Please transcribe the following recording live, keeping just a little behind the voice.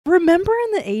Remember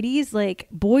in the 80s, like,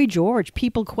 Boy George,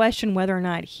 people question whether or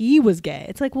not he was gay.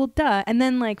 It's like, well, duh. And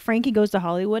then, like, Frankie Goes to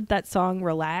Hollywood, that song,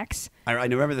 Relax. I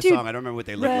remember the song. I don't remember what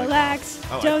they look like. Relax,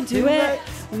 don't do it.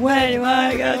 When you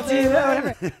want to go do it,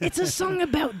 whatever. It's a song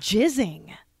about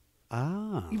jizzing.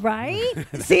 Ah. Right?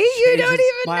 See, you don't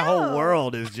even My know. whole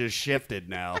world is just shifted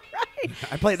now. Right.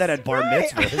 I played that at bar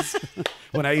mitzvahs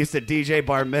when I used to DJ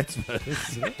bar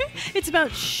mitzvahs. It's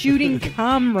about shooting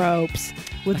cum ropes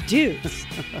with dudes.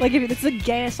 Like, if it's the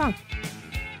gayest song.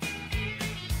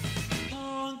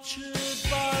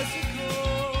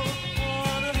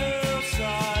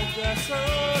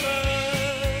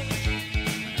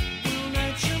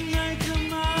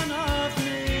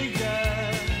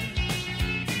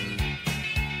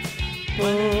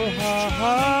 Oh, ha,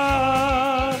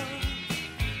 ha,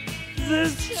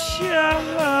 this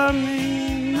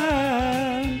charming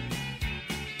man.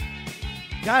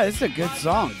 God, this is a good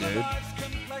song, dude.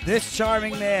 This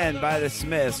Charming Man by the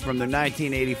Smiths from their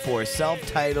 1984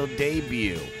 self-titled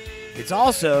debut. It's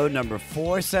also number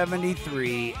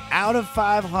 473 out of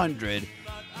 500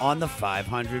 on the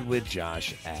 500 with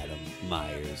Josh Adam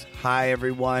Myers. Hi,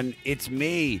 everyone. It's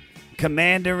me,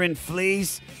 Commander in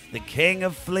Fleece, the King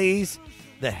of Fleece,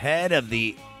 the head of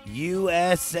the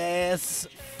USS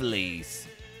Fleece.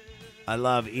 I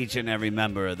love each and every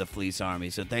member of the Fleece Army,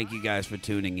 so thank you guys for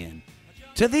tuning in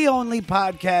to the only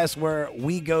podcast where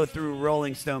we go through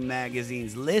Rolling Stone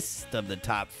magazine's list of the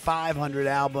top 500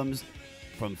 albums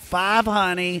from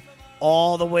 500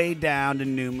 all the way down to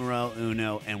numero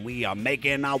uno, and we are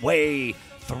making our way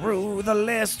through the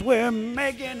list. We're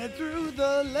making it through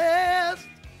the list.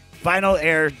 Final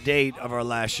air date of our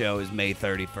last show is May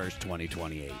 31st,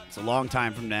 2028. It's a long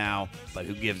time from now, but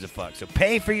who gives a fuck? So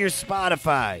pay for your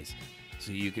Spotifys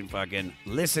so you can fucking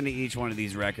listen to each one of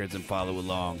these records and follow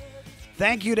along.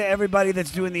 Thank you to everybody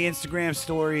that's doing the Instagram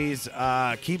stories.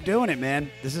 Keep doing it, man.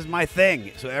 This is my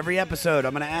thing. So every episode,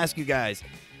 I'm going to ask you guys,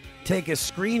 take a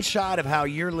screenshot of how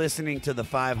you're listening to the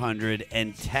 500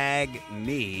 and tag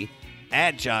me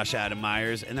at Josh Adam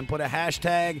Myers, and then put a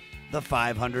hashtag the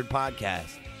 500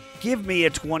 podcast. Give me a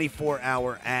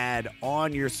 24-hour ad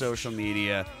on your social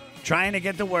media. Trying to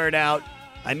get the word out.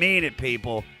 I mean it,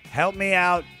 people. Help me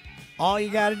out. All you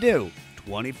got to do,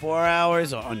 24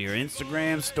 hours on your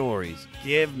Instagram stories.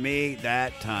 Give me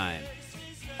that time.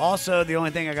 Also, the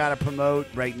only thing I got to promote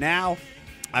right now,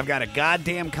 I've got a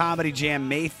goddamn comedy jam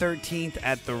May 13th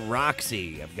at the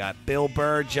Roxy. I've got Bill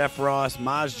Burr, Jeff Ross,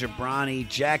 Maz Jobrani,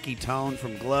 Jackie Tone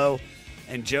from Glow,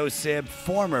 and Joe Sib,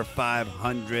 former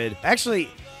 500. Actually,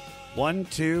 1,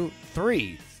 2,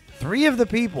 3. 3 of the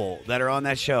people that are on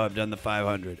that show have done the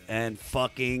 500 and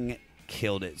fucking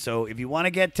killed it. So if you want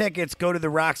to get tickets, go to the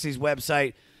Roxy's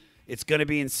website. It's going to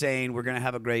be insane. We're going to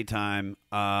have a great time.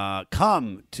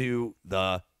 Come to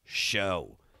the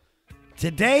show.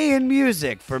 Today in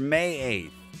music for May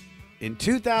 8th. In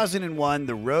 2001,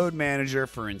 the road manager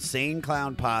for Insane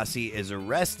Clown Posse is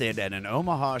arrested at an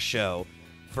Omaha show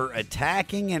for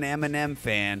attacking an Eminem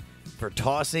fan for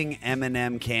tossing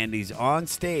M&M candies on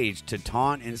stage to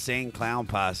taunt Insane Clown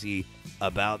Posse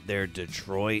about their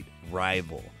Detroit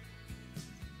rival.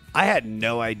 I had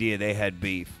no idea they had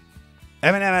beef.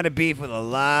 Eminem had a beef with a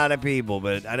lot of people,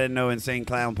 but I didn't know Insane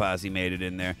Clown Posse made it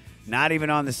in there. Not even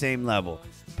on the same level.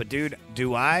 But dude,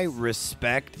 do I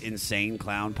respect Insane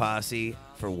Clown Posse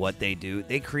for what they do?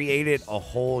 They created a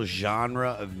whole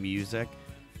genre of music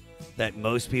that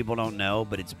most people don't know,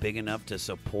 but it's big enough to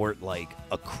support like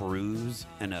a cruise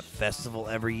and a festival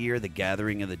every year, the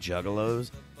Gathering of the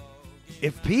Juggalos.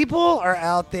 If people are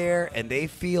out there and they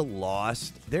feel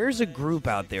lost, there's a group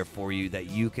out there for you that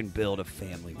you can build a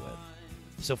family with.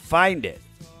 So find it.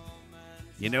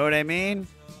 You know what I mean?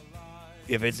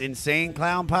 If it's Insane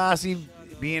Clown Posse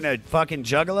being a fucking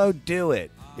juggalo, do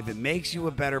it. If it makes you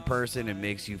a better person, it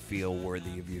makes you feel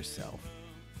worthy of yourself.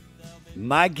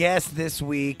 My guest this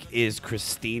week is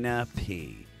Christina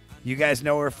P. You guys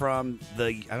know her from the,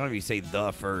 I don't know if you say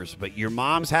the first, but Your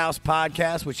Mom's House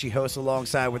podcast, which she hosts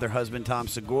alongside with her husband, Tom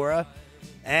Segura,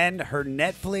 and her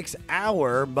Netflix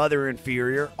Hour, Mother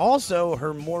Inferior, also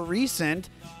her more recent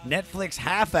Netflix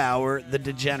half hour, The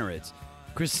Degenerates.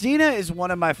 Christina is one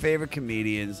of my favorite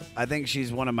comedians. I think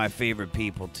she's one of my favorite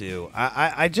people, too.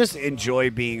 I just enjoy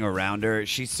being around her.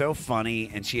 She's so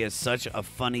funny, and she has such a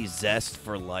funny zest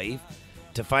for life.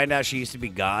 To find out she used to be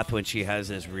goth when she has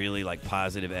this really, like,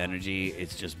 positive energy,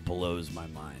 it just blows my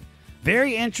mind.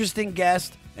 Very interesting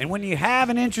guest, and when you have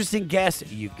an interesting guest,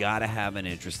 you gotta have an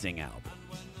interesting album.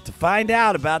 To find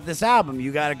out about this album,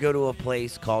 you gotta go to a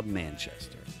place called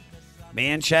Manchester.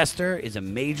 Manchester is a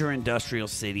major industrial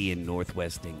city in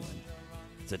northwest England.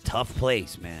 It's a tough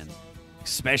place, man.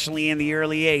 especially in the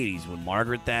early 80s when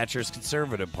Margaret Thatcher's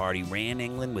Conservative Party ran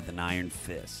England with an iron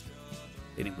fist.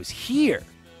 And it was here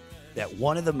that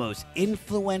one of the most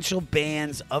influential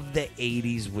bands of the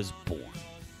 80s was born.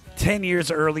 10 years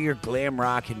earlier, glam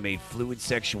rock had made fluid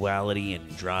sexuality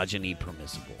and androgyny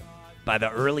permissible. By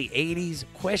the early 80s,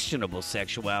 questionable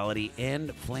sexuality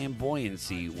and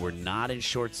flamboyancy were not in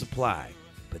short supply,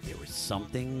 but there was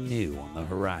something new on the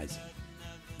horizon.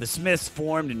 The Smiths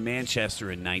formed in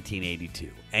Manchester in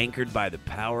 1982, anchored by the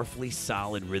powerfully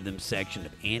solid rhythm section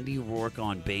of Andy Rourke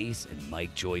on bass and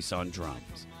Mike Joyce on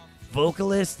drums.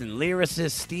 Vocalist and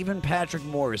lyricist Stephen Patrick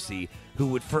Morrissey, who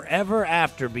would forever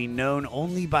after be known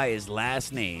only by his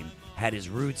last name, had his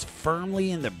roots firmly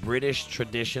in the British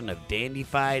tradition of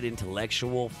dandified,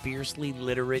 intellectual, fiercely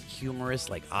literate humorists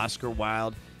like Oscar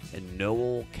Wilde and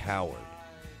Noel Coward.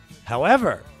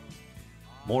 However,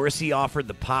 Morrissey offered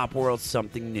the pop world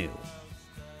something new,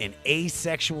 an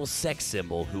asexual sex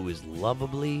symbol who is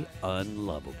lovably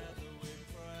unlovable.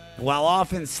 While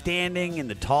often standing in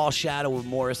the tall shadow of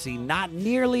Morrissey, not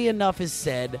nearly enough is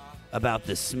said about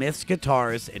the Smiths'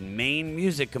 guitarist and main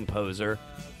music composer,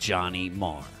 Johnny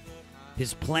Marr.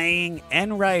 His playing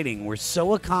and writing were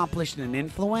so accomplished and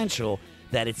influential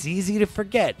that it's easy to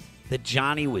forget that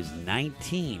Johnny was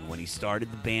 19 when he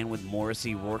started the band with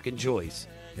Morrissey, Rourke, and Joyce,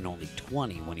 and only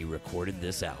 20 when he recorded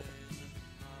this album.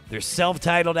 Their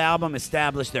self-titled album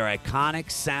established their iconic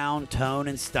sound, tone,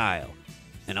 and style.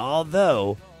 And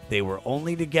although they were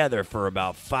only together for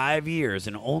about 5 years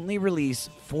and only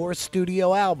released 4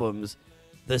 studio albums,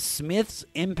 the Smiths'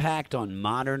 impact on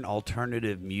modern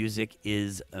alternative music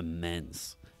is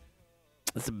immense.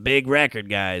 It's a big record,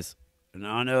 guys. And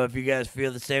I don't know if you guys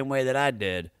feel the same way that I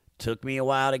did. Took me a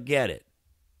while to get it.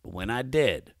 But when I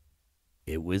did,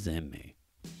 it was in me.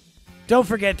 Don't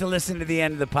forget to listen to the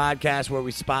end of the podcast where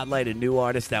we spotlight a new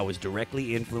artist that was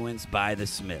directly influenced by the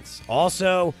Smiths.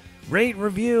 Also, rate,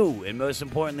 review, and most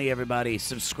importantly, everybody,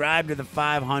 subscribe to the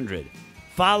 500.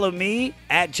 Follow me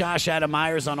at Josh Adam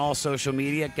Myers on all social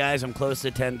media. Guys, I'm close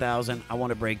to 10,000. I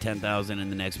want to break 10,000 in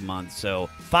the next month, so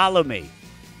follow me.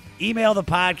 Email the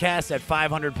podcast at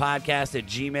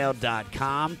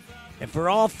 500podcast@gmail.com. And for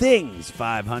all things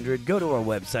 500, go to our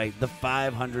website,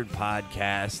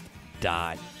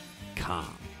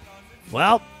 the500podcast.com.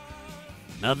 Well,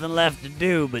 nothing left to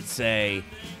do but say,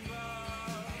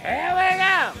 here we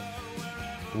go!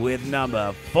 With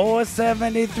number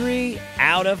 473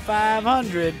 out of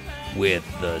 500 with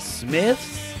the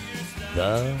Smiths,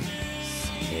 the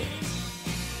Smiths.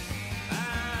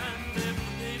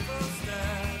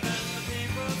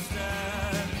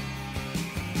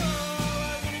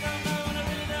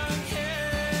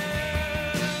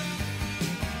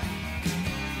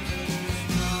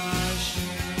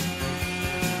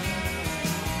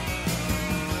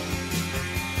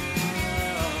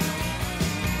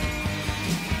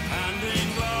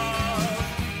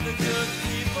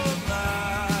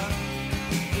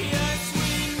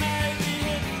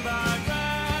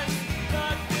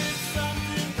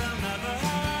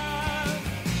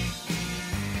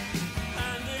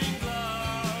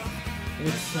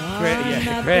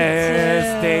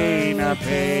 Christina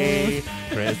P.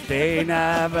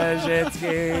 Christina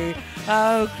Pazsitzky.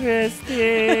 Oh,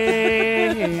 Christina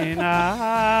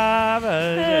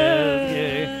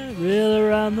Pazsitzky. Reel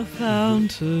around the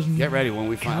fountain. Get ready when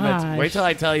we find. Wait till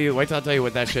I tell you what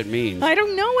that shit means. I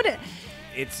don't know what it.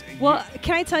 It's well.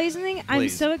 Can I tell you something? Please. I'm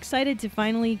so excited to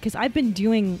finally, because I've been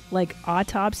doing like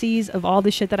autopsies of all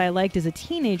the shit that I liked as a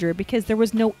teenager because there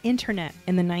was no internet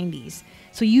in the 90s.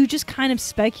 So you just kind of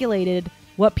speculated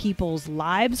what people's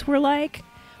lives were like,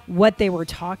 what they were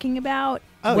talking about,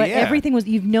 everything was.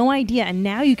 You've no idea, and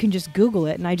now you can just Google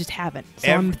it, and I just haven't.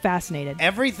 So I'm fascinated.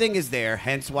 Everything is there,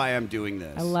 hence why I'm doing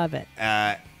this. I love it.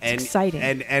 It's exciting,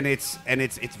 and it's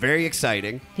very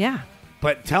exciting. Yeah.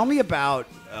 But tell me about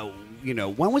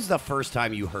when was the first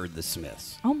time you heard the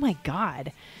Smiths? Oh my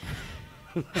God.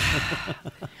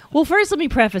 Well, first let me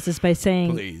preface this by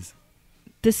saying, please.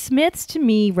 The Smiths to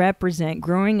me represent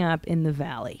growing up in the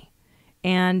Valley.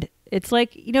 And it's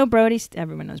like, Brody,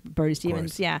 everyone knows Brody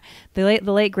Stevens. Yeah. The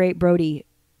late great Brody.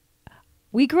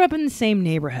 We grew up in the same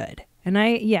neighborhood. And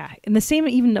in the same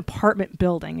even apartment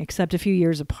building, except a few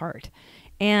years apart.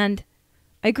 And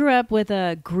I grew up with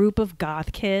a group of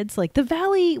goth kids. Like the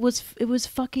Valley was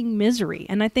fucking misery.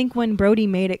 And I think when Brody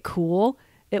made it cool,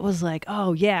 it was like,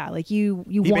 oh yeah, like you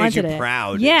wanted it. He made you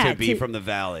proud to be from the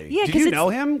Valley. Yeah, did you know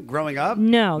him growing up?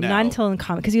 No, not until in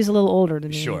comic, because he was a little older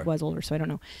than me. Sure. He was older, so I don't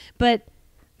know. But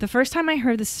the first time I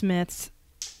heard the Smiths,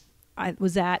 I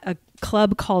was at a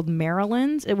club called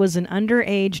Maryland's. It was an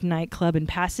underage nightclub in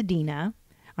Pasadena.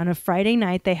 On a Friday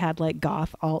night, they had like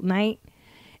goth alt night.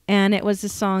 And it was the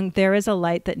song, There Is a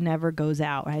Light That Never Goes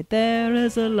Out, right? There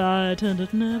is a light and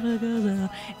it never goes out.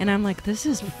 And I'm like, this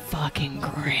is fucking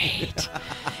great.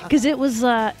 Because it was,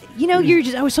 I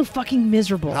was so fucking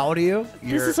miserable. How old are you?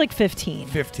 This is like 15.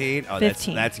 15? Oh,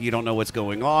 15. That's you don't know what's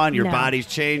going on. Your No. body's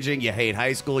changing. You hate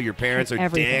high school. Your parents are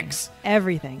Everything. dicks.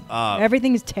 Everything.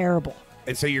 Everything is terrible.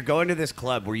 And so you're going to this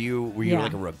club. Were you Yeah.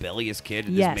 like a rebellious kid?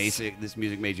 Did Yes. this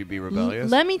music made you be rebellious?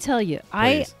 Let me tell you,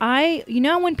 Please.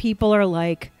 when people are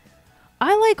like,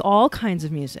 I like all kinds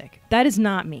of music. That is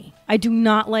not me. I do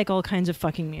not like all kinds of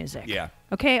fucking music. Yeah.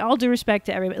 Okay, all due respect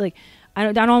to everybody. Like,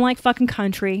 I don't like fucking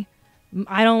country.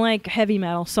 I don't like heavy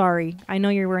metal. Sorry. I know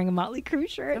you're wearing a Motley Crue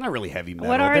shirt. They're not really heavy metal.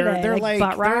 What are they? They're Like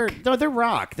butt rock? They're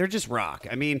rock. They're just rock.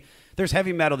 I mean, there's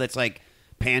heavy metal that's like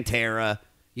Pantera,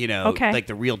 Okay. like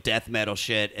the real death metal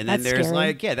shit. And then That's there's scary.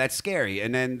 like, yeah, that's scary.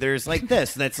 And then there's like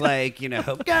this, that's like,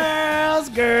 girls,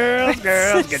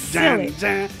 get silly.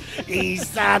 dun,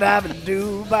 east side of a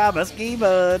do baba ski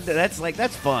bud.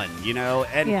 That's fun,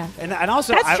 And Yeah. and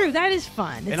also That's true. That is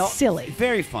fun. It's silly.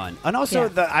 Very fun. And also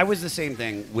Yeah. I was the same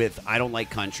thing with I don't like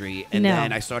country, and No.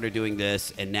 then I started doing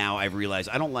this, and now I've realized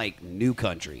I don't like new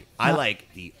country. I No. like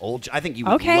the old. I think you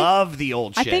would Okay. love the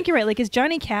old shit. I think you're right. Like, is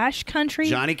Johnny Cash country?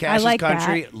 Johnny I Cash's like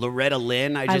country. that. Loretta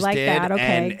Lynn, I just like did, that,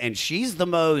 okay. and she's the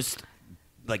most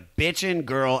like bitchin'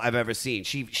 girl I've ever seen.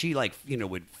 She like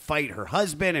would fight her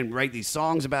husband and write these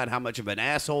songs about how much of an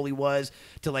asshole he was.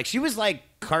 To like she was like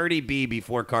Cardi B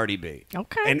before Cardi B.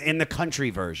 Okay. And in the country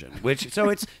version,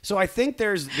 so I think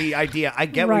there's the idea. I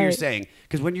get what you're Right. saying,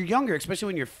 because when you're younger, especially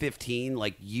when you're 15,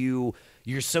 like you're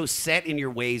so set in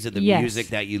your ways of the Yes. music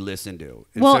that you listen to.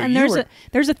 Well, so and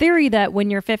there's a theory that when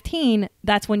you're 15,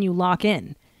 that's when you lock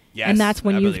in. Yes, and that's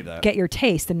when I you believe that. get your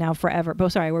taste, and now forever. But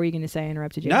sorry, what were you going to say? I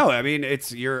interrupted you. No, I mean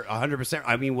you're 100%.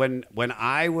 I mean when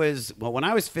I was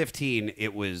 15,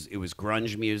 it was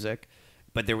grunge music,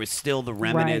 but there was still the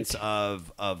remnants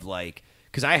of like,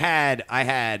 because I had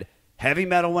heavy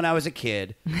metal when I was a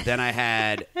kid, then I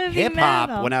had Heavy hip hop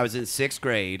metal. when I was in 6th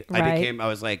grade. Right. I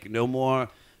was like no more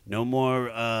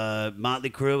Motley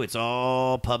Crue. It's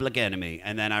all Public Enemy.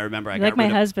 And then I remember I got Like my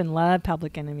rid of, husband loved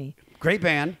Public Enemy. great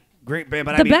band, but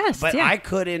The best, but yeah. I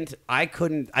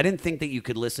didn't think that you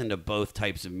could listen to both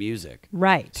types of music.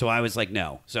 Right. So I was like,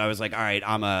 no. So I was like, all right,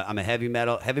 I'm a heavy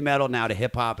metal now to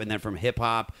hip hop, and then from hip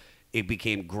hop it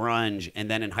became grunge, and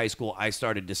then in high school I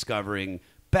started discovering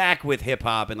back with hip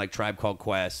hop and like Tribe Called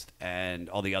Quest and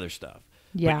all the other stuff.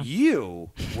 Yeah. But you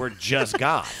were just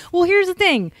goth. Well, here's the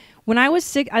thing. When I was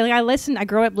sick, I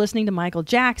grew up listening to Michael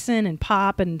Jackson and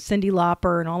pop and Cyndi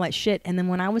Lauper and all that shit. And then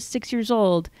when I was 6 years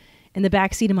old, in the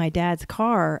backseat of my dad's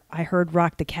car, I heard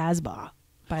 "Rock the Casbah"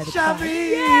 by the Cars.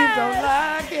 Don't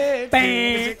like it.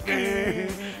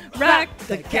 Rock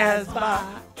the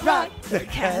Casbah, rock the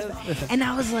Casbah. And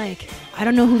I was like, I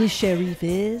don't know who the sheriff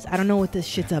is. I don't know what this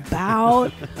shit's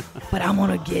about, but I'm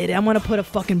gonna get it. I'm gonna put a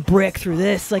fucking brick through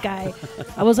this. Like I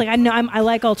was like, I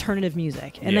like alternative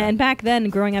music. And Yeah. then back then,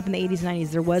 growing up in the 80s and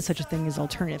 90s, there was such a thing as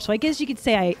alternative. So I guess you could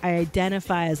say I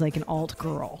identify as like an alt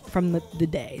girl from the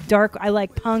day. Dark. I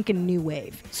like punk and new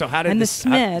wave. So how did and this- the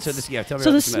Smiths? tell me about the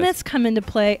the Smiths. Smiths come into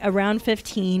play around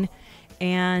 15,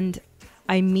 and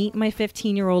I meet my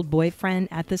 15-year-old boyfriend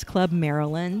at this club,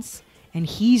 Maryland's, and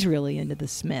he's really into the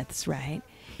Smiths, right?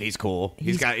 He's cool.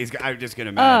 He's got. I'm just gonna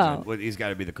Oh. imagine. He's got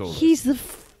to be the coolest. He's the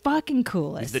fucking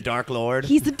coolest. He's the Dark Lord.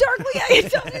 He's the dark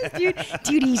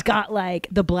dude. He's got like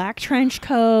the black trench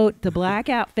coat, the black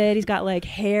outfit. He's got like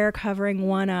hair covering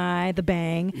one eye, the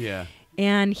bang. Yeah.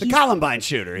 And The he's Columbine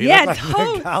shooter. He yeah, looked like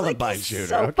totally. the Columbine Like, he's shooter.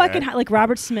 so Okay. fucking hot, like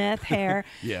Robert Smith hair.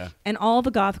 Yeah. And all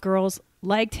the goth girls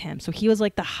liked him, so he was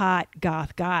like the hot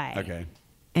goth guy. Okay.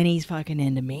 And he's fucking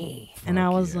into me. And I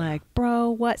was yeah. like, bro,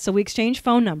 what? So we exchanged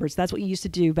phone numbers. That's what you used to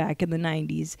do back in the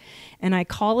 90s. And I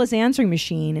call his answering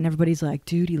machine, and everybody's like,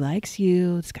 dude, he likes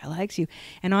you. This guy likes you.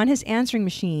 And on his answering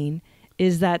machine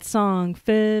is that song,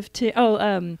 15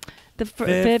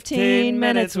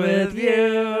 minutes with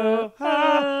you. He's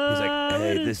like,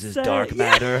 hey, this is Dark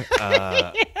Matter.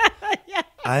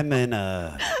 I'm in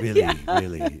really,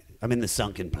 I'm in the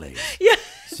sunken place. Yeah,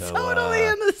 So, totally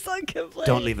in the sunken place.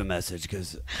 Don't leave a message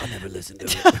because I'll never listen to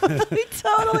it.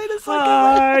 totally the sunken place.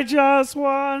 I just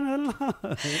want to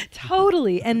love.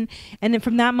 Totally. And then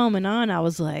from that moment on, I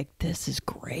was like, this is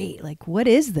great. Like, what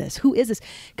is this? Who is this?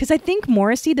 Because I think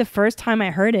Morrissey, the first time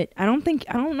I heard it, I don't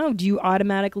know, do you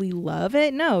automatically love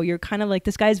it? No, you're kind of like,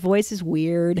 this guy's voice is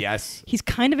weird. Yes. He's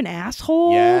kind of an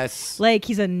asshole. Yes. Like,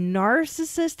 he's a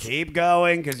narcissist. Keep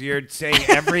going, because you're saying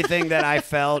everything that I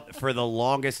felt for the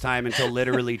longest time until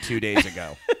literally 2 days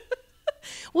ago.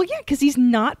 Well, yeah, because he's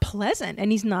not pleasant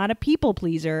and he's not a people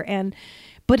pleaser.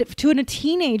 But to a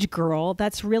teenage girl,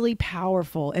 that's really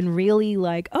powerful and really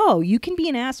like, oh, you can be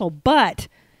an asshole, but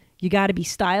you got to be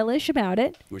stylish about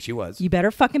it. Which he was. You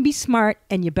better fucking be smart,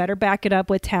 and you better back it up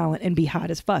with talent and be hot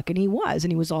as fuck. And he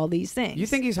was all these things. You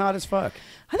think he's hot as fuck?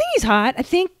 I think he's hot. I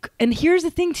think, and here's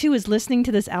the thing too, is listening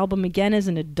to this album again as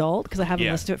an adult, because I haven't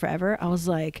listened to it forever, I was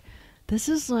like, this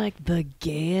is like the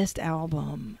gayest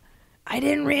album. I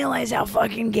didn't realize how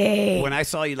fucking gay. When I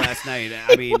saw you last night,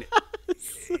 I mean...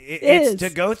 It's to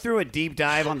go through a deep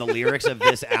dive on the lyrics of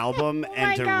this album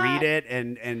and to read it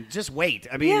and just wait.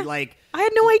 I mean, like... I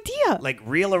had no idea. Like,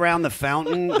 Reel Around the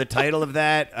Fountain, the title of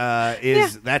that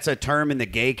that's a term in the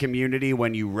gay community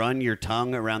when you run your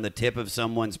tongue around the tip of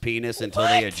someone's penis until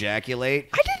they ejaculate.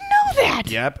 I didn't know that.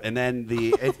 Yep. And then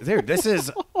dude, this is...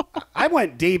 I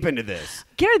went deep into this.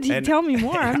 Tell me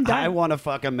more. I'm done. I want to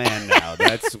fuck a man now.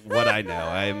 That's what I know.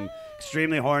 I'm...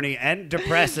 extremely horny and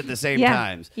depressed at the same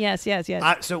times. Yes.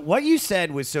 So what you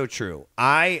said was so true.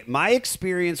 My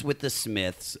experience with the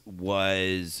Smiths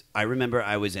was, I remember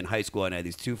I was in high school and I had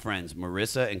these two friends,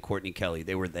 Marissa and Courtney Kelly.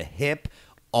 They were the hip,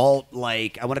 alt,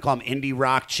 like, I want to call them indie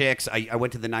rock chicks. I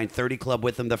went to the 930 Club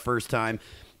with them the first time.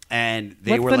 And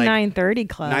they were the like 930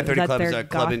 Club. 930 Club is a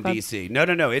club in DC.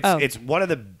 No. It's one of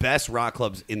the best rock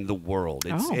clubs in the world.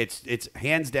 It's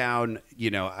hands down.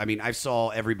 You know, I mean, I saw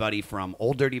everybody from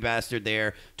Old Dirty Bastard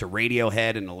there to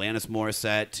Radiohead and Alanis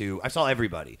Morissette to I saw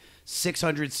everybody.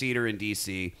 600 seater in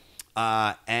DC.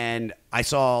 And I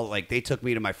saw, like, they took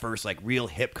me to my first, like, real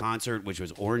hip concert, which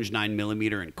was Orange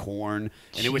 9mm and Korn.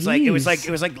 And it was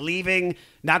like leaving,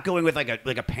 not going with like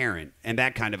a parent and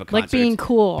that kind of a concert. Like being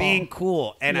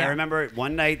cool. And I remember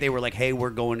one night they were like, hey, we're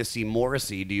going to see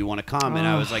Morrissey. Do you want to come? And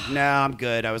I was like, no, I'm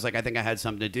good. I was like, I think I had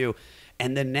something to do.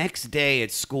 And the next day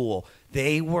at school,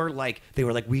 they were like,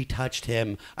 we touched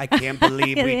him. I can't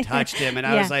believe we touched him. And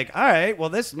I was like, all right,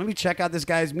 well, let me check out this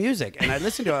guy's music. And I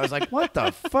listened to it. I was like, what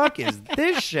the fuck is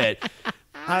this shit?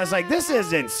 I was like, this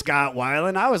isn't Scott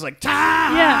Weiland. I was like,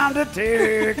 time to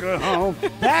take her home.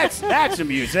 That's a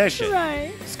musician.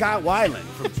 Right. Scott Weiland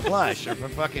from Plush or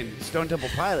from fucking Stone Temple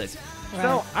Pilots. Right.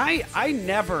 So I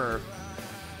never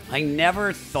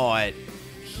thought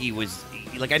he was,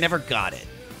 like, I never got it.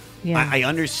 Yeah. I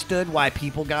understood why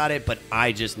people got it, but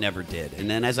I just never did. And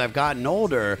then as I've gotten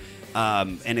older,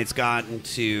 and it's gotten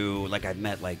to, like, I've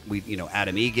met, like,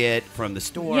 Adam Egget from the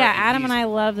store. Yeah, Adam and I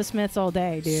love the Smiths all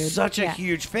day, dude. Such a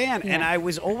huge fan. Yeah. And I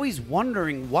was always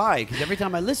wondering why, because every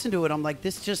time I listen to it, I'm like,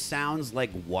 this just sounds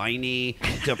like whiny,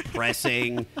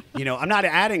 depressing. I'm not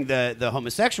adding the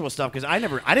homosexual stuff, because I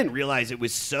didn't realize it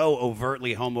was so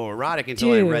overtly homoerotic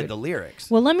until I read the lyrics.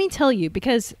 Well, let me tell you,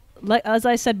 because... as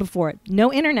I said before,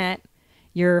 no internet,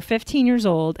 you're 15 years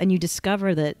old, and you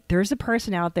discover that there's a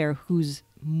person out there who's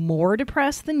more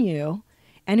depressed than you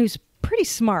and who's pretty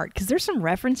smart, because there's some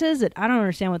references that I don't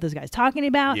understand what this guy's talking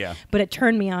about, but it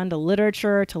turned me on to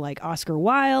literature, to like Oscar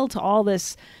Wilde, to all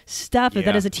this stuff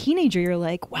that as a teenager, you're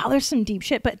like, wow, there's some deep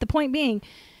shit. But the point being,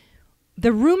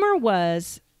 the rumor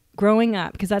was growing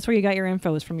up, because that's where you got your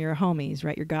infos from your homies,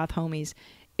 right? Your goth homies.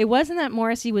 It wasn't that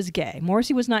Morrissey was gay.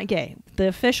 Morrissey was not gay. The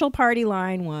official party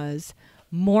line was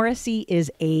Morrissey is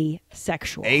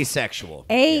asexual. Asexual.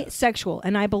 Asexual.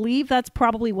 And I believe that's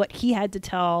probably what he had to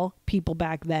tell people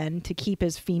back then to keep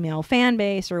his female fan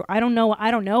base, or I don't know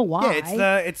why.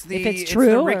 Yeah, it's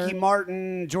the Ricky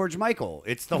Martin, George Michael.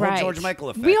 It's the whole George Michael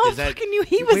effect. We all fucking knew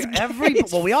he was gay.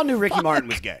 Well, we all knew Ricky Martin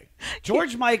was gay.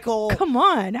 George Michael. Come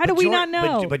on. How do we not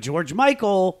know? But George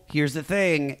Michael, here's the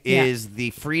thing, is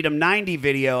the Freedom 90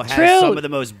 video has some of the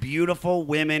most beautiful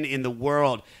women in the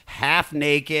world, half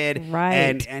naked.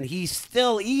 Right. And he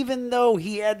still, even though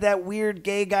he had that weird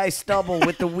gay guy stubble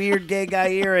with the weird gay guy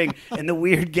earring and the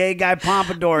weird gay guy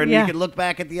pompadour, and you can look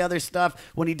back at the other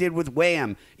stuff when he did with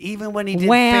Wham, even when he did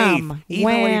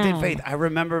Faith, I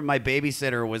remember my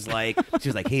babysitter was like, she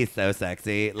was like, he's so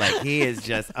sexy. Like, he is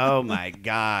just, oh my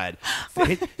God.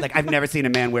 Like, I've never seen a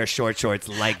man wear short shorts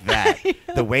like that.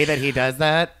 The way that he does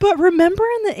that. But remember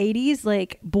in the 80s,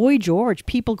 like, Boy George,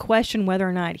 people question whether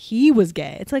or not he was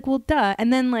gay. It's like, well, duh.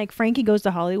 And then, like, Frankie Goes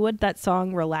to Hollywood, that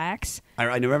song, Relax. I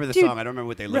remember the song. I don't remember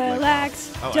what they look like.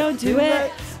 Relax, don't do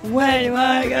it. When you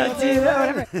want to go do it,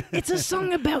 whatever. It's a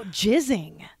song about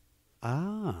jizzing.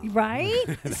 Ah. Right?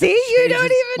 See, you don't even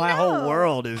know. My whole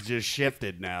world is just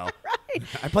shifted now. Right.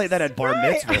 I played that at bar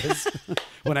mitzvahs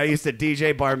when I used to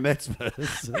DJ bar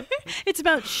mitzvahs. It's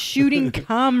about shooting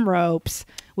cum ropes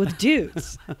with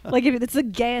dudes. Like, it's the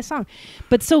gayest song.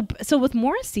 But so with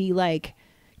Morrissey, like,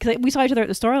 because we saw each other at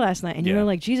the store last night, and you were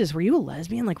like, Jesus, were you a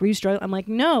lesbian? Like, were you struggling? I'm like,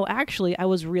 no, actually, I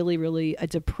was really, really a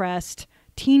depressed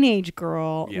teenage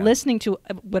girl listening to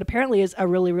what apparently is a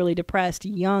really, really depressed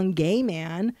young gay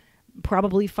man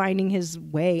probably finding his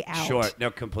way out. Sure,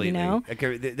 no, completely. You know?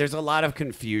 Okay, there's a lot of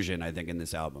confusion, I think, in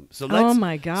this album. So Oh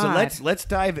my God. So let's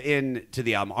dive into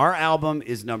the album. Our album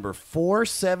is number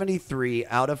 473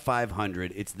 out of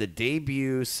 500. It's the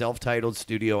debut self-titled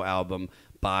studio album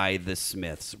by The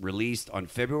Smiths, released on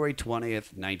February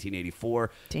 20th,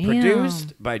 1984. Damn.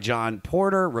 Produced by John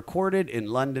Porter, recorded in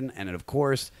London, and of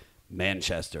course,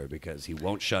 Manchester, because he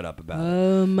won't shut up about it.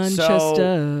 Oh,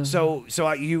 Manchester. So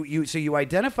you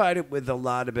identified it with a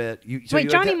lot of it. Wait,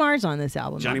 Johnny Marr's on this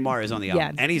album. Johnny Marr is on the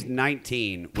album, Yeah. and he's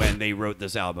 19 when they wrote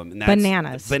this album. And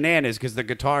that's Bananas, because the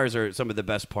guitars are some of the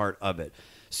best part of it.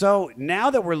 So now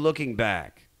that we're looking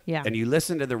back, and you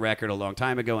listened to the record a long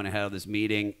time ago and had this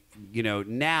meeting,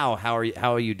 now how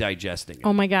are you digesting it?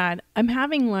 Oh my God, I'm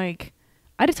having I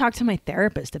had to talk to my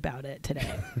therapist about it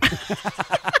today.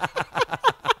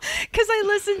 Because I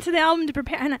listened to the album to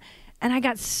prepare, and I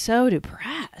got so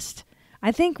depressed.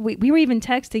 I think we were even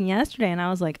texting yesterday, and I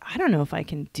was like, I don't know if I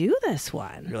can do this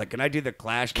one. You're like, can I do the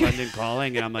Clash London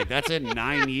Calling? And I'm like, that's in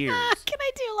 9 years. Can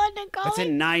I do London Calling? That's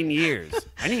in 9 years.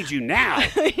 I need you now,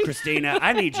 Christina.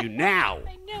 I need you now.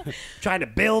 I know. Trying to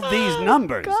build these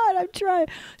numbers. God, I'm trying.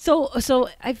 So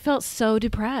I felt so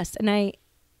depressed,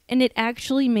 and it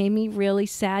actually made me really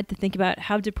sad to think about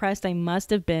how depressed I must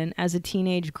have been as a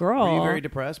teenage girl. Were you very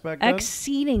depressed back then?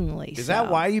 Exceedingly. Is that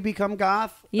why you become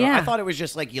goth? Yeah. I thought it was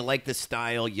just like you like the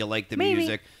style, you like the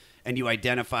music, and you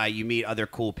identify, you meet other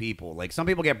cool people. Like some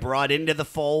people get brought into the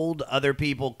fold, other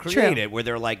people create it where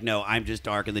they're like, no, I'm just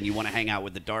dark, and then you want to hang out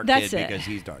with the dark kid because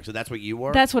he's dark. So that's what you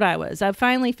were? That's what I was. I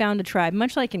finally found a tribe,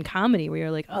 much like in comedy where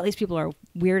you're like, oh, these people are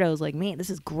weirdos like me. This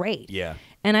is great. Yeah.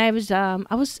 And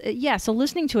so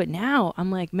listening to it now, I'm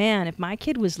like, man, if my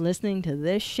kid was listening to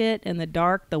this shit in the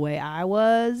dark the way I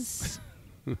was,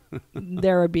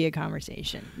 there would be a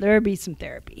conversation. There would be some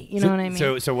therapy. You know what I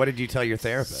mean? So what did you tell your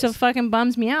therapist? So fucking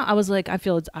bums me out. I was like, I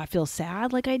feel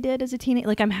sad like I did as a teenager.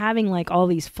 Like I'm having like all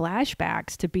these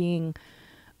flashbacks to being,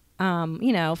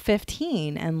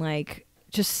 15 and like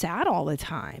just sad all the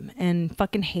time and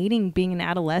fucking hating being an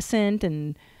adolescent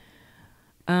and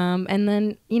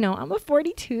then, I'm a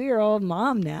 42-year-old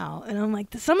mom now. And I'm like,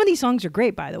 some of these songs are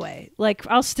great, by the way. Like,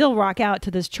 I'll still rock out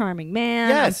to This Charming Man.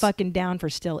 Yes. I'm fucking down for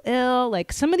Still Ill.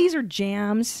 Like, some of these are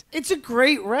jams. It's a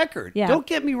great record. Yeah. Don't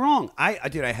get me wrong. I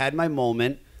had my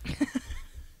moment.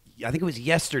 I think it was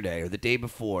yesterday or the day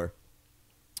before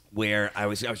where I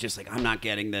was just like, I'm not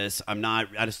getting this. I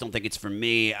just don't think it's for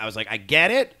me. I was like, I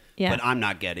get it, but I'm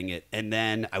not getting it. And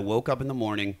then I woke up in the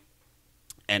morning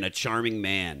and A Charming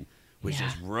Man was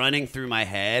just running through my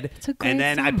head. And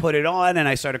then I put it on and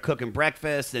I started cooking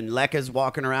breakfast and Lekka's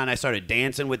walking around. I started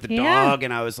dancing with the dog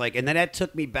and I was like, and then that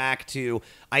took me back to,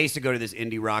 I used to go to this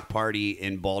indie rock party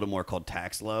in Baltimore called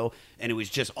Taxlow. And it was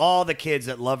just all the kids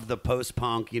that loved the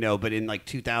post-punk, but in like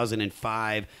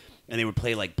 2005. And they would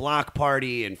play like Block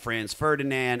Party and Franz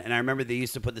Ferdinand. And I remember they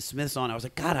used to put the Smiths on. I was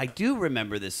like, God, I do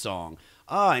remember this song.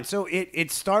 And so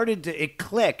it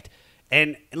clicked.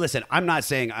 And listen, I'm not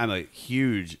saying I'm a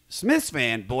huge Smiths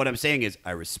fan, but what I'm saying is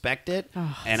I respect it,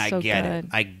 and I get it.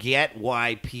 I get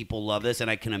why people love this, and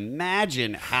I can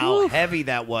imagine how heavy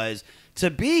that was to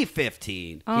be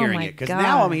 15 hearing it. Because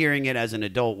now I'm hearing it as an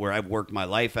adult where I've worked my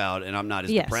life out, and I'm not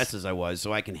as depressed as I was,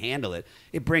 so I can handle it.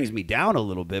 It brings me down a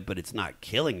little bit, but it's not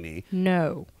killing me.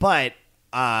 No. But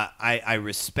I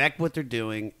respect what they're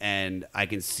doing, and I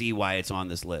can see why it's on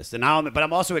this list. But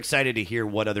I'm also excited to hear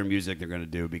what other music they're going to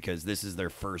do because this is their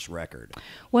first record.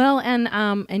 Well,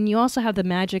 and you also have the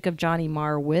magic of Johnny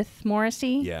Marr with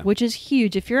Morrissey, which is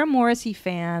huge. If you're a Morrissey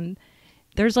fan,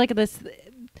 there's like this.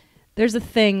 There's a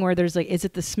thing where there's like, is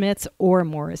it the Smiths or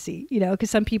Morrissey? Because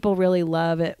some people really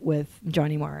love it with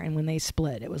Johnny Marr, and when they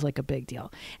split, it was like a big deal.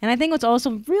 And I think what's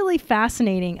also really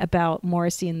fascinating about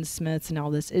Morrissey and the Smiths and all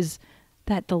this is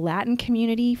that the Latin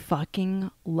community fucking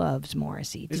loves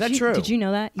Morrissey. Is that true? Did you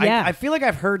know that? Yeah. I feel like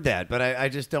I've heard that, but I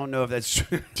just don't know if that's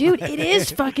true. Dude, it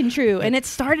is fucking true. And it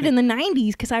started in the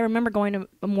 90s because I remember going to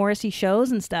Morrissey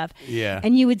shows and stuff. Yeah.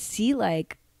 And you would see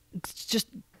like just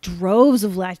droves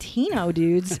of Latino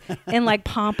dudes in like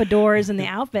pompadours in the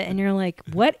outfit. And you're like,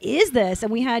 what is this?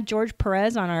 And we had George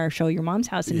Perez on our show, Your Mom's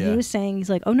House. And he was saying, he's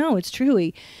like, oh no, it's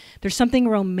true. There's something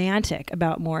romantic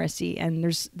about Morrissey, and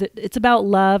it's about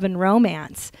love and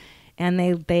romance, and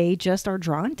they just are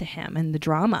drawn to him and the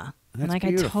drama. That's and like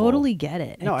beautiful. I totally get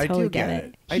it. No, I totally do get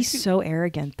it. He's so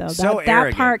arrogant though. So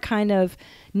that part kind of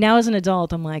now as an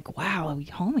adult, I'm like, wow,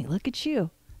 homie, look at you.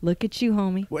 Look at you,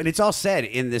 homie. Well, and it's all said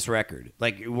in this record.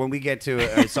 Like when we get to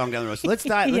a song down the road. So let's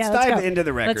dive into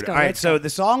the record. All right, so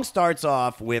the song starts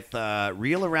off with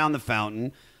Reel Around the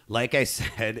Fountain, like I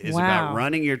said, is about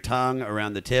running your tongue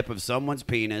around the tip of someone's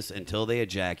penis until they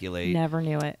ejaculate. Never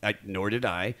knew it. Nor did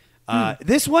I.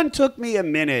 This one took me a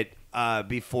minute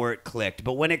before it clicked,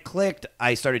 but when it clicked,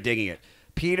 I started digging it.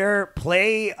 Peter,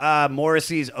 play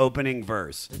Morrissey's opening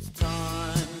verse. It's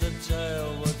time the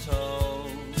tale we're told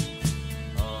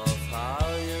of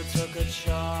how you took a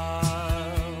child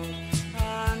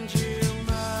and you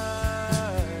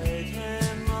made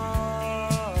him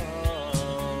old.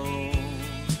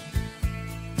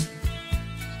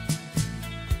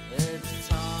 It's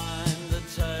time the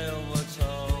tale we're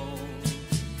told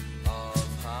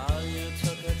of how you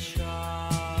took a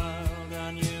child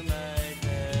and you made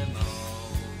him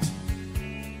old.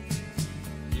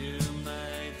 You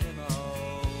made him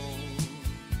old.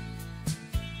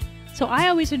 So I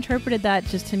always interpreted that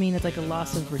just to mean it's like a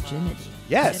loss of virginity.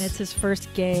 Yes. And it's his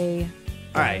first gay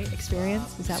All right.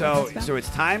 experience. Is that So, what that's about? so it's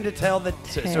time to tell the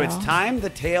so it's Tale. time the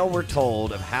tale we're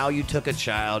told of how you took a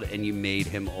child and you made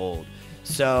him old.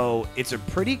 So it's a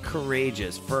pretty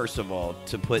courageous, first of all,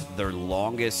 to put their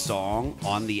longest song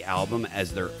on the album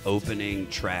as their opening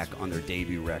track on their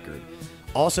debut record.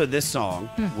 Also, this song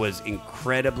was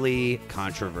incredibly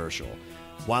controversial.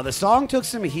 While the song took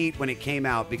some heat when it came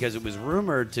out because it was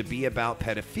rumored to be about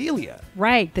pedophilia.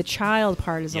 Right. The child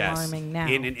part is alarming now.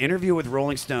 In an interview with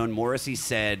Rolling Stone, Morrissey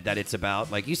said that it's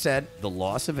about, like you said, the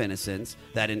loss of innocence,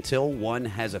 that until one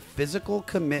has a physical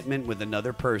commitment with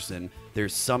another person,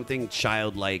 there's something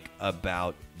childlike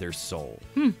about their soul.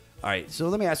 All right, so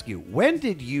let me ask you, when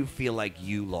did you feel like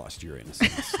you lost your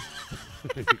innocence?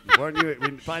 Weren't you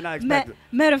probably not expecting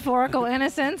Metaphorical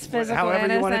innocence, physical however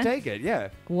innocence. you want to take it, yeah.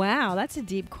 Wow, that's a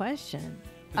deep question.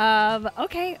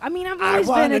 Okay, I mean, I've I always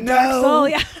want been to a dark know soul.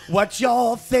 Yeah. what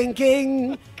you're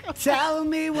thinking. Tell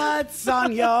me what's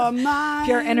on your mind.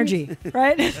 Pure energy,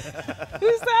 right?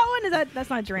 Who's that one? That's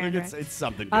not Duran, right? It's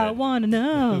something good. I want to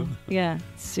know. Yeah,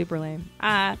 super lame.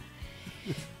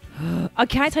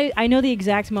 Can I tell you? I know the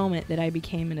exact moment that I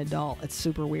became an adult. It's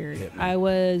super weird. Hit me. I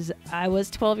was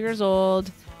 12 years old.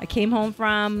 I came home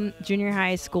from junior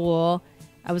high school.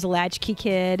 I was a latchkey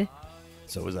kid.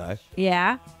 So was I.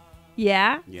 Yeah.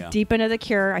 Deep into The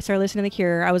Cure. I started listening to The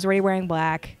Cure. I was already wearing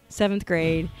black. 7th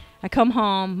grade. I come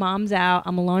home. Mom's out.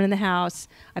 I'm alone in the house.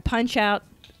 I punch out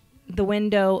the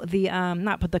window. The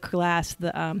not put the glass.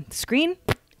 The screen.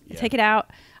 Yeah. I take it out.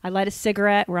 I light a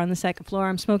cigarette. We're on the second floor.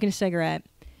 I'm smoking a cigarette.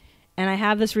 And I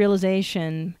have this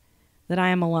realization that I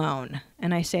am alone.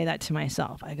 And I say that to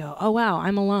myself. I go, oh, wow,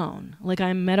 I'm alone. Like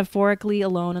I'm metaphorically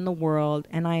alone in the world,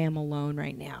 and I am alone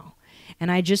right now.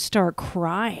 And I just start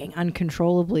crying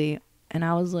uncontrollably. And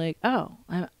I was like, oh,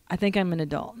 I think I'm an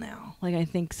adult now. Like I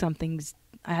think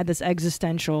I had this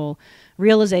existential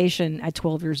realization at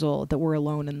 12 years old that we're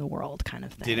alone in the world kind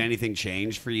of thing. Did anything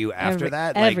change for you after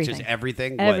that? Everything. Like just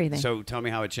everything? Everything. What? So tell me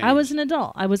how it changed. I was an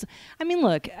adult.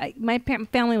 Look, my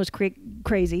family was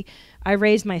crazy. I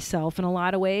raised myself in a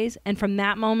lot of ways. And from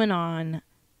that moment on,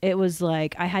 it was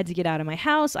like I had to get out of my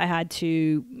house. I had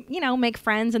to, make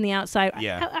friends on the outside.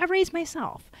 Yeah. I raised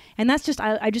myself. And that's just,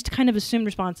 I just kind of assumed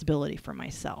responsibility for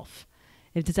myself.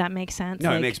 Does that make sense?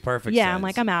 No, it makes perfect sense. Yeah, I'm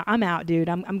like, I'm out, dude.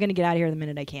 I'm going to get out of here the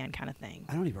minute I can kind of thing.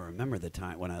 I don't even remember the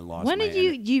time when I lost When my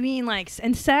did you mean like,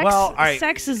 and sex? Well, all right.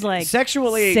 Sex is like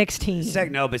sexually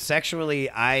 16. No, but sexually,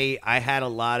 I had a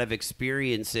lot of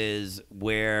experiences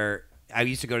where I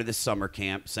used to go to this summer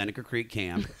camp, Seneca Creek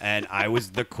Camp, and I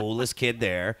was the coolest kid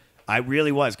there. I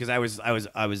really was, because I was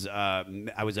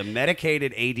a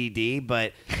medicated ADD,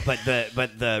 but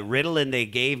the Ritalin they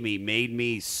gave me made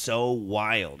me so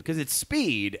wild because it's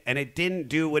speed and it didn't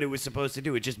do what it was supposed to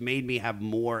do. It just made me have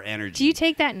more energy. Do you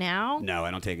take that now? No,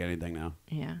 I don't take anything now.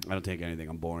 Yeah. I don't take anything.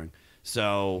 I'm boring.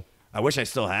 So I wish I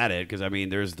still had it, because I mean,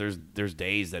 there's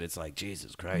days that it's like,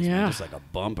 Jesus Christ, man, just like a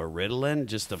bump of Ritalin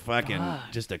just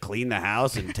to clean the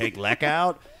house and take Leck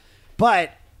out.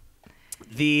 But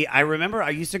I remember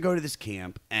I used to go to this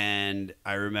camp, and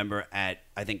I remember at,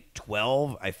 I think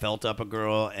 12, I felt up a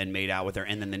girl and made out with her,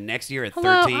 and then the next year at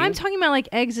 13. I'm talking about like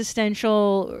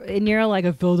existential, and you're like,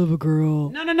 I felt up a girl.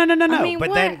 No. I mean,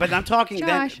 but I'm talking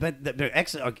Josh. then. But the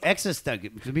existential.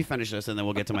 Let me finish this, and then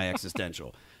we'll get to my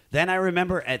existential. Then I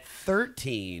remember at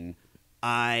 13,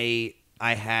 I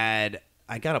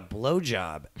got a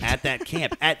blowjob at that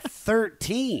camp at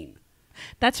 13.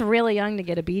 That's really young to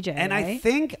get a BJ. And right?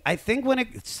 I think when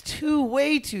it's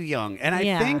way too young. And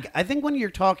I think when you're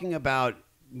talking about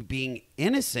being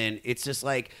innocent, it's just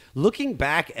like looking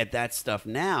back at that stuff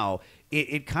now,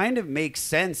 it kind of makes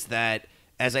sense that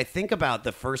as I think about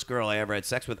the first girl I ever had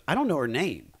sex with, I don't know her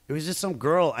name. It was just some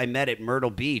girl I met at Myrtle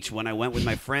Beach when I went with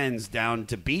my friends down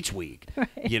to Beach Week, Right.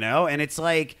 And it's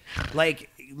like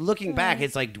looking back,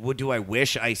 it's like, do I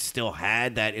wish I still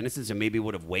had that innocence and maybe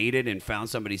would have waited and found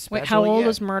somebody special? Wait, how old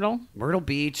was Myrtle? Myrtle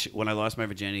Beach, when I lost my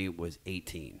virginity, was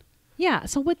 18. Yeah,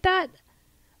 so with that,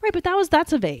 right, but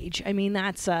that's of age. I mean,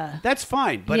 that's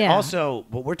fine, but also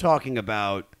what we're talking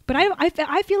about. But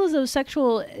I feel as though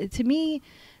sexual, to me,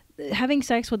 having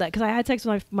sex with that, because I had sex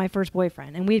with my first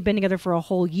boyfriend, and we had been together for a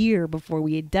whole year before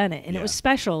we had done it, and it was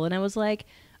special, and I was like,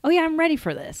 oh yeah, I'm ready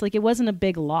for this. Like, it wasn't a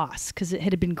big loss because it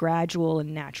had been gradual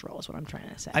and natural is what I'm trying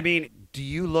to say. I mean, do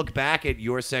you look back at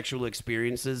your sexual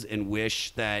experiences and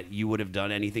wish that you would have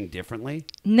done anything differently?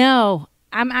 No,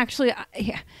 I'm actually,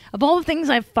 of all the things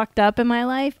I've fucked up in my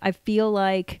life, I feel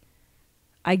like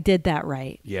I did that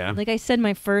right. Yeah. Like I said,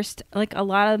 a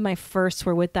lot of my firsts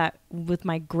were with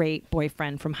my great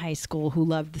boyfriend from high school who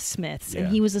loved the Smiths. And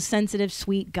he was a sensitive,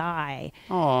 sweet guy.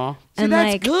 Aw. So and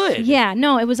that's good. Yeah,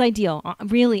 no, it was ideal.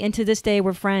 Really. And to this day,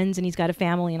 we're friends and he's got a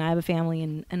family and I have a family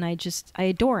and I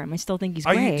adore him. I still think he's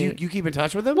great. Do you keep in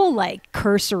touch with him? Well, like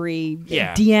cursory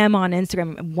DM on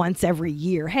Instagram once every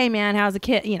year. Hey man, how's the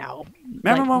kid? You know.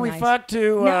 Remember when we fucked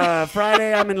to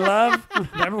Friday I'm in Love?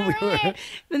 Remember we were...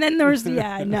 And then there's,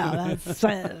 no, that's...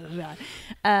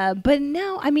 but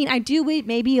no, I mean, I do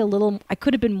maybe a little... I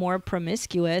could have been more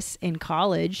promiscuous in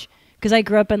college because I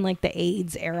grew up in like the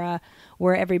AIDS era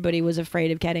where everybody was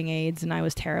afraid of getting AIDS and I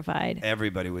was terrified.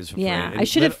 Everybody was afraid. Yeah, I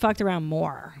should have fucked around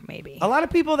more, maybe. A lot of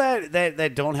people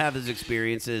that don't have those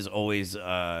experiences always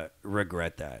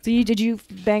regret that. So did you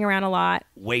bang around a lot?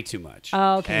 Way too much.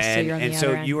 Oh, okay. So you're on the other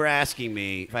so end. you were asking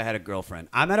me if I had a girlfriend.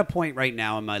 I'm at a point right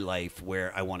now in my life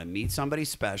where I want to meet somebody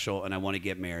special and I want to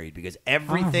get married because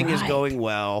everything is going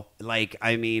well. Like,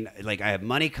 I mean, like I have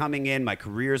money coming in, my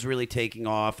career is really taking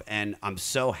off, and I'm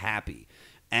so happy.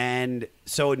 And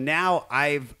so now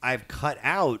I've cut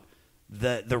out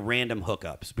the random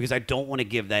hookups because I don't want to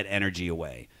give that energy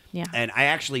away. Yeah. And I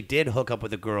actually did hook up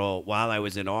with a girl while I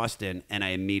was in Austin, and I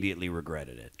immediately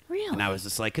regretted it. Really? And I was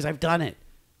just like, because I've done it.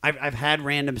 I've had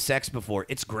random sex before.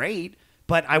 It's great,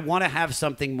 but I want to have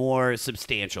something more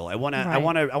substantial. I want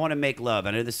to make love.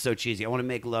 I know this is so cheesy. I want to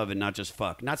make love and not just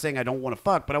fuck. Not saying I don't want to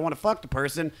fuck, but I want to fuck the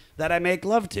person that I make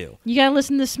love to. You gotta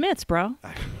listen to Smiths, bro.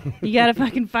 You gotta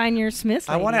fucking find your Smiths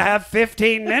lady. I want to have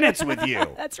 15 minutes with you.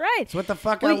 That's right. That's what the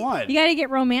fuck I want. You gotta get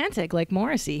romantic like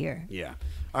Morrissey here. Yeah.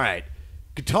 All right.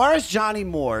 Guitarist Johnny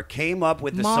Moore came up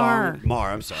with the song...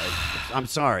 Marr, I'm sorry. I'm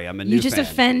sorry. I'm a new fan. You just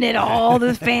offended all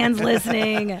the fans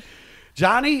listening.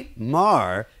 Johnny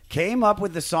Marr came up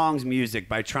with the song's music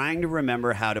by trying to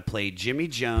remember how to play Jimmy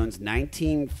Jones'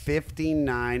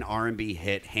 1959 R&B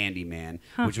hit Handyman,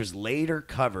 which was later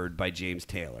covered by James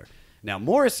Taylor. Now,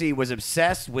 Morrissey was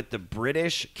obsessed with the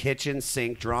British kitchen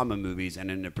sink drama movies,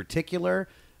 and in particular,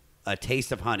 A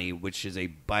Taste of Honey, which is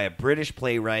by a British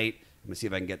playwright. Let me see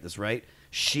if I can get this right.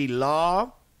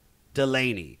 Sheila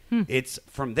Delaney. It's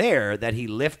from there that he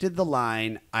lifted the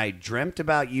line, I dreamt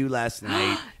about you last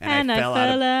night, and I fell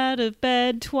out of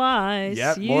bed twice.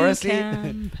 Yep,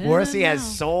 Morrissey has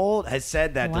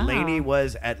said that Delaney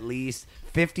was at least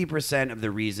 50% of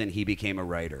the reason he became a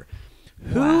writer.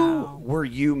 Who were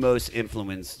you most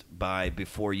influenced by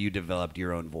before you developed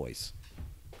your own voice?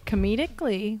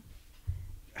 Comedically.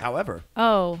 However.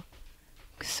 Oh,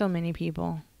 so many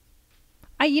people.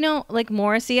 Like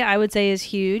Morrissey, I would say is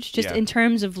huge, just in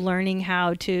terms of learning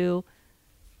how to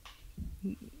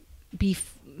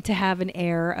to have an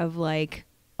air of like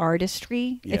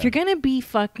artistry. Yeah. If you're gonna be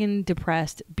fucking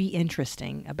depressed, be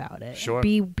interesting about it. Sure.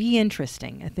 Be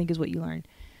interesting, I think is what you learn.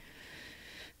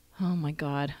 Oh my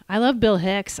God, I love Bill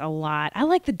Hicks a lot. I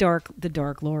like the Dark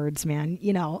Lords, man.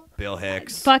 Bill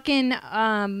Hicks. Fucking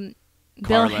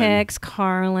Bill Hicks,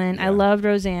 Carlin. Yeah. I loved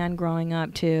Roseanne growing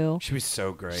up too. She was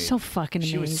so great. So fucking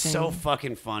amazing. She was so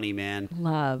fucking funny, man.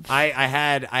 Love. I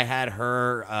had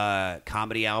her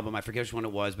comedy album. I forget which one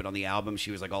it was, but on the album she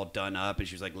was like all done up and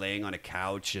she was like laying on a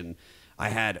couch, and I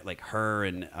had like her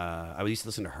and I used to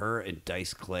listen to her and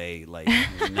Dice Clay like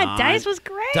Dice was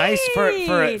great. Dice for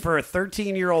a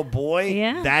 13-year-old boy.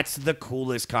 Yeah. That's the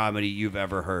coolest comedy you've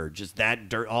ever heard. Just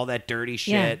that all that dirty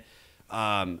shit.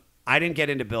 Yeah. I didn't get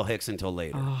into Bill Hicks until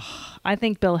later. Oh, I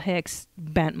think Bill Hicks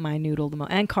bent my noodle the most.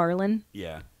 And Carlin.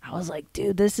 Yeah. I was like,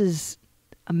 dude, this is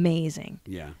amazing.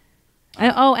 Yeah.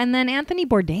 And then Anthony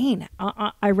Bourdain.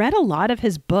 I read a lot of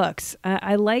his books.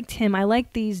 I liked him. I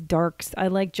liked these darks. I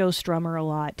liked Joe Strummer a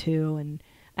lot too.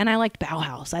 And I liked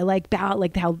Bauhaus. I liked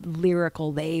how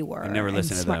lyrical they were. I never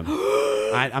listened to them.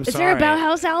 I'm is sorry. there a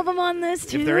Bauhaus album on this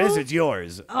too? If there is, it's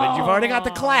yours. But you've already got The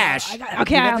Clash.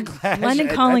 London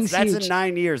Calling's That's huge. in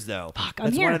 9 years, though. Fuck,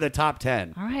 that's here. One of the top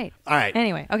 10. All right.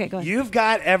 Anyway, okay, go ahead. You've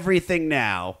got everything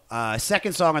now.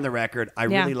 Second song on the record. I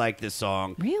really like this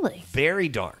song. Really? Very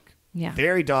dark. Yeah.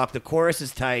 Very dark. The chorus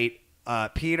is tight.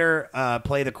 Peter,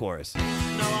 play the chorus. No,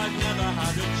 I've never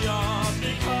had a job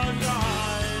because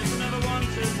I've never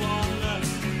wanted one.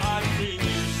 I've seen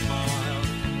you smile,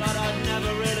 but I've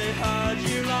never really heard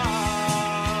you laugh.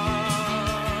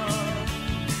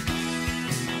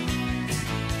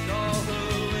 So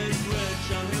who is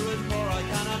rich and who is poor, I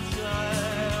cannot say.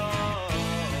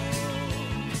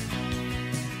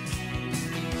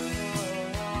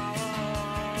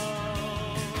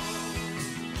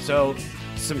 So,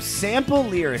 some sample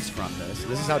lyrics from this.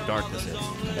 This is how dark this is.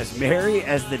 As merry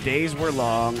as the days were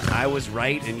long, I was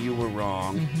right and you were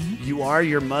wrong. Mm-hmm. You are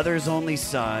your mother's only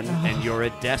son, and you're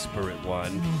a desperate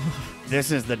one.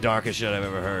 This is the darkest shit I've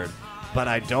ever heard. But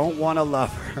I don't want to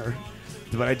love her.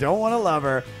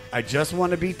 I just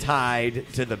want to be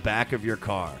tied to the back of your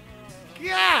car.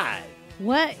 God!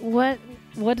 What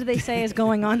do they say is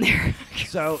going on there?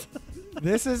 So,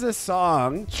 this is a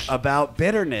song about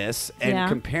bitterness and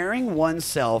comparing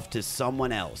oneself to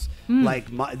someone else. Like,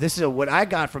 this is what I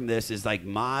got from this is like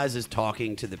Maz is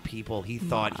talking to the people he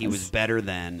thought he was better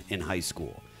than in high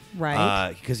school.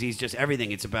 Right. Because he's just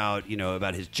everything. It's about,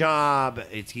 about his job.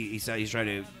 He's trying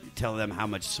to tell them how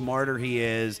much smarter he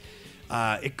is.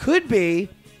 It could be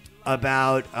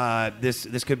about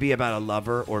this could be about a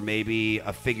lover or maybe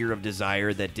a figure of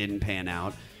desire that didn't pan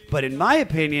out. But in my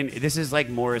opinion, this is like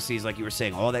Morrissey's, like you were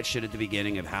saying, all that shit at the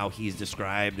beginning of how he's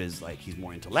described as like he's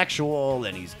more intellectual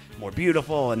and he's more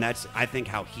beautiful. And that's, I think,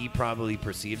 how he probably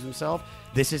perceives himself.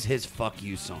 This is his fuck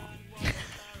you song.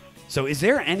 So is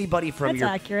there anybody from That's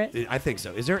accurate. I think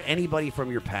so. Is there anybody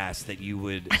from your past that you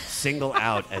would single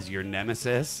out as your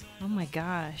nemesis? Oh my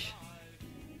gosh.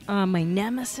 My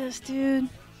nemesis, dude.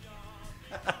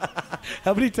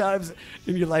 How many times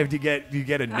in your life do you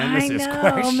get a nemesis I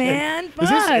know, question? man.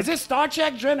 Is this Star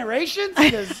Trek Generations?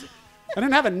 Because I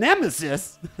didn't have a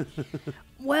nemesis.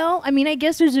 Well, I mean, I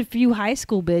guess there's a few high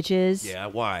school bitches. Yeah,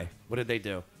 why? What did they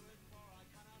do?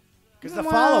 Because the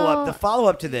Well, follow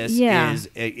up to this yeah. is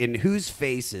in whose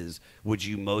faces would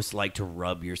you most like to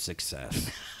rub your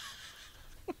success?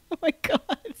 Oh my god,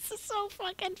 this is so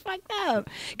fucking fucked up.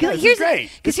 No, this is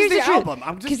great. This is the album.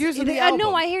 I'm just using the album.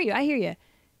 No, I hear you.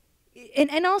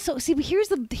 And also, see, but here's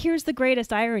the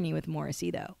greatest irony with Morrissey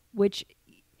though, which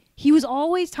he was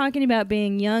always talking about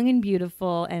being young and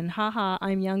beautiful, and haha,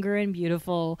 I'm younger and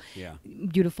beautiful,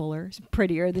 beautifuler,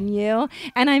 prettier than you,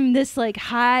 and I'm this like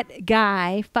hot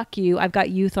guy. Fuck you, I've got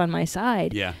youth on my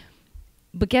side. Yeah.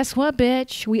 But guess what,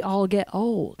 bitch? We all get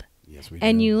old. Yes, we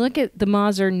And do. you look at the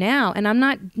Mazur now, and I'm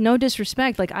not, no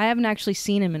disrespect, like I haven't actually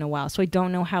seen him in a while, so I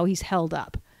don't know how he's held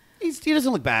up. He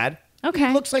doesn't look bad. Okay.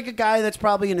 He looks like a guy that's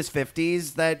probably in his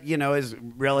 50s that, is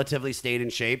relatively stayed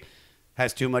in shape,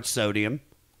 has too much sodium.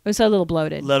 It was a little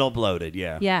bloated. Little bloated,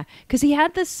 yeah. Yeah, because he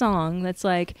had this song that's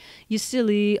like, you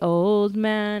silly old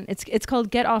man. It's called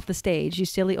Get Off the Stage, you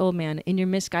silly old man, in your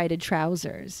misguided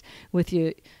trousers with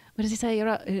your... What does he say?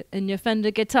 You're in your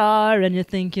Fender guitar and you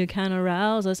think you can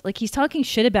arouse us. Like, he's talking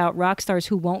shit about rock stars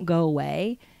who won't go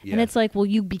away. Yeah. And it's like, well,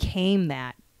 you became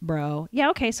that, bro. Yeah,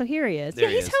 okay, so here he is. There yeah,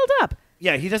 he he's is. held up.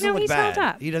 Yeah, he doesn't look he's bad. held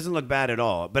up. He doesn't look bad at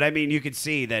all. But I mean, you could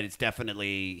see that it's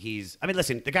definitely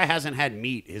listen, the guy hasn't had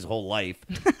meat his whole life.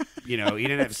 He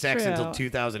didn't have sex true. until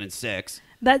 2006.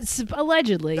 That's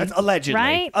allegedly. That's allegedly.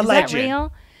 Right? Alleged. Is that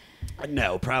real?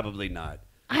 No, probably not.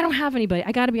 I don't have anybody.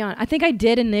 I got to be honest. I think I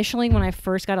did initially when I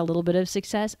first got a little bit of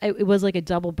success. It was like a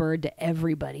double bird to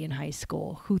everybody in high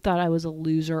school who thought I was a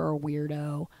loser or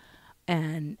weirdo.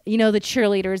 And, the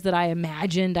cheerleaders that I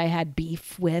imagined I had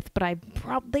beef with, but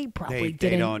they probably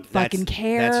didn't fucking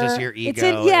care. That's just your ego. It's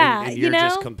and you're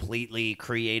just completely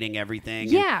creating everything.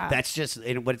 Yeah. And that's just,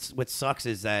 and what sucks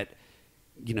is that,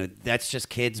 that's just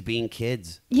kids being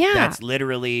kids. Yeah. That's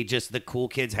literally just the cool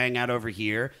kids hang out over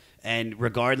here. And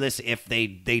regardless if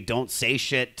they don't say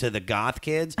shit to the goth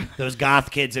kids, those goth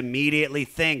kids immediately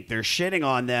think they're shitting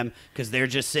on them because they're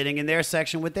just sitting in their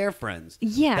section with their friends.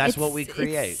 Yeah. That's what we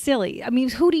create. It's silly. I mean,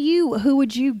 who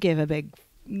would you give a big,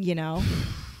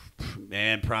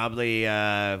 Man, probably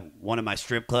one of my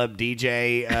strip club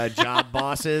DJ job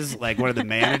bosses, like one of the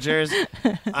managers.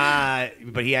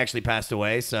 But he actually passed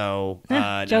away, so...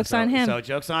 joke's on him. So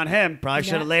joke's on him. Probably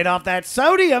should have laid off that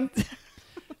sodium.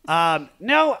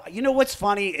 No, what's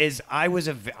funny is I was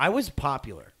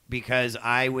popular because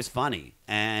I was funny,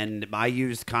 and I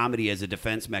used comedy as a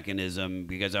defense mechanism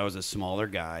because I was a smaller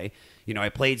guy. I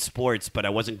played sports, but I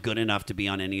wasn't good enough to be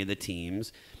on any of the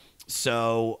teams.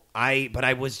 So I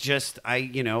was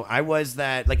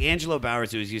that, like Angelo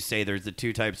Bowers, who as you say, there's the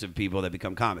two types of people that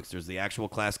become comics. There's the actual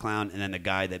class clown and then the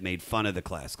guy that made fun of the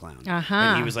class clown. Uh-huh.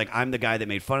 And he was like, I'm the guy that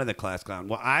made fun of the class clown.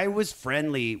 Well, I was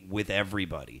friendly with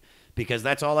everybody because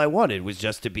that's all I wanted was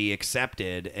just to be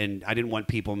accepted. And I didn't want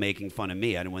people making fun of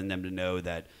me. I didn't want them to know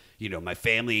that, you know, my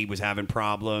family was having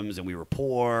problems and we were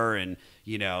poor. And,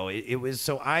 you know, it was,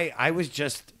 so I was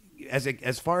just,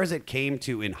 as far as it came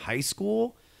to in high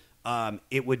school,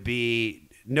 it would be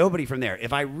nobody from there.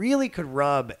 If I really could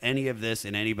rub any of this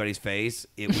in anybody's face,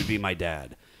 it would be my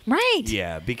dad. Right.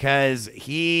 Yeah, because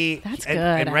That's good,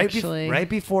 and right, actually. right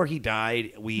before he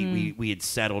died, we had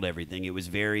settled everything. It was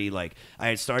very like I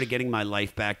had started getting my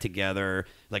life back together.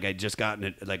 Like I'd just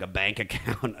gotten a bank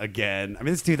account again. I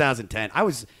mean, it's 2010. I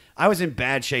was in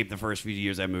bad shape the first few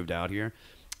years I moved out here.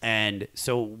 And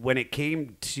so when it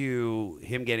came to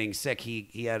him getting sick,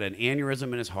 he had an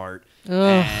aneurysm in his heart,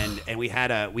 and we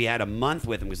had a month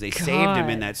with him because they saved him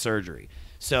in that surgery.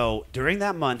 So during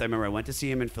that month, I remember I went to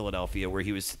see him in Philadelphia where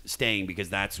he was staying because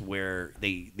that's where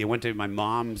they went to my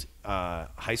mom's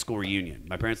high school reunion.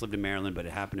 My parents lived in Maryland, but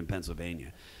it happened in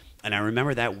Pennsylvania. And I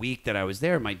remember that week that I was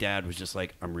there, my dad was just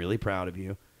like, I'm really proud of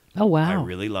you. Oh, wow. I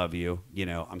really love you. You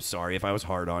know, I'm sorry if I was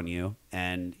hard on you.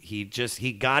 And he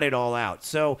got it all out.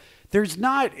 So it's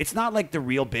not like the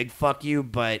real big fuck you,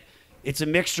 but it's a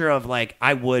mixture of like,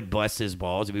 I would bust his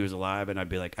balls if he was alive. And I'd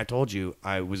be like, I told you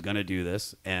I was going to do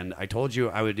this. And I told you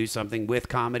I would do something with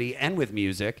comedy and with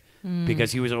music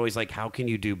because he was always like, how can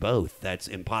you do both? That's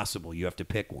impossible. You have to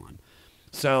pick one.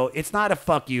 So it's not a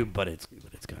fuck you, but it's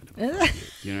kind of a fuck you.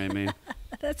 You know what I mean?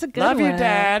 That's a good Love one. you,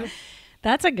 Dad.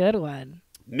 That's a good one.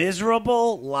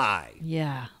 Miserable Lie.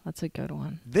 Yeah, that's a good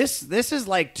one. This is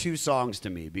like two songs to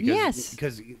me because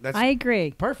that's I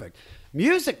agree. perfect.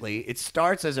 Musically, it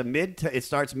starts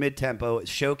mid-tempo,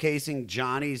 showcasing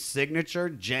Johnny's signature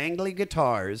jangly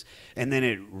guitars, and then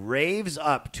it raves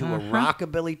up to a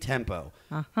rockabilly tempo.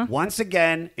 Once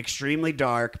again, extremely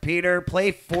dark. Peter,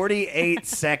 play 48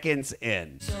 seconds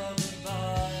in.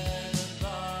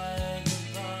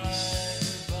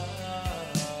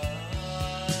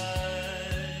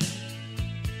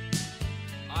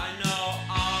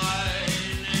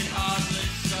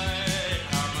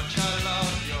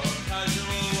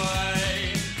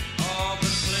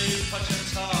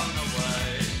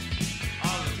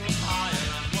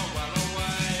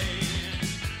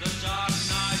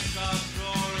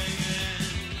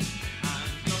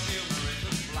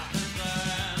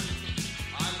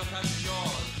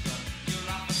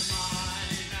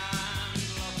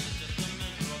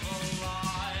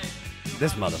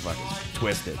 This motherfucker's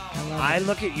twisted. I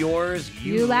look at yours,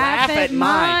 you laugh at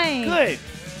mine. Good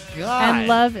God. And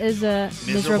love is a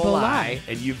miserable lie.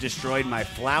 And you've destroyed my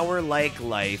flower-like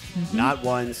life, not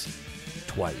once,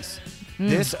 twice.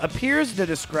 This appears to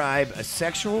describe a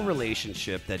sexual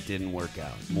relationship that didn't work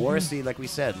out. Morrissey, like we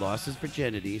said, lost his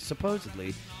virginity,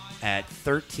 supposedly, at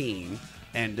 13,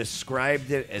 and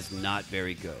described it as not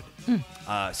very good.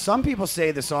 Some people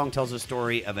say the song tells a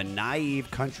story of a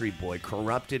naive country boy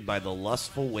corrupted by the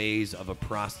lustful ways of a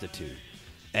prostitute.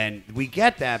 And we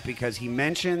get that because he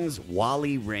mentions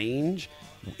Whalley Range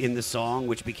in the song,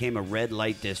 which became a red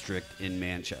light district in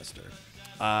Manchester.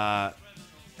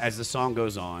 As the song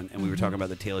goes on, and we were talking about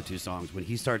the Tale of Two Songs, when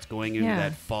he starts going into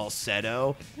that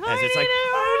falsetto, as it's like,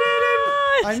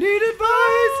 I need advice.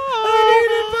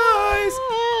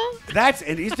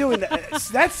 And he's doing that.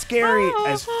 That's scary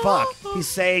as fuck. He's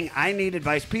saying, I need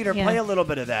advice. Peter, play a little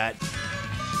bit of that.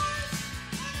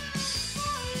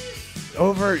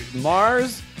 Over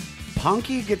Mars,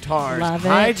 punky guitars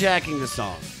hijacking the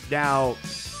song. Now,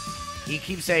 he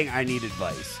keeps saying, I need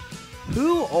advice.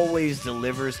 Who always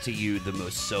delivers to you the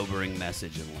most sobering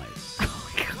message in life?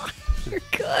 Oh, my God. You're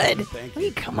good. Thank How do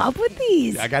you come up with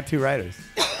these? I got two writers.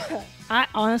 I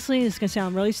honestly, this is going to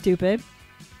sound really stupid.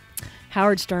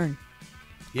 Howard Stern.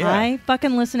 Yeah. I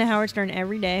fucking listen to Howard Stern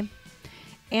every day.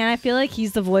 And I feel like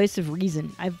he's the voice of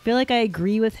reason. I feel like I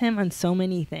agree with him on so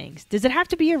many things. Does it have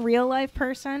to be a real life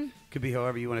person? Could be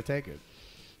however you want to take it.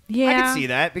 Yeah. I can see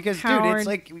that because, Howard. dude, it's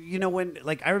like, you know, when,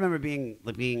 like, I remember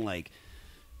being like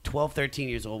 12, 13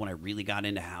 years old when I really got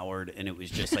into Howard, and it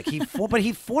was just like he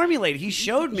formulated. He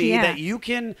showed me that you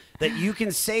can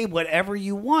say whatever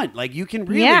you want. Like you can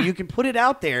you can put it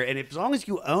out there, and as long as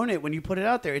you own it when you put it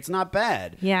out there, it's not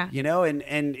bad. Yeah, you know,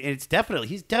 and he's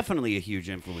definitely a huge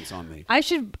influence on me. I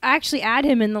should actually add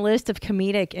him in the list of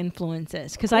comedic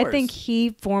influences because I think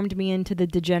he formed me into the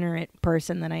degenerate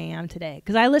person that I am today.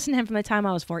 Because I listened to him from the time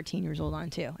I was 14 years old on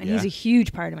too, and he's a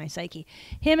huge part of my psyche.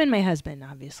 Him and my husband,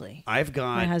 obviously.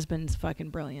 My husband's fucking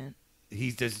brilliant.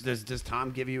 Does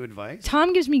Tom give you advice?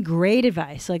 Tom gives me great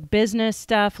advice, like business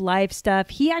stuff, life stuff.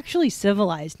 He actually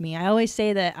civilized me. I always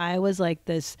say that I was like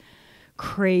this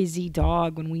crazy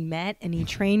dog when we met, and he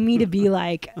trained me to be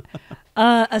like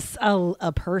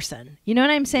a person. You know what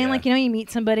I'm saying? Yeah. Like, you know, you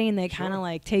meet somebody and they kind of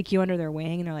like take you under their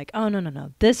wing, and they're like, oh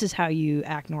no, this is how you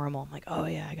act normal. I'm like, oh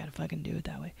yeah, I gotta fucking do it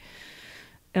that way.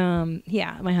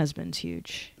 Yeah, my husband's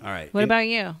huge. All right. What about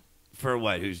you? For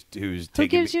what? Who Who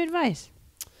gives you advice?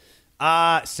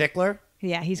 Sickler.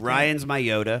 Yeah, he's great. Ryan's my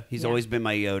Yoda. He's always been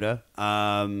my Yoda.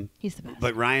 He's the best.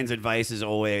 But Ryan's advice is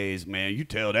always, man, you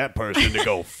tell that person to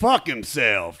go fuck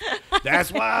himself.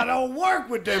 That's why I don't work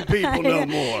with them people no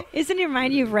more. Isn't he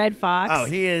remind you of Red Fox? Oh,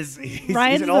 he's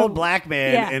Ryan's an old black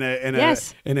man yeah.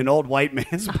 in an old white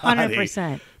man's body.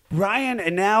 100%. Ryan,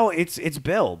 and now it's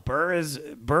Bill. Burr has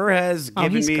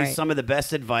given me great. some of the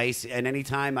best advice, and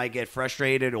anytime I get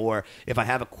frustrated or if I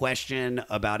have a question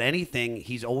about anything,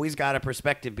 he's always got a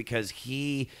perspective because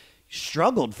he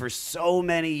struggled for so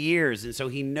many years, and so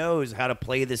he knows how to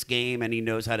play this game, and he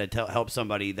knows how to help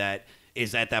somebody that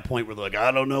is at that point where they're like,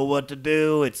 I don't know what to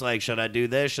do. It's like, should I do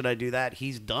this? Should I do that?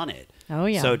 He's done it. Oh,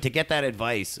 yeah. So to get that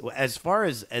advice, as far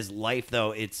as life,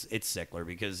 though, it's Sickler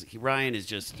because Ryan is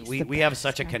just, we have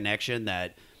such a connection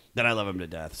that I love him to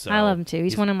death. So I love him, too.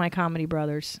 He's one of my comedy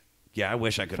brothers. Yeah, I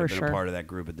wish I could have been a part of that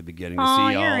group at the beginning to Oh, see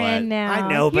all you're that. in now. I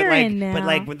know, You're in but now.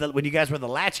 like when you guys were the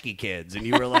Latchkey kids, and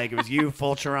you were like, it was you,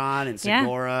 Fulcheron, and Yeah.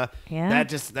 Segura. Yeah.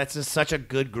 That's just such a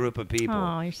good group of people.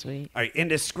 Oh, you're sweet. All right, in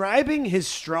describing his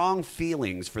strong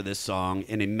feelings for this song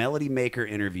in a Melody Maker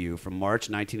interview from March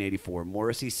 1984,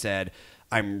 Morrissey said,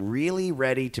 "I'm really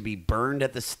ready to be burned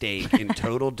at the stake in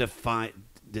total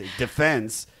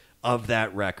defense of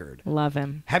that record." Love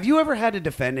him. Have you ever had to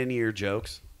defend any of your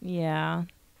jokes? Yeah.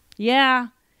 Yeah.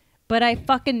 But I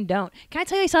fucking don't. Can I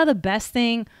tell you I saw the best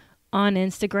thing on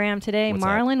Instagram today? What's that?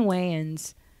 Marlon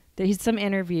Wayans. He's some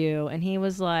interview, and he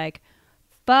was like,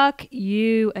 fuck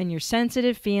you and your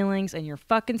sensitive feelings and your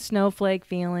fucking snowflake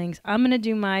feelings. I'm going to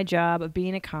do my job of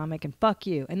being a comic, and fuck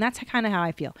you. And that's kind of how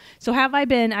I feel. So have I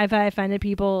offended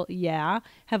people? Yeah.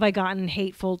 Have I gotten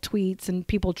hateful tweets and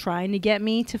people trying to get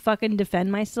me to fucking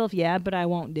defend myself? Yeah, but I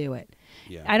won't do it.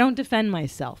 Yeah. I don't defend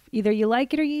myself. Either you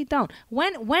like it or you don't.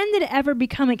 When did it ever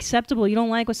become acceptable? You don't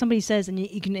like what somebody says, and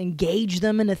you can engage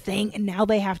them in a thing, and now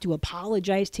they have to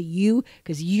apologize to you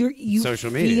because you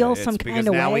Social feel media. some It's kind because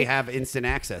of now way. we have instant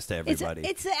access to everybody.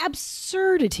 It's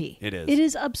absurdity. It is. It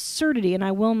is absurdity, and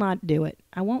I will not do it.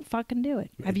 I won't fucking do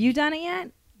it. Have you done it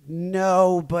yet?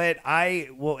 No, but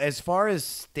as far as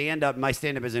stand-up, my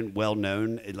stand-up isn't well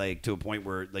known, like to a point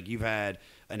where like you've had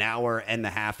an hour and the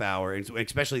half hour, and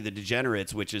especially the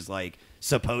Degenerates, which is like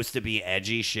supposed to be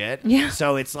edgy shit. Yeah.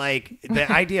 So it's like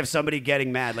the idea of somebody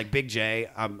getting mad, like Big J.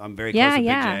 I'm very close to Big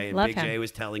J, and Love Big him. J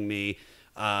was telling me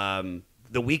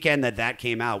the weekend that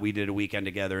came out, we did a weekend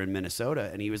together in Minnesota,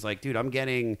 and he was like, dude, I'm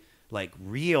getting like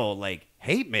real like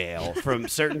hate mail from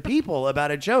certain people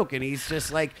about a joke, and he's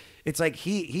just like, it's like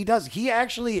he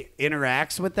actually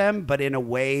interacts with them, but in a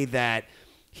way that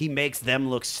he makes them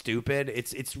look stupid.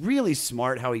 It's really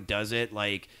smart how he does it.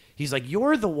 Like he's like,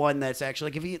 you're the one that's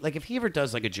actually if he ever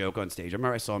does like a joke on stage. I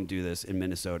remember I saw him do this in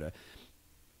Minnesota.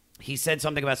 He said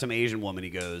something about some Asian woman. He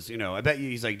goes, I bet you,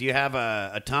 he's like, do you have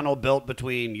a tunnel built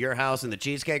between your house and the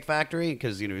Cheesecake Factory?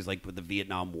 Because, he's like with the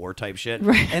Vietnam War type shit.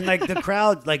 Right. And like this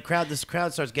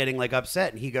crowd starts getting like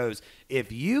upset. And he goes,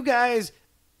 if you guys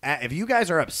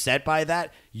are upset by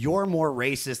that, you're more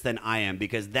racist than I am,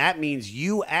 because that means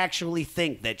you actually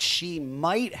think that she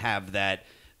might have the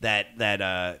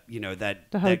Ho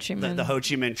Chi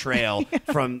Minh Trail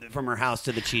from her house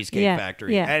to the Cheesecake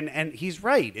Factory. Yeah. And he's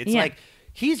right. It's like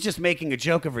he's just making a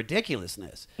joke of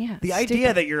ridiculousness. Yeah, the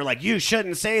idea that you're like, you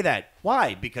shouldn't say that.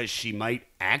 Why? Because she might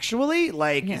actually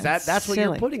that's what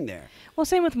you're putting there. Well,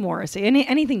 same with Morrissey.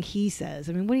 Anything he says.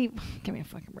 I mean, give me a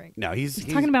fucking break. No, he's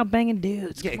talking about banging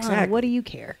dudes. Yeah, Come exactly. on, what do you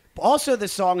care? Also, the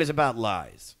song is about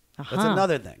lies. That's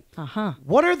another thing.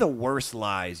 What are the worst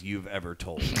lies you've ever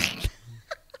told?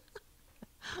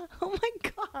 Oh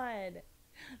my God.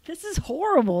 This is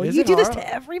horrible. Is You it do this horrible?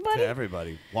 to everybody? To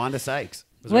everybody. Wanda Sykes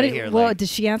was What right here. well, like, did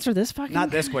she answer this fucking?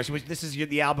 not this question. This is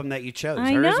the album that you chose.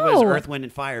 I Hers was know. Earth, Wind,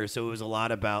 and Fire, so it was a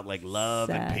lot about like love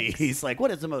and Sex. peace. Like,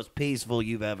 what is the most peaceful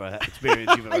you've ever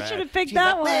experienced? You've ever I had? should have picked She's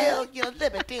that like, one. well,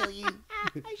 let me tell you.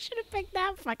 I should have picked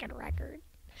that fucking record.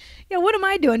 Yeah, what am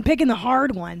I doing? Picking the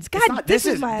hard ones. God, It's not- this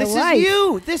is my this life. is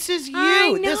you. This is you.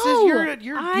 I This is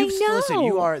know. I listen, you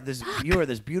know. are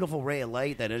this beautiful ray of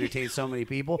light that entertains so many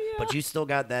people, but you still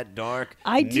got that dark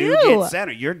I do. nougat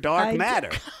center. You're dark I do. matter.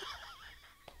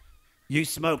 You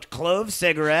smoked clove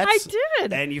cigarettes. I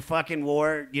did. And you fucking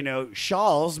wore,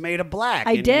 shawls made of black.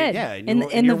 I did.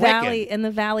 In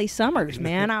the valley summers,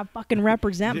 man. I fucking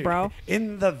represent, bro.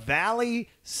 In the valley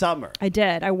summer. I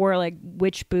did. I wore like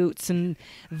witch boots and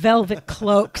velvet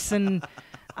cloaks and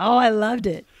I loved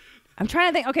it. I'm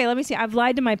trying to think. Okay, let me see. I've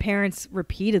lied to my parents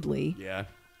repeatedly. Yeah.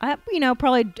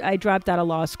 Probably I dropped out of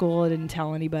law school. I didn't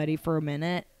tell anybody for a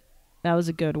minute. That was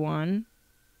a good one.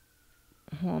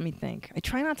 Well, let me think. I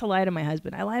try not to lie to my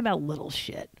husband. I lie about little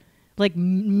shit, like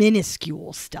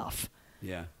minuscule stuff.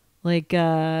 Yeah. Like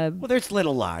well, there's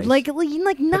little lies. Like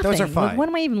nothing. But those are fine. Like, what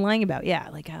am I even lying about? Yeah.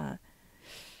 Like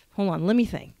hold on. Let me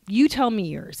think. You tell me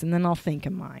yours, and then I'll think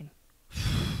of mine.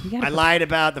 I lied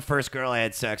about the first girl I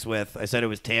had sex with. I said it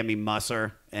was Tammy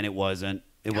Musser, and it wasn't.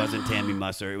 It wasn't Tammy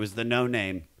Musser. It was the no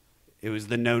name. It was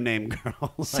the no name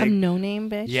girl. Some no name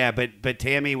bitch. Yeah, but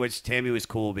Tammy was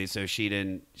cool, so she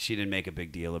didn't make a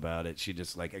big deal about it. She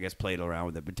just I guess played around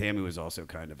with it. But Tammy was also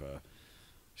kind of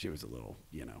she was a little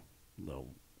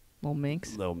Little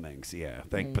minx. Little minx, yeah.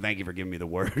 Thank you for giving me the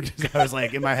word. I was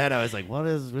like, in my head, I was like, what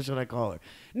should I call her?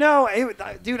 No,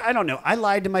 dude, I don't know. I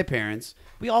lied to my parents.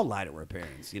 We all lie to our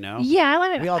parents, Yeah, I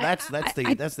lied. We all. That's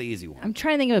the easy one. I'm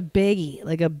trying to think of a biggie,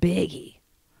 like a biggie.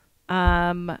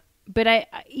 But I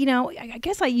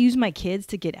guess I use my kids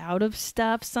to get out of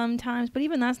stuff sometimes. But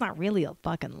even that's not really a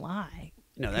fucking lie.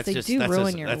 No, that's they just do that's ruin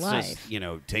just, your that's life.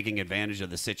 just taking advantage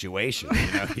of the situation.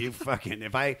 You fucking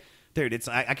dude,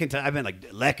 I can tell. I've been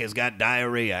like, Lekka's got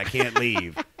diarrhea. I can't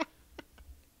leave.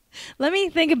 Let me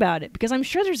think about it because I'm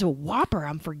sure there's a whopper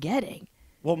I'm forgetting.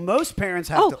 Well, most parents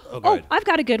have to. Oh, go ahead. I've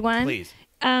got a good one. Please.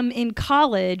 In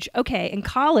college,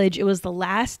 it was the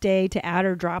last day to add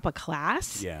or drop a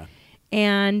class. Yeah.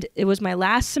 And it was my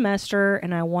last semester,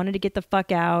 and I wanted to get the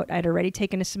fuck out. I'd already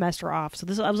taken a semester off. So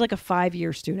I was like a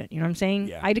 5-year student. You know what I'm saying?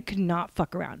 Yeah. I could not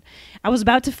fuck around. I was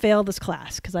about to fail this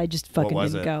class because I just fucking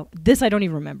didn't go. This I don't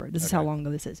even remember. This is how long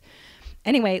ago this is.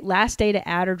 Anyway, last day to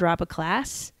add or drop a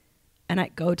class, and I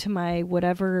go to my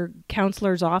whatever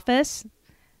counselor's office.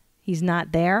 He's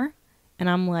not there. And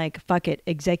I'm like, fuck it,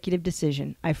 executive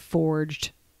decision. I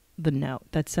forged the note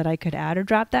that said I could add or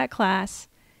drop that class.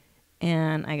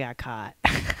 And I got caught.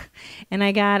 And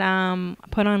I got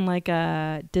put on like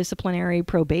a disciplinary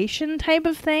probation type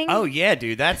of thing. Oh, yeah,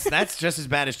 dude. That's just as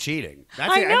bad as cheating.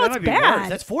 I know, it's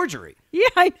bad. That's forgery. Yeah,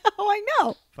 I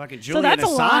know. Fucking Julian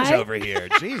Assange over here.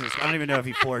 Jesus. I don't even know if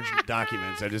he forged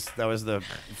documents. That was the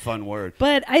fun word.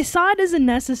 But I saw it as a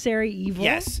necessary evil.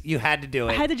 Yes, you had to do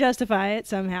it. I had to justify it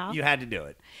somehow. You had to do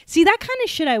it. See, that kind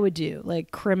of shit I would do, like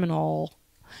criminal.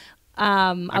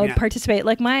 I would participate.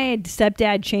 Like my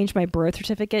stepdad changed my birth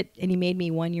certificate and he made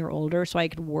me 1 year older so I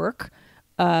could work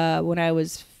when I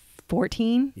was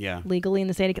 14 legally in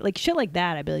the state. Like shit like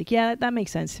that. I'd be like, yeah, that makes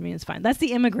sense to me. It's fine. That's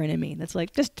the immigrant in me. That's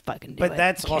like, just fucking do it. But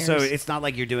that's also, it's not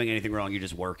like you're doing anything wrong. You're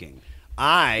just working.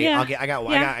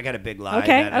 I got a big lie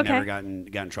that I never got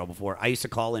in trouble for. I used to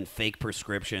call in fake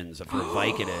prescriptions for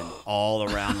Vicodin all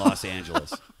around Los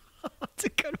Angeles. That's a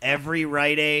good one. Every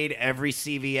Rite Aid, every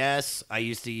CVS, I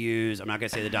used to use. I'm not gonna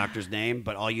say the doctor's name,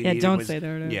 but all you needed don't was say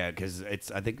their name. Yeah, because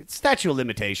I think it's statute of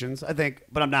limitations. I think,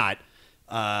 but I'm not.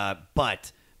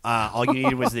 But all you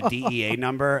needed was the DEA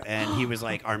number, and he was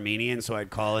like Armenian, so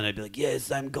I'd call and I'd be like,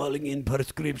 "Yes, I'm calling in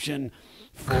prescription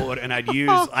for," and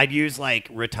I'd use like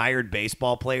retired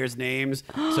baseball players' names,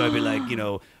 so I'd be like,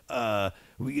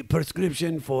 we get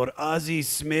prescription for Ozzie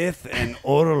Smith and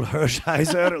Oral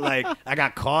Hershiser. Like, I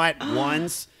got caught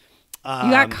once. You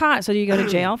got caught, so did you go to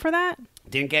jail for that?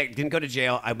 Didn't go to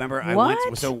jail. I remember I What?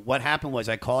 went. So what happened was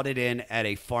I called it in at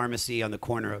a pharmacy on the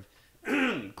corner of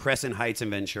Crescent Heights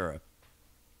and Ventura.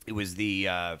 It was the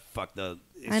I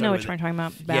know what you're talking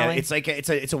about. Valley. Yeah, it's like it's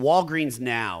a Walgreens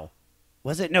now.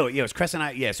 Was it? No, it was Crescent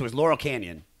Heights. Yeah, so it was Laurel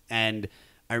Canyon. And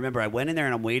I remember I went in there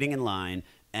and I'm waiting in line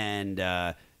and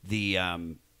I'm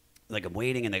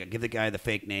waiting and they give the guy the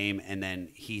fake name and then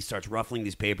he starts ruffling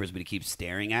these papers but he keeps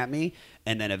staring at me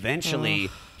and then eventually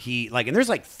and there's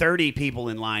like 30 people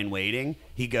in line waiting.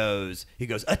 He goes,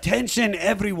 "Attention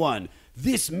everyone.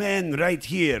 This man right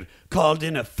here called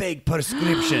in a fake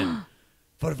prescription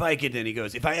for Vicodin." He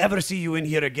goes, "If I ever see you in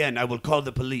here again, I will call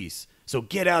the police. So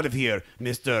get out of here,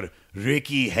 Mr.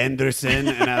 Ricky Henderson."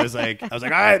 And I was like, all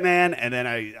right, man. And then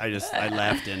I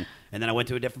left and then I went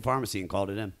to a different pharmacy and called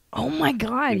it in. Oh my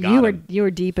God, you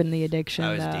were deep in the addiction.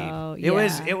 I was though. deep. It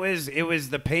was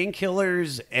the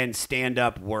painkillers and stand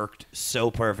up worked so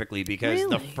perfectly because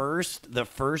Really? the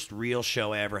first real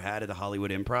show I ever had at the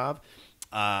Hollywood Improv,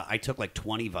 I took like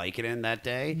 20 Vicodin that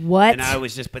day. What? And I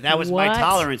was but that was, my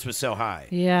tolerance was so high.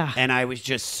 Yeah. And I was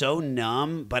just so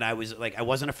numb, but I was like, I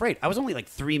wasn't afraid. I was only like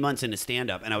 3 months into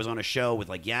stand-up, and I was on a show with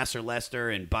like Yasser Lester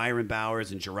and Byron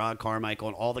Bowers and Gerard Carmichael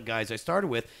and all the guys I started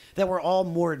with that were all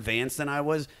more advanced than I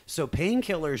was. So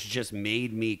painkillers just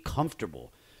made me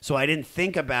comfortable. So I didn't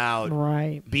think about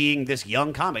being this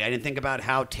young comic. I didn't think about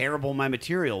how terrible my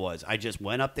material was. I just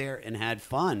went up there and had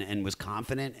fun and was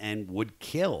confident and would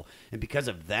kill. And because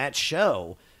of that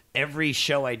show, every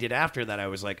show I did after that, I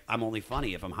was like, I'm only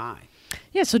funny if I'm high.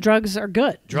 Yeah, so drugs are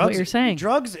good. Drugs, what you're saying.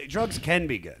 Drugs can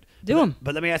be good. Do them.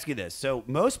 But let me ask you this. So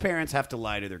most parents have to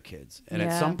lie to their kids. And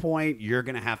at some point, you're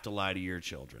going to have to lie to your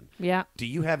children. Yeah. Do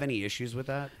you have any issues with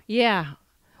that? Yeah.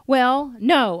 Well,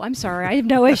 no, I'm sorry. I have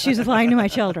no issues with lying to my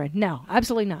children. No,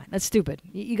 absolutely not. That's stupid.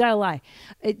 You got to lie.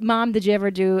 Mom, did you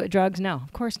ever do drugs? No,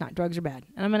 of course not. Drugs are bad.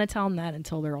 And I'm going to tell them that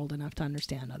until they're old enough to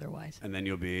understand otherwise. And then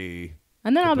you'll be...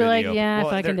 And then I'll be like, yeah,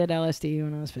 if I did LSD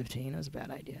when I was 15, it was a bad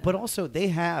idea. But also, they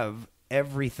have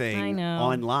everything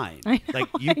online. Like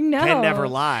you can never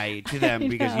lie to them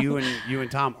because you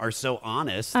and Tom are so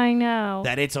honest. I know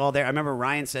that it's all there. I remember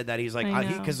Ryan said that he's like,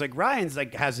 because like Ryan's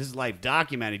like has his life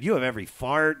documented. You have every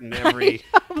fart and every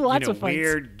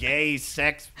weird gay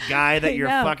sex guy that you're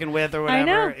fucking with or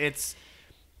whatever.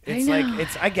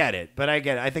 I get it, but I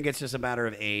get it. I think it's just a matter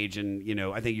of age, and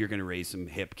I think you're going to raise some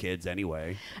hip kids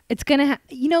anyway. It's gonna,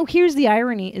 here's the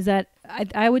irony: is that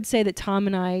I would say that Tom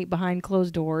and I, behind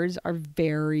closed doors, are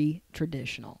very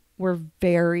traditional. We're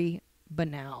very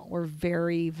banal. We're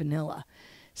very vanilla.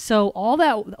 So all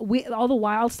the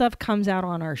wild stuff comes out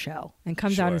on our show and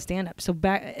comes out in stand up. So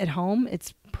back at home,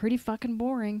 it's pretty fucking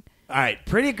boring. All right,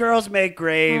 Pretty Girls Make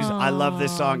Graves. Aww. I love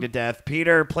this song to death.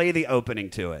 Peter, play the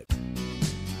opening to it.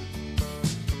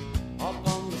 Up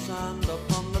on the sand,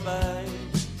 up on the bay,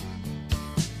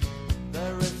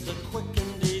 there is a quick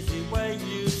and easy way,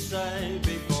 you say,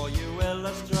 before you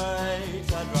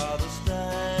illustrate, I'd rather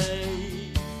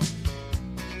stay.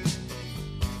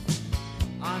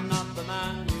 I'm not the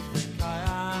man you think I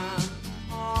am,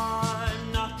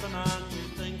 I'm not the man you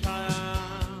think I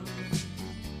am,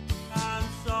 and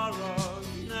sorrow's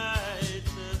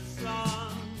nature's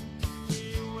son,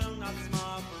 he will not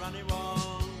smile for anyone.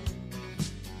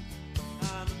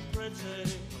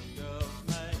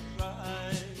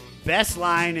 Best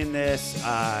line in this,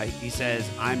 he says,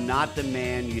 I'm not the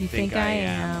man you think I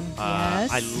am.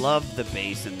 Yes. I love the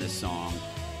bass in this song.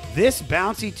 This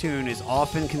bouncy tune is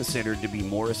often considered to be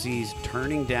Morrissey's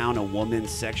turning down a woman's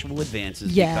sexual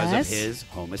advances because of his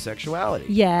homosexuality.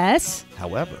 Yes.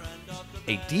 However,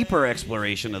 a deeper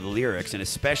exploration of the lyrics, and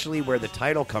especially where the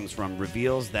title comes from,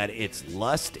 reveals that it's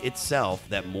lust itself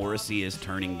that Morrissey is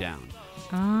turning down.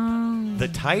 Oh. The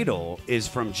title is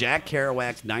from Jack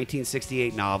Kerouac's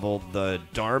 1968 novel, The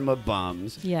Dharma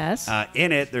Bums. Yes.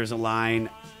 In it, there's a line,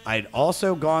 I'd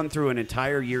also gone through an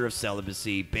entire year of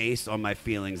celibacy based on my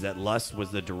feelings that lust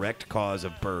was the direct cause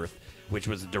of birth, which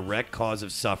was the direct cause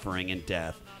of suffering and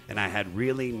death. And I had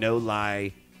really, no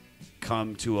lie,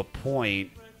 come to a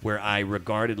point where I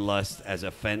regarded lust as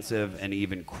offensive and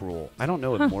even cruel. I don't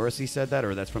know if Morrissey said that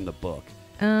or that's from the book.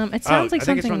 It sounds like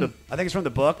something. I think it's from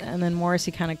the book. And then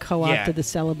Morrissey kind of co-opted the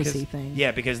celibacy thing.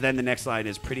 Yeah, because then the next line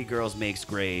is "Pretty girls makes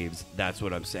graves." That's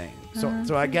what I'm saying.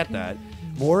 So I get that.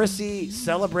 Morrissey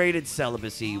celebrated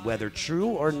celibacy, whether true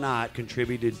or not,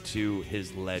 contributed to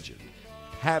his legend.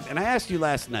 And I asked you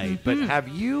last night, but have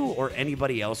you or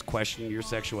anybody else questioned your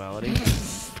sexuality?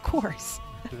 Of course,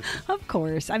 of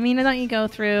course. I mean, don't you go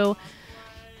through?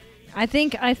 I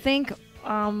think.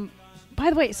 By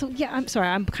the way, so yeah, I'm sorry.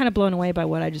 I'm kind of blown away by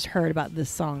what I just heard about this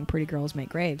song, Pretty Girls Make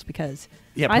Graves, because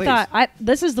I thought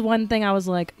this is the one thing I was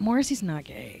like, Morrissey's not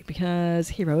gay because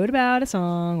he wrote about a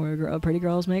song where pretty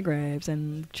girls make graves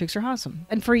and chicks are awesome.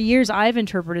 And for years, I've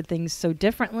interpreted things so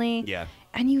differently. Yeah.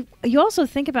 And you also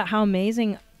think about how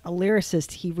amazing a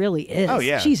lyricist he really is. Oh,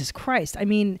 yeah. Jesus Christ. I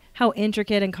mean, how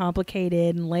intricate and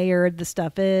complicated and layered the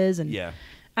stuff is. And yeah.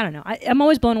 I don't know. I'm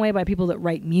always blown away by people that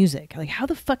write music. Like, how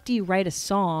the fuck do you write a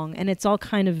song and it's all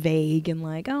kind of vague and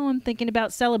like, oh, I'm thinking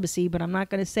about celibacy, but I'm not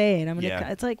going to say it.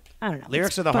 It's like, I don't know.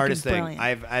 Lyrics are the hardest thing.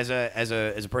 I've as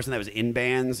a person that was in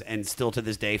bands and still to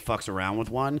this day fucks around with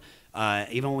one.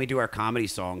 Even when we do our comedy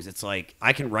songs, it's like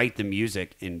I can write the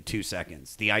music in 2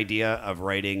 seconds. The idea of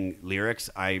writing lyrics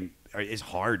is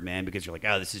hard, man, because you're like,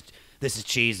 oh, this is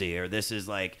cheesy, or this is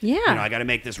like, I got to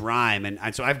make this rhyme,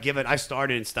 and so I've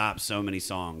started and stopped so many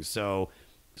songs. So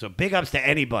big ups to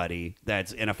anybody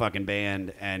that's in a fucking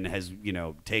band and has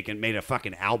made a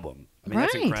fucking album. I mean,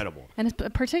 that's incredible. And it's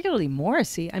particularly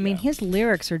Morrissey. I mean, his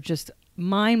lyrics are just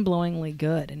mind-blowingly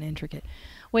good and intricate.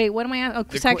 Wait, what am I at? Oh,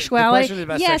 The sexuality. question is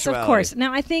about yes, sexuality. of course.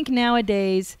 Now, I think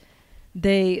nowadays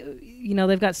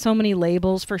they've got so many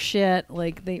labels for shit.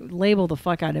 Like, they label the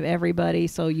fuck out of everybody,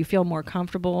 so you feel more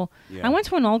comfortable. Yeah. I went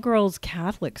to an all-girls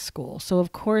Catholic school, so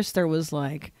of course there was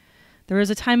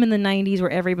a time in the 90s where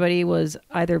everybody was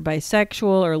either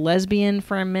bisexual or lesbian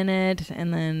for a minute,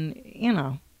 and then,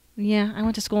 I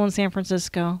went to school in San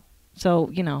Francisco,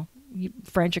 so,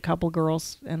 French a couple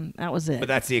girls, and that was it. But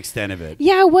that's the extent of it.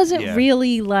 Yeah, it wasn't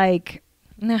really like,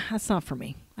 nah, that's not for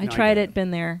me. I No, I tried get it,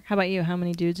 been there. How about you? How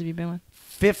many dudes have you been with?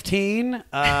 15,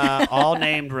 all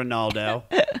named Ronaldo.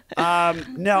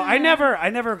 No, I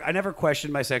never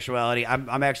questioned my sexuality.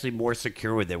 I'm actually more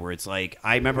secure with it. Where it's like,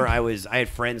 I remember I had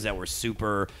friends that were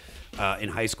super in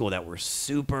high school that were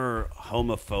super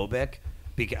homophobic.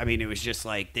 It was just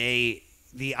like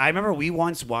I remember we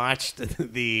once watched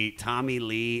the Tommy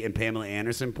Lee and Pamela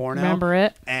Anderson porno. Remember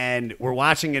it? And we're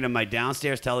watching it on my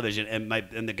downstairs television,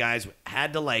 and the guys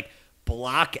had to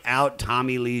block out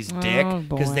Tommy Lee's dick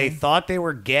because they thought they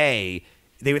were gay.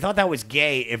 They thought that was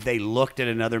gay if they looked at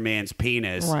another man's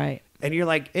penis. Right. And you're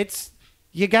like,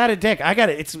 you got a dick. I got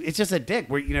it. It's just a dick.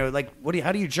 Where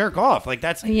how do you jerk off? There's a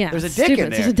dick stupid. in there.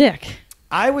 There's a dick.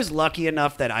 I was lucky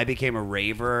enough that I became a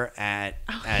raver at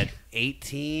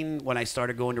 18 when I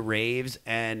started going to raves,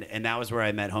 and that was where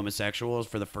I met homosexuals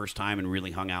for the first time and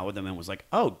really hung out with them and was like,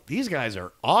 oh, these guys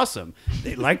are awesome.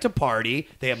 They like to party.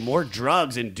 They have more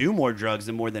drugs and do more drugs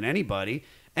than more than anybody.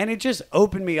 And it just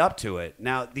opened me up to it.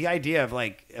 Now, the idea of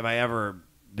have I ever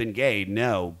been gay?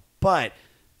 No. But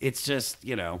it's just,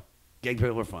 gay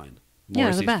people are fine.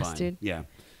 Yeah, the Morrissey's best, fine. dude. Yeah.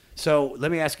 So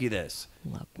let me ask you this.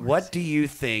 Love Morrissey. What do you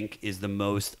think is the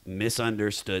most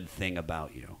misunderstood thing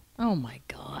about you? Oh my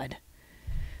God.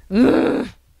 Ugh.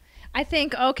 I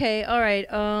think, okay, all right.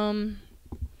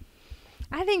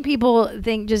 I think people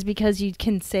think just because you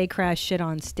can say crass shit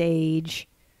on stage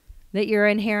that you're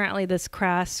inherently this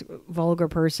crass, vulgar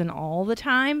person all the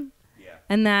time. Yeah.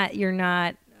 And that you're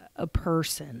not a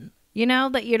person.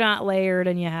 That you're not layered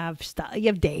and you have stuff. You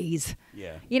have days.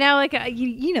 Yeah. You know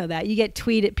that you get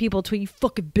people tweet, you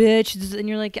fucking bitch, and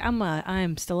you're like,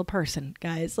 I'm still a person,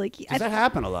 guys. Does that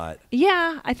happen a lot?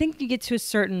 Yeah, I think you get to a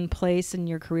certain place in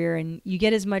your career and you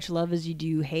get as much love as you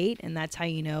do hate, and that's how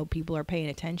you know people are paying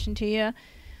attention to you.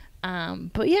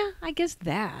 But yeah, I guess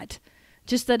that.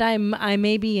 Just that I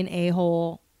may be an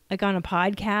a-hole on a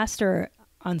podcast or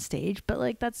on stage,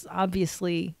 but that's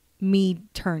obviously me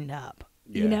turned up.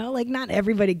 Yeah. Not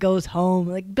everybody goes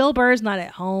home. Bill Burr's not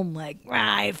at home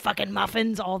I fucking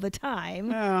muffins all the time.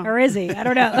 No. Or is he? I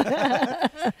don't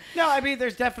know. No,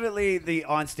 there's definitely the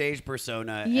on-stage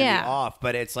persona and the off,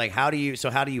 but it's how do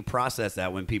you process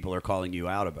that when people are calling you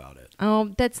out about it?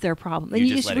 Oh, that's their problem. And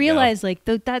you just realize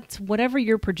that's whatever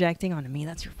you're projecting onto me,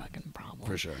 that's your fucking problem.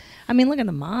 For sure. Look at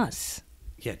the Moss.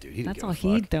 Yeah, dude, he didn't That's give all a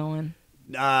he's fuck. doing.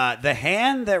 The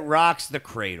Hand That Rocks the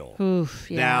Cradle. Oof,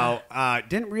 yeah. Now,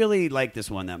 didn't really like this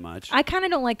one that much. I kind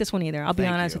of don't like this one either. I'll be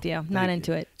honest with you. Not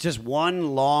into it. Just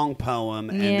one long poem,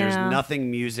 and Yeah. there's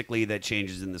nothing musically that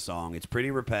changes in the song. It's pretty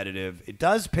repetitive. It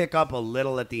does pick up a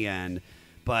little at the end,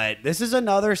 but this is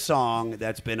another song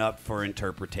that's been up for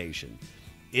interpretation.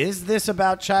 Is this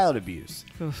about child abuse?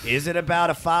 Oof. Is it about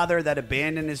a father that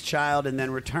abandoned his child and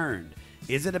then returned?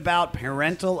 Is it about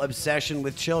parental obsession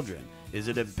with children? Is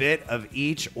it a bit of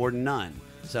each or none?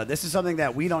 So this is something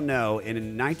that we don't know. And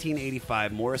in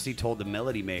 1985, Morrissey told the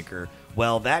Melody Maker,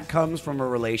 well, that comes from a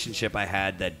relationship I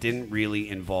had that didn't really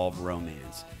involve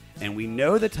romance. And we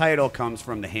know the title comes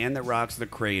from The Hand That Rocks the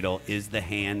Cradle is the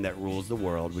Hand That Rules the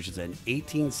World, which is an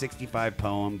 1865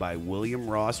 poem by William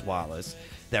Ross Wallace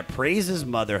that praises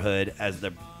motherhood as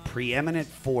the preeminent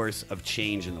force of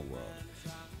change in the world.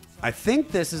 I think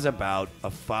this is about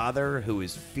a father who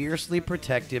is fiercely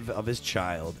protective of his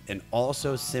child and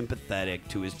also sympathetic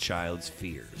to his child's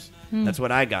fears. That's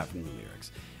what I got from the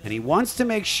lyrics. And he wants to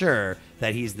make sure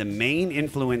that he's the main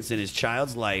influence in his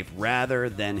child's life rather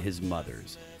than his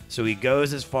mother's. So he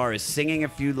goes as far as singing a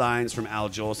few lines from Al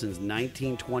Jolson's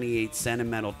 1928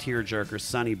 sentimental tearjerker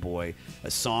Sonny Boy, a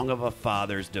song of a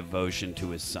father's devotion to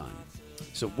his son.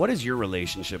 So what is your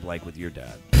relationship like with your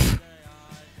dad?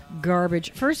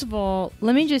 Garbage. First of all,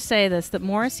 let me just say this, that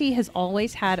Morrissey has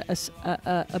always had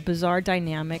a bizarre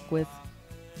dynamic with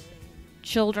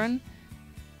children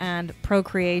and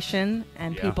procreation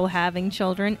and people having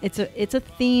children. It's a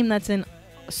theme that's in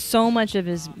so much of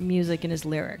his music and his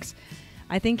lyrics.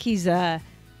 I think he's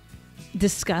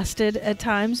disgusted at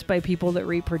times by people that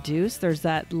reproduce. There's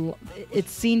that.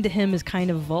 It's seen to him as kind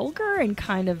of vulgar and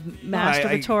kind of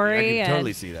masturbatory. I can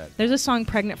totally see that. There's a song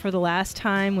 "Pregnant for the Last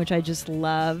Time," which I just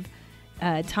love.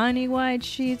 tiny white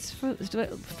sheets for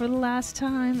the last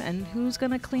time, and who's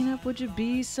gonna clean up? Would you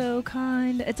be so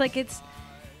kind? It's like it's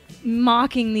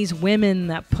mocking these women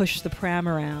that push the pram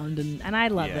around, and I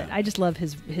love it. I just love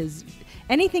his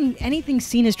anything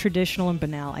seen as traditional and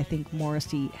banal. I think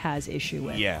Morrissey has issue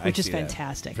with, which is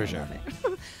fantastic. For I sure. love it.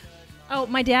 Oh,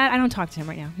 my dad, I don't talk to him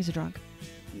right now. He's a drunk.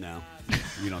 No,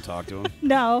 you don't talk to him.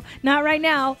 No, not right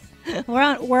now.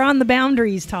 We're on the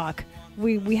boundaries talk.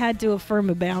 We had to affirm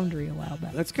a boundary a while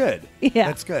back. That's good. Yeah.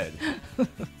 That's good.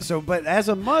 So, but as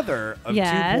a mother of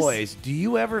Yes. 2 boys, do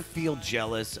you ever feel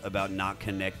jealous about not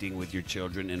connecting with your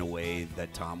children in a way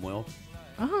that Tom will?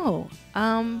 Oh,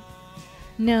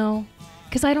 no,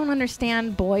 because I don't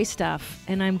understand boy stuff,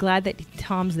 and I'm glad that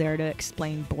Tom's there to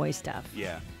explain boy stuff.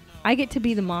 Yeah. I get to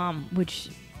be the mom, which,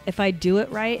 if I do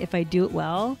it right, if I do it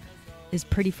well, is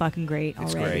pretty fucking great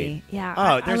It's already. great. Yeah.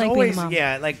 Oh, there's I like always, being a mom.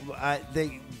 yeah, like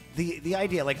the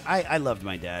idea, like I loved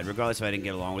my dad, regardless if I didn't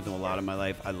get along with him a lot of my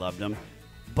life. I loved him.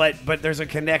 But there's a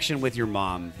connection with your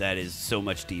mom that is so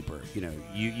much deeper. You know,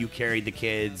 you carried the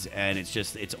kids, and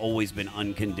it's always been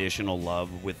unconditional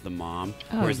love with the mom.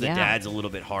 Oh, whereas the yeah. dad's a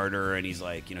little bit harder, and he's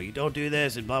like, you don't do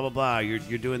this and blah blah blah.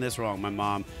 You're doing this wrong. My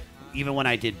mom, even when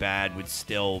I did bad, would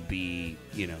still be,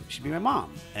 she'd be my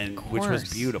mom, and which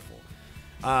was beautiful.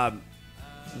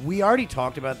 We already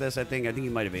talked about this. I think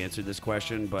you might have answered this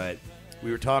question, but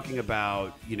we were talking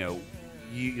about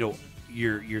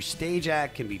your stage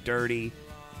act can be dirty,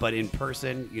 but in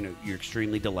person, you're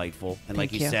extremely delightful. And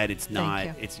like you said, it's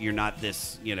not you're not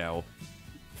this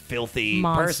filthy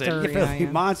Monster, person, filthy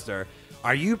yeah. monster.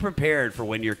 Are you prepared for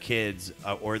when your kids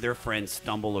or their friends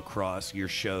stumble across your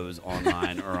shows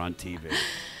online or on TV?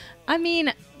 I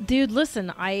mean, dude,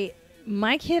 listen,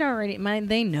 my kid already,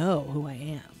 they know who I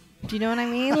am. Do you know what I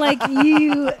mean? Like,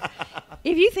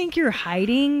 if you think you're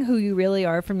hiding who you really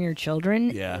are from your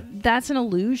children, that's an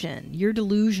illusion. You're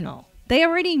delusional. They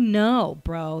already know,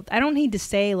 bro. I don't need to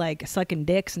say, like, sucking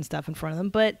dicks and stuff in front of them,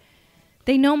 but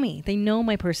they know me. They know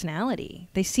my personality.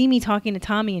 They see me talking to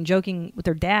Tommy and joking with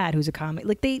their dad, who's a comic.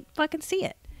 Like, they fucking see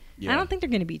it. Yeah. I don't think they're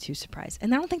going to be too surprised.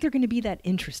 And I don't think they're going to be that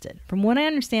interested. From what I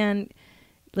understand,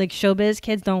 like, showbiz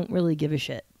kids don't really give a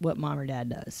shit what mom or dad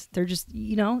does. They're just,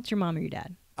 it's your mom or your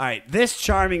dad. All right, this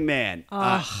charming man.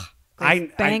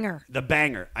 Banger. The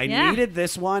banger. I needed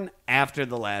this one after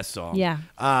the last song. Yeah.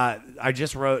 I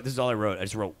just wrote, this is all I wrote. I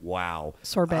just wrote, wow.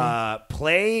 Sorbet.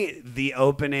 Play the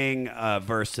opening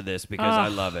verse to this because I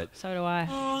love it. So do I.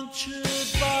 Punctured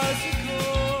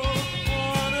bicycle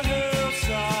on a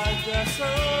hillside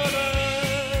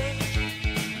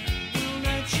desolate.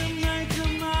 Will nature make a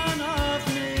man of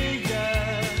me, yeah?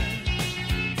 When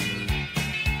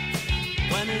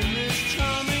in this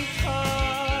charming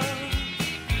car,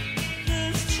 this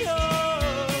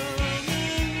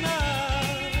charming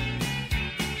man,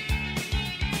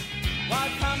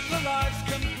 why pamper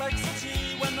life's complexity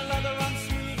when the leather runs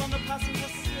smooth on the passenger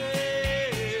seat?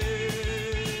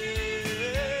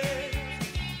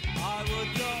 I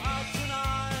would go out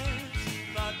tonight,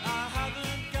 but I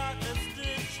haven't got a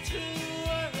stitch to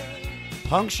it.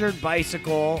 Punctured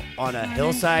bicycle on a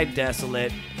hillside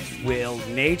desolate. Will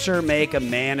nature make a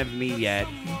man of me yet?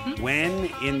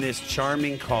 When in this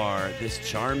charming car, this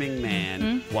charming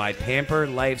man, why pamper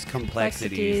life's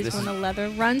complexities? This when is the leather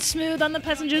runs smooth on the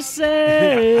passenger seat.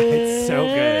 It's so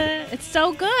good. It's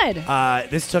so good.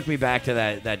 This took me back to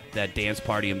that dance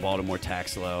party in Baltimore,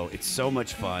 Taxlow. It's so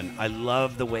much fun. I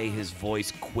love the way his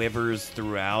voice quivers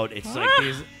throughout. It's like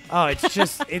these. Oh, it's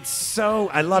just, it's so,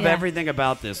 I love everything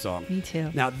about this song. Me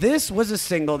too. Now, this was a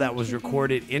single that was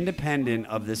recorded independent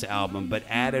of this album, but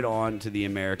added on to the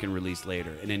American release later.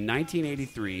 And in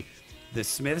 1983, the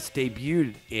Smiths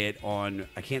debuted it on,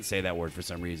 I can't say that word for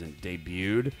some reason,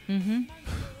 debuted. And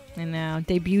now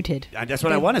debuted. That's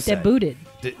what I want to say. Debuted.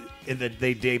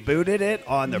 They debuted it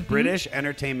on the British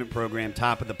entertainment program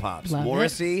Top of the Pops. Love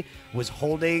Morrissey was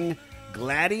holding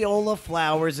gladiola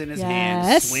flowers in his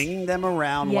hands, swinging them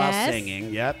around while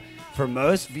singing. Yep. For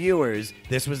most viewers,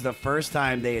 this was the first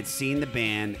time they had seen the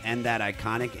band, and that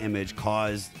iconic image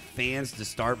caused fans to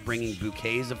start bringing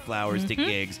bouquets of flowers to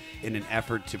gigs in an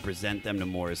effort to present them to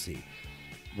Morrissey.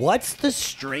 What's the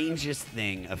strangest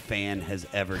thing a fan has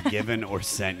ever given or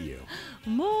sent you?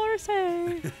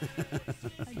 Morrissey.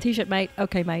 T-shirt, mate.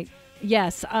 Okay, mate.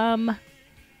 Yes.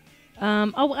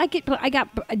 I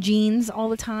got jeans all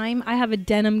the time. I have a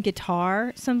denim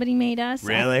guitar somebody made us.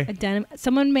 Really?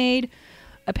 Someone made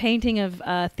a painting of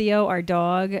Theo, our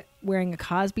dog, wearing a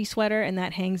Cosby sweater, and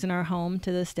that hangs in our home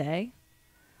to this day.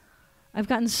 I've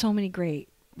gotten so many great,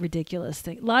 ridiculous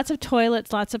things. Lots of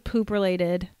toilets, lots of poop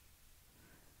related.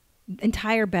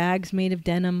 Entire bags made of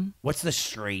denim. What's the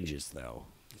strangest, though?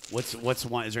 What's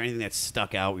one? Is there anything that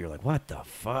stuck out where you're like, what the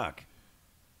fuck?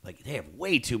 Like they have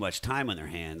way too much time on their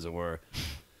hands, or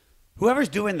whoever's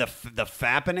doing the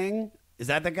fappening. Is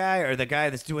that the guy or the guy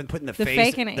that's putting the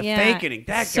face? Fakening, the yeah. fakening.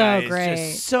 That So guy is great.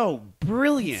 just so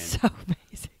brilliant. So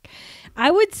basic.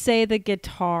 I would say the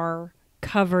guitar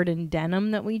covered in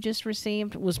denim that we just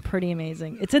received was pretty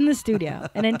amazing. It's in the studio.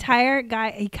 An entire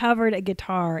guy, he covered a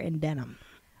guitar in denim,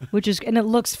 and it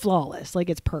looks flawless. Like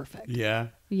it's perfect. Yeah.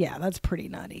 Yeah, that's pretty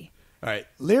nutty. All right.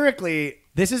 Lyrically,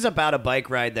 this is about a bike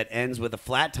ride that ends with a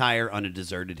flat tire on a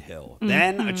deserted hill.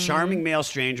 Then a charming male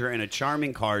stranger in a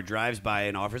charming car drives by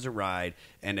and offers a ride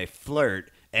and a flirt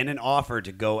and an offer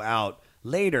to go out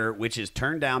later, which is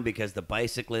turned down because the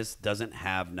bicyclist doesn't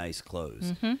have nice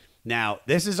clothes. Now,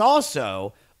 this is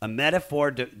also a metaphor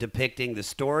depicting the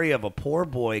story of a poor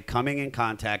boy coming in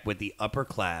contact with the upper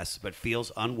class but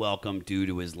feels unwelcome due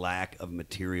to his lack of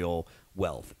material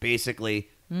wealth. Basically,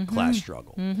 class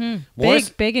struggle.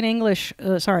 Big in English.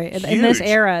 Sorry, in this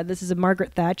era, this is a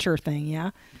Margaret Thatcher thing.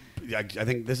 Yeah. I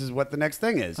think this is what the next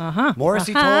thing is.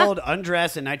 Morrissey told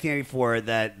Undress in 1984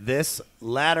 that this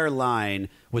latter line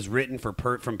was written from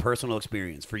personal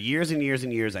experience. For years and years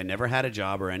and years, I never had a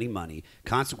job or any money.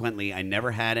 Consequently, I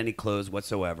never had any clothes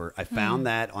whatsoever. I found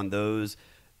that on those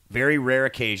very rare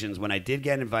occasions when I did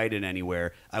get invited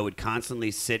anywhere, I would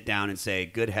constantly sit down and say,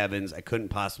 good heavens, I couldn't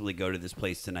possibly go to this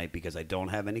place tonight because I don't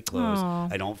have any clothes.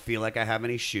 I don't feel like I have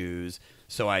any shoes.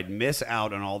 So I'd miss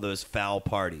out on all those foul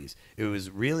parties. It was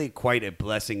really quite a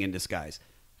blessing in disguise.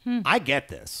 I get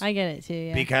this. I get it too,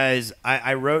 yeah. Because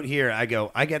I wrote here, I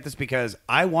get this because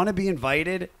I want to be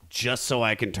invited just so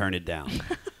I can turn it down.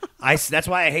 That's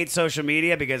why I hate social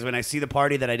media, because when I see the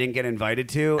party that I didn't get invited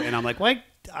to, and I'm like, why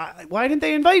didn't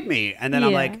they invite me? And then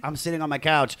I'm like, I'm sitting on my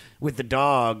couch with the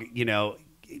dog,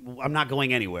 I'm not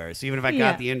going anywhere. So even if I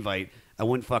got the invite, I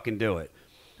wouldn't fucking do it.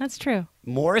 That's true.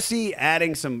 Morrissey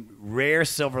adding some rare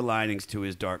silver linings to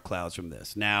his dark clouds from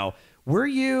this. Now, were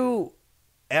you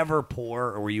ever poor,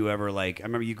 or were you ever I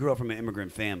remember you grew up from an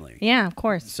immigrant family. Yeah, of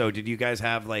course. So did you guys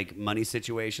have money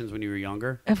situations when you were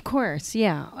younger? Of course,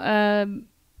 yeah.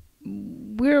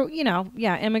 We're,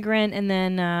 immigrant, and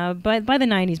then by the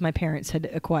 90s, my parents had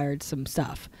acquired some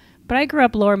stuff. But I grew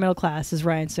up lower middle class, as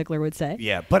Ryan Sickler would say.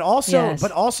 Yeah, but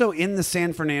also in the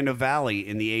San Fernando Valley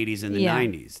in the 80s and the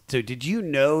 90s. So did you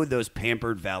know those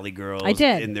pampered Valley girls I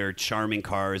did. in their charming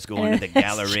cars going to the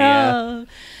Galleria?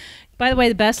 By the way,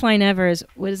 the best line ever is,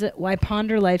 what is it? Why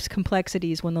ponder life's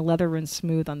complexities when the leather runs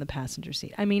smooth on the passenger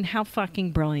seat? I mean, how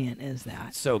fucking brilliant is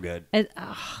that? So good. And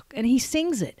he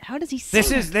sings it. How does he sing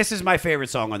it? This is my favorite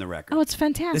song on the record. Oh, it's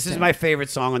fantastic. This is my favorite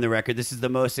song on the record. This is the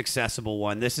most accessible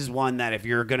one. This is one that if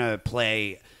you're going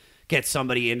to get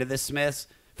somebody into the Smiths,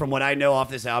 from what I know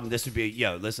off this album, this would be,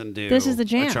 listen to This is the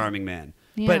jam. A Charming Man.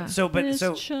 Yeah. So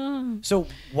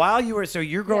while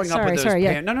you're growing up with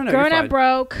those growing up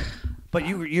broke. But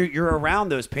you're around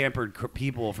those pampered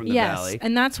people from the Valley. Yes,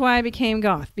 and that's why I became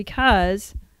goth,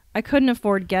 because I couldn't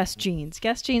afford Guess jeans.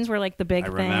 Guess jeans were the big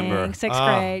thing. Remember. Sixth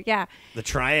grade, yeah. The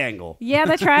triangle. Yeah,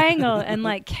 the triangle. And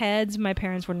Keds, my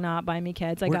parents would not buy me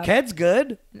Keds. Were Keds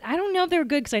good? I don't know if they were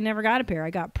good because I never got a pair. I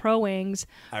got Pro Wings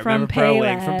from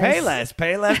Payless. Payless. From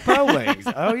Payless Pro Wings.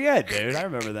 Oh, yeah, dude. I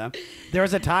remember them. There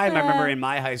was a time, I remember in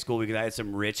my high school, because I had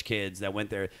some rich kids that went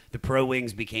there. The Pro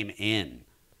Wings became in.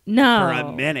 No. For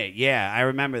a minute. Yeah, I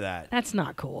remember that. That's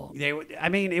not cool.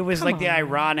 It was the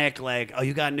ironic, oh,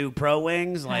 you got new Pro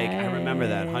Wings? I remember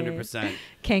that 100%.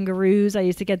 Kangaroos. I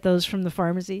used to get those from the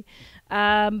pharmacy.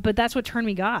 But that's what turned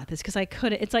me goth, is because I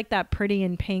couldn't. It's like that Pretty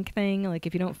in Pink thing.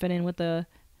 If you don't fit in with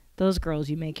those girls,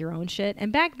 you make your own shit.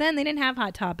 And back then, they didn't have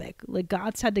Hot Topic.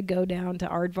 Goths had to go down to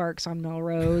Aardvarks on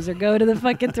Melrose or go to the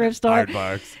fucking thrift store.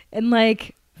 Aardvarks. And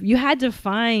you had to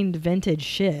find vintage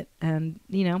shit, and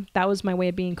that was my way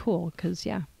of being cool. Because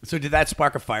So did that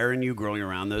spark a fire in you growing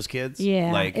around those kids?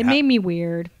 Yeah, it made me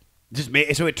weird.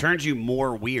 So it turned you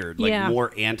more weird,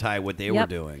 more anti what they were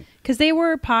doing. Because they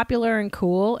were popular and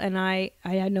cool, and I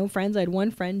had no friends. I had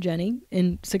one friend, Jenny,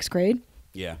 in 6th grade.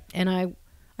 Yeah, and I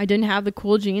didn't have the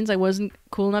cool jeans. I wasn't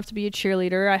cool enough to be a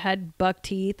cheerleader. I had buck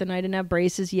teeth, and I didn't have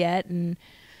braces yet, and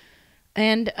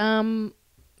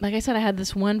like I said, I had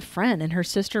this one friend, and her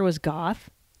sister was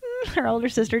goth. Her older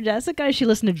sister, Jessica, she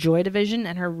listened to Joy Division,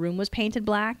 and her room was painted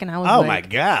black, and I was oh my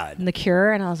God. The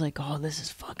Cure, and I was like, oh, this is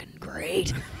fucking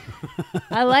great.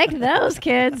 I like those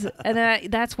kids.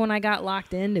 And that's when I got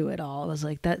locked into it all. I was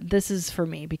like, this is for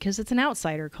me, because it's an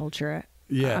outsider culture.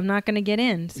 Yeah. I'm not going to get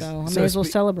in, so I may as well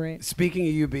celebrate. Speaking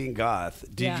of you being goth,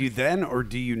 did you then or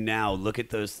do you now look at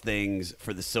those things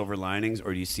for the silver linings,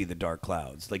 or do you see the dark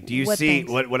clouds? Do you see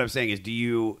what I'm saying is, do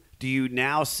you Do you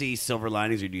now see silver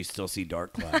linings, or do you still see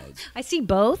dark clouds? I see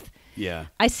both. Yeah.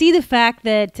 I see the fact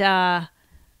that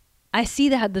I see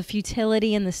the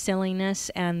futility and the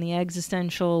silliness and the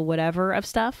existential whatever of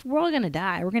stuff. We're all going to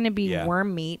die. We're going to be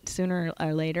worm meat sooner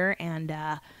or later. And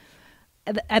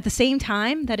at the same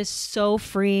time, that is so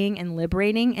freeing and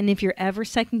liberating. And if you're ever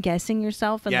second guessing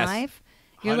yourself in life,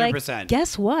 you're 100%. like,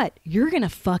 guess what? You're going to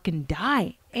fucking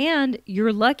die. And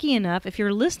you're lucky enough, if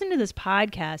you're listening to this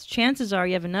podcast, chances are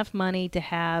you have enough money to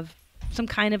have some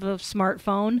kind of a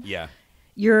smartphone. Yeah.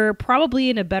 You're probably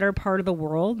in a better part of the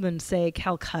world than, say,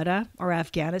 Calcutta or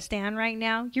Afghanistan right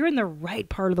now. You're in the right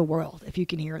part of the world if you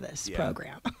can hear this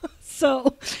program.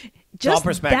 So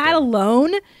just that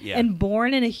alone, and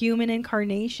born in a human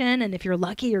incarnation, and if you're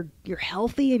lucky, you're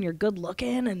healthy and you're good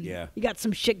looking and you got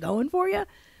some shit going for you.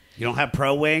 You don't have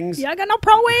pro wings? Yeah, I got no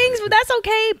pro wings, but that's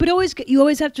okay. But you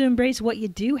always have to embrace what you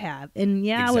do have. And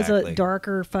I was a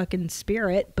darker fucking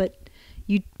spirit, but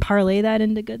you parlay that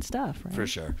into good stuff, right? For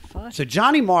sure. So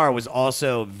Johnny Marr was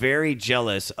also very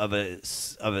jealous of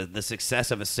the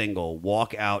success of a single,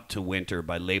 "Walk Out to Winter"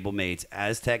 by label mates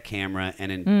Aztec Camera,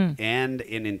 and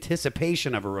in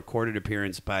anticipation of a recorded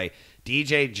appearance by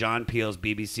DJ John Peel's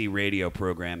BBC radio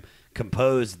program,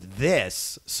 composed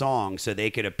this song so they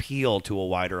could appeal to a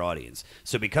wider audience.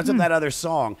 So because of that other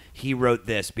song, he wrote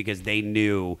this because they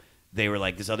knew. They were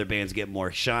like, this other band's getting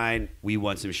more shine. We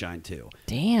want some shine too.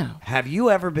 Damn. Have you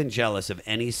ever been jealous of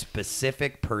any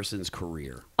specific person's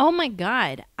career? Oh my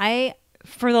God. I,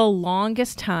 for the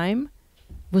longest time,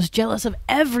 was jealous of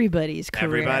everybody's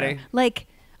career. Everybody? Like,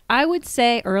 I would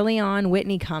say early on,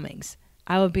 Whitney Cummings.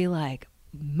 I would be like,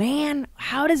 man,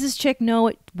 how does this chick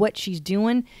know what she's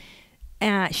doing?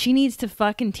 She needs to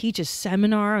fucking teach a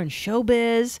seminar on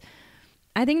showbiz.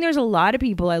 I think there's a lot of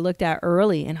people I looked at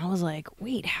early and I was like,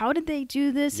 wait, how did they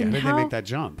do this? And how did they make that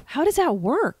jump? How does that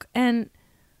work? And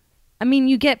I mean,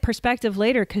 you get perspective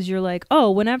later because you're like,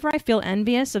 oh, whenever I feel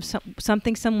envious of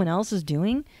something someone else is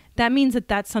doing, that means that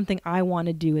that's something I want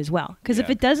to do as well. Because if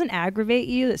it doesn't aggravate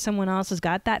you that someone else has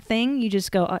got that thing, you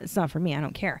just go, oh, it's not for me. I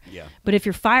don't care. Yeah. But if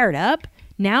you're fired up,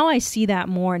 now I see that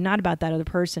more, not about that other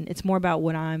person. It's more about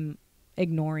what I'm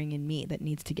ignoring in me that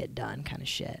needs to get done kind of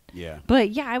shit. Yeah.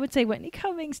 But yeah, I would say Whitney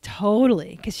Cummings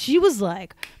totally, because she was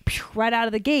like right out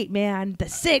of the gate, man, the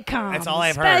sitcom. That's all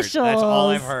I've specials. heard. That's all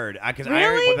I've heard. Because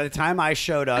really? By the time I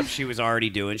showed up, she was already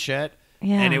doing shit.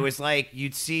 Yeah. And it was like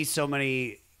you'd see so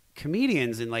many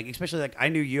comedians and like, especially like I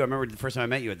knew you. I remember the first time I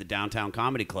met you at the Downtown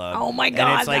Comedy Club. Oh my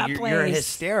God, and it's like that you're place.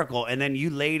 hysterical. And then you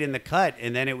laid in the cut,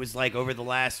 and then it was like over the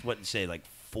last like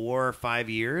 4 or 5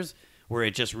 years where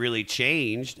it just really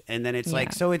changed. And then it's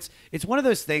like, so it's one of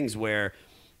those things where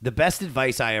the best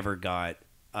advice I ever got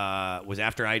was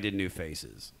after I did New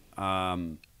Faces.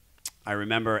 I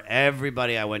remember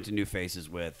everybody I went to New Faces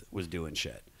with was doing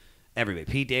shit. Everybody.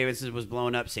 Pete Davidson was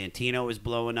blowing up. Santino was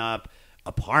blowing up.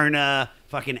 Aparna.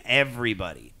 Fucking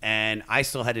everybody. And I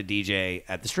still had a DJ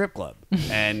at the strip club.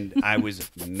 And I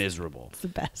was miserable. It's the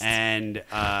best. And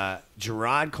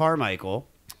Gerard Carmichael,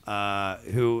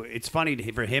 who it's funny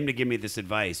for him to give me this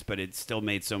advice, but it still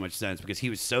made so much sense because he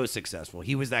was so successful.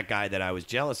 He was that guy that I was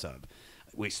jealous of.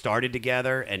 We started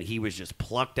together, and he was just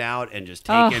plucked out and just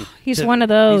taken. He's one of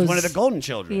those. He's one of the golden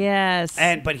children. Yes.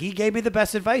 But he gave me the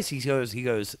best advice. He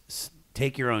goes,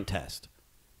 take your own test.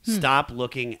 Stop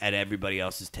looking at everybody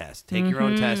else's test. Take your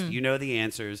own test. You know the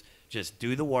answers. Just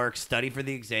do the work. Study for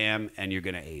the exam, and you're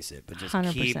gonna ace it. But just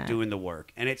 100%. keep doing the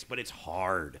work. But it's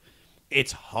hard.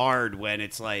 It's hard when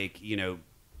it's like,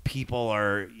 people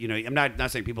are, I'm not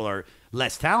saying people are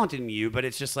less talented than you, but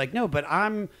it's just like, no, but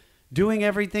I'm doing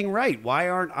everything right. Why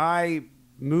aren't I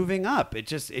moving up?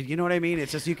 You know what I mean?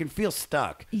 It's just, you can feel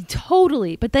stuck.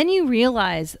 Totally. But then you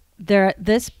realize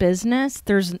this business,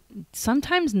 there's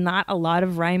sometimes not a lot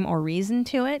of rhyme or reason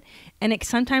to it. And it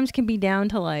sometimes can be down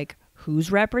to like,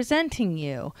 who's representing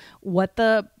you? What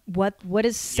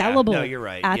is sellable you're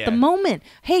right. at the moment?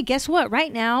 Hey, guess what?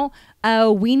 Right now,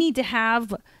 we need to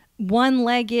have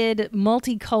one-legged,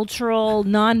 multicultural,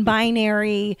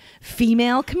 non-binary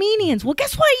female comedians. Well,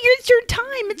 guess what? It's your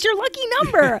time. It's your lucky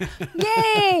number.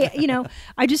 Yay!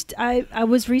 I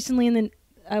was recently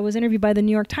I was interviewed by the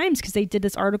New York Times because they did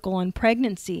this article on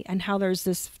pregnancy and how there's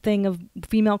this thing of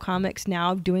female comics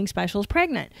now doing specials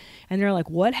pregnant. And they're like,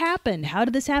 what happened? How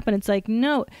did this happen? It's like,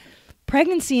 no,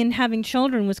 pregnancy and having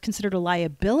children was considered a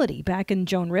liability back in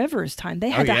Joan Rivers' time. They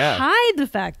had to hide the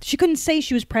fact. She couldn't say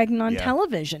she was pregnant on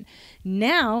television.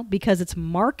 Now, because it's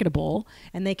marketable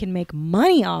and they can make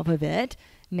money off of it,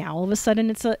 now all of a sudden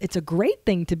it's a great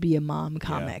thing to be a mom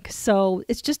comic. Yeah. So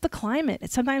it's just the climate.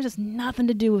 Sometimes it's nothing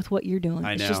to do with what you're doing.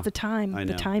 It's just the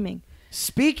timing.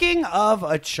 Speaking of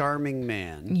a charming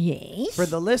man, Yes. for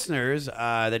the listeners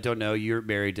that don't know, you're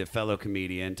married to fellow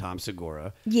comedian Tom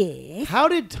Segura. Yes. How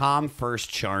did Tom first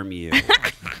charm you?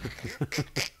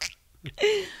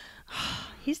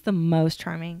 He's the most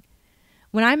charming.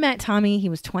 When I met Tommy, he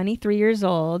was 23 years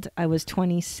old. I was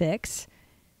 26.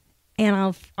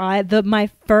 And my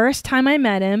first time I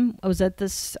met him, I was at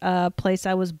this place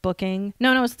I was booking.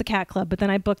 No, it was the Cat Club. But then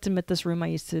I booked him at this room I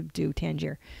used to do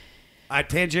Tangier.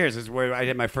 Tangiers is where I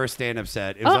did my first stand-up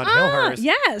set. It was on Hillhurst.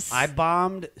 Yes. I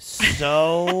bombed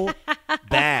so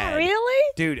bad.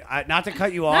 Really? Dude, not to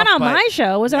cut you off. Not on my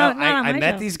show. Was it not on my show? I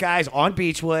met these guys on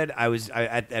Beechwood. I was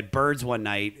at Birds one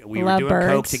night. We Love were doing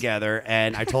Birds. coke together,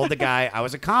 and I told the guy I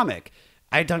was a comic.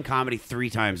 I had done comedy 3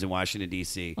 times in Washington,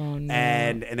 D.C. Oh, no.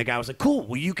 And the guy was like, cool,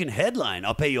 well, you can headline.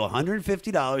 I'll pay you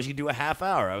 $150. You do a half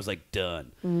hour. I was like,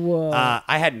 done. Whoa.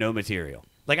 I had no material.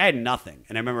 Like, I had nothing.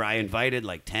 And I remember I invited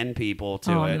like 10 people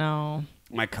to it. Oh, no.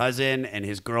 My cousin and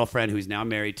his girlfriend, who's now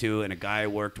married to, and a guy I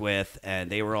worked with, and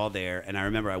they were all there. And I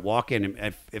remember I walk in,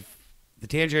 and if the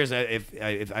Tangiers,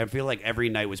 if I feel like every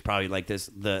night was probably like this,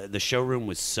 the showroom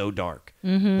was so dark.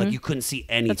 Mm-hmm. Like, you couldn't see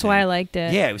anything. That's why I liked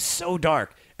it. Yeah, it was so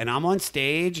dark. And I'm on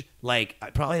stage, like,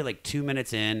 probably like 2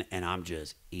 minutes in, and I'm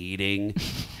just eating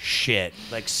shit.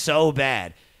 Like, so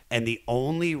bad. And the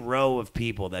only row of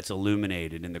people that's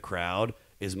illuminated in the crowd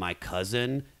is my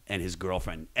cousin and his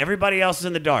girlfriend. Everybody else is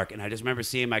in the dark. And I just remember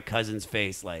seeing my cousin's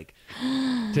face, like,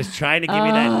 just trying to give me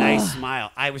that nice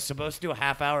smile. I was supposed to do a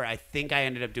half hour. I think I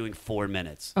ended up doing 4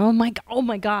 minutes. Oh my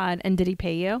God. And did he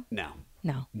pay you? No.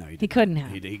 No. No, he He couldn't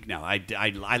have. No,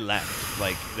 I left.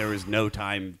 Like, there was no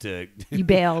time to... You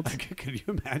bailed. Could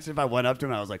you imagine if I went up to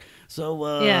him and I was like,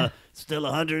 so, Yeah. still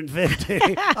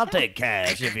 150? I'll take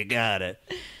cash if you got it.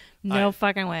 No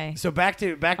fucking way. So back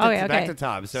to back to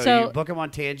Tom. So you book him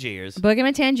on Tangiers. Book him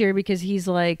at Tangier because he's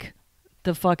like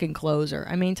the fucking closer.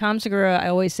 I mean, Tom Segura, I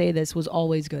always say this, was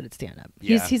always good at stand-up.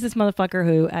 Yeah. He's this motherfucker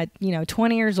who at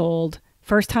 20 years old,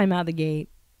 first time out of the gate,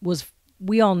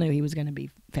 we all knew he was going to be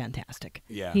fantastic.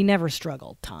 Yeah. He never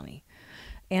struggled, Tommy.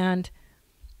 And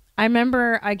I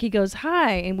remember he goes,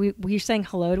 hi, and we were saying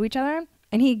hello to each other,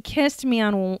 and he kissed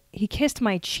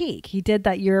my cheek. He did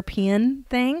that European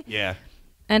thing. Yeah.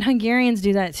 And Hungarians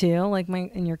do that too. Like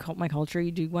my culture,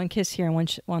 you do one kiss here and one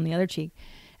on the other cheek.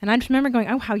 And I just remember going,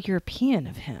 oh, how European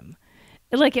of him.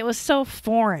 It was so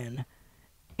foreign.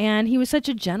 And he was such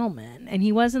a gentleman. And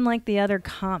he wasn't like the other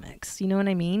comics. You know what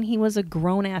I mean? He was a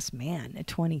grown-ass man at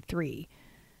 23.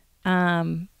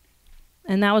 And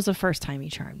that was the first time he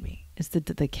charmed me. Is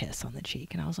the kiss on the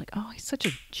cheek. And I was like, oh, he's such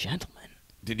a gentleman.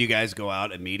 Did you guys go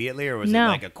out immediately, or was No. it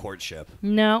like a courtship?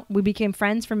 No, we became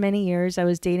friends for many years. I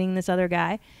was dating this other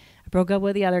guy. I broke up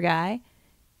with the other guy.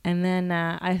 And then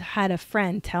I had a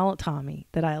friend tell Tommy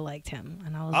that I liked him.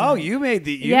 And I was like, you made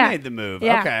the move.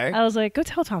 Yeah. Okay. I was like, go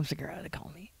tell Tom Segura to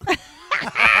call me.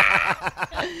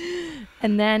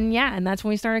 And then, and that's when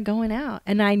we started going out.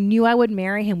 And I knew I would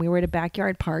marry him. We were at a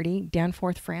backyard party,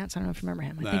 Danforth, France. I don't know if you remember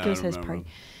him. I think it was his party.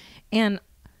 And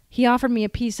he offered me a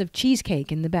piece of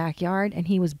cheesecake in the backyard, and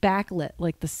he was backlit.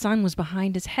 Like the sun was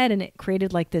behind his head, and it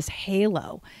created like this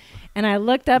halo. And I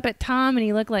looked up at Tom, and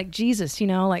he looked like Jesus,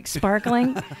 like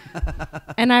sparkling.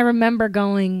 And I remember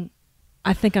going,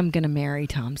 I think I'm going to marry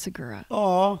Tom Segura.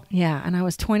 Oh. Yeah, and I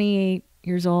was 28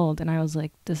 years old, and I was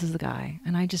like, this is the guy.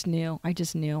 And I just knew.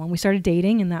 And we started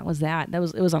dating, and that was that. It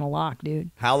was on a lock,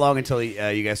 dude. How long until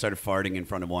you guys started farting in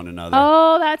front of one another?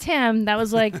 Oh, that's him. That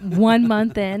was like 1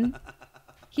 month in.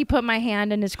 He put my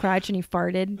hand in his crotch and he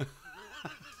farted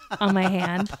on my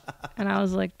hand. And I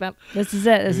was like, this is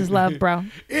it. This is love, bro.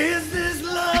 Is this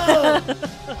love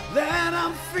that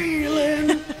I'm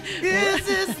feeling? Is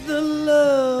this the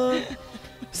love?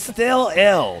 Still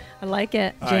ill. I like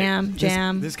it. All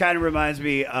Jam. This kind of reminds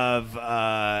me of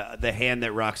The Hand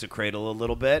That Rocks a Cradle a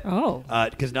little bit. Oh.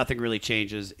 Because nothing really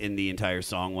changes in the entire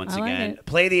song once I like again. it.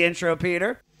 Play the intro,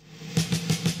 Peter.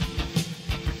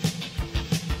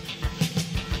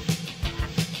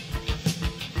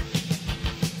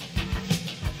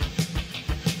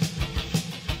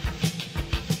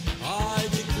 I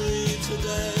decree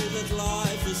today that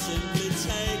life is simply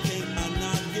taking and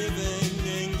not giving.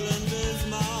 England is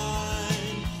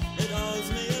mine, it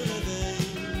owes me a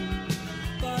living.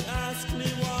 But ask me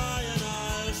why and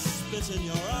I'll spit in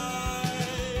your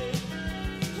eye.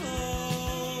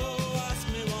 Oh, ask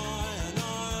me why and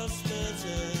I'll spit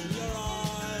in your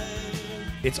eye.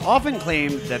 It's often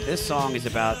claimed that this song is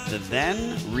about the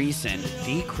then recent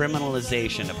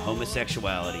decriminalization of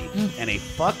homosexuality and a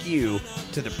fuck you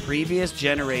to the previous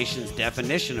generation's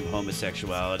definition of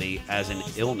homosexuality as an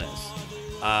illness.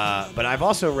 But I've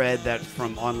also read that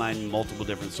from online multiple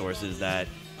different sources that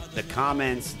the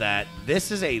comments that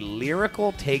this is a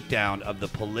lyrical takedown of the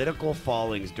political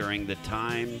fallings during the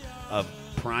time of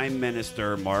Prime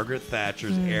Minister Margaret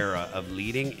Thatcher's era of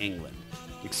leading England,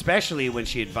 especially when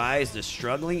she advised the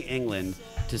struggling England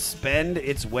to spend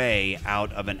its way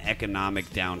out of an economic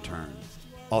downturn.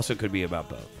 Also could be about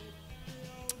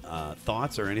both.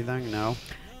 Thoughts or anything? No?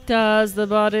 Does the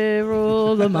body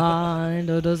rule the mind,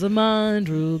 or does the mind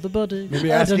rule the body? Let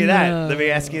me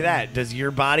ask you that. Does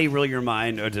your body rule your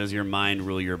mind, or does your mind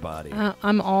rule your body?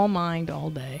 I'm all mind all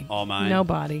day. All mind? No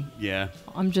body. Yeah.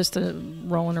 I'm just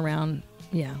rolling around.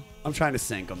 Yeah. I'm trying to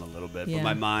sync them a little bit, Yeah. but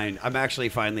my mind, I'm actually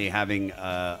finally having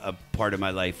a part of my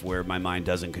life where my mind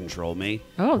doesn't control me.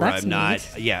 Oh, where that's I'm not.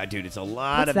 neat. Yeah, dude, it's a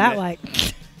lot What's of that like?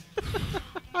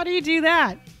 How do you do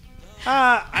that?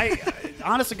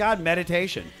 Honest to God,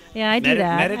 meditation. Yeah, I do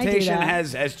that. Meditation I do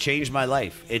that. has changed my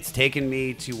life. It's taken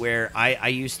me to where I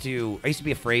used to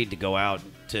be afraid to go out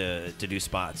to do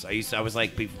spots. I was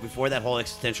like, before that whole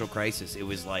existential crisis, it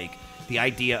was like the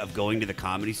idea of going to the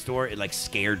Comedy Store, it like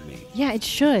scared me. Yeah, it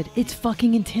should. It's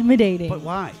fucking intimidating. But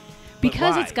why?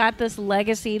 Because it's got this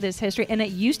legacy, this history, and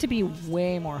it used to be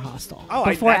way more hostile. Oh,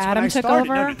 before that's Adam when I took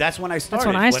started. over. No, that's when I started.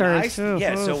 That's when I started.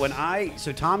 Yeah,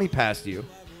 so Tommy passed you,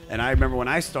 and I remember when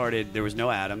I started, there was no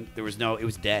Adam. It was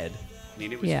dead. I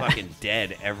mean, it was fucking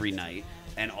dead every night,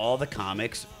 and all the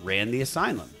comics ran the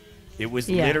asylum. It was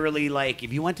literally like,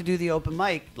 if you went to do the open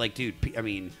mic, like, dude, I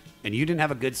mean, and you didn't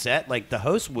have a good set, like, the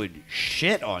host would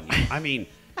shit on you. I mean,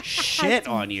 shit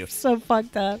on you. So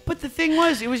fucked up. But the thing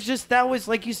was, it was just, that was,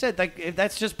 like you said, like,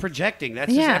 that's just projecting.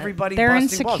 That's just everybody they're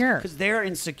busting insecure. Because they're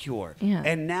insecure. Yeah.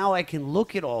 And now I can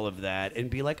look at all of that and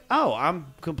be like, oh,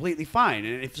 I'm completely fine.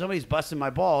 And if somebody's busting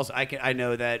my balls, I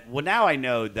know that, well, now I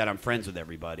know that I'm friends with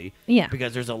everybody. Yeah.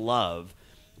 Because there's a love.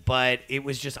 But it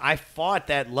was just, I fought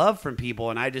that love from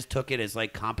people, and I just took it as,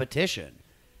 like, competition.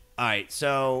 All right,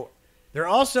 so there are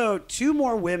also two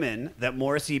more women that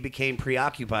Morrissey became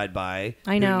preoccupied by.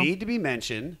 I know. Who need to be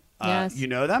mentioned. Yes. You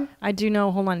know them? I do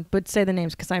know. Hold on. But say the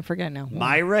names because I forget now.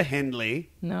 Myra Hindley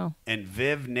No. and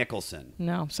Viv Nicholson.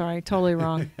 No. Sorry. Totally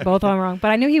wrong. Both are wrong. But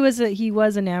I knew he was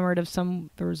enamored of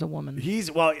there was a woman.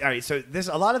 All right, so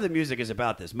a lot of the music is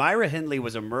about this. Myra Hindley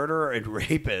was a murderer and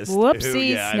rapist.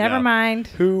 Whoopsies. Never mind.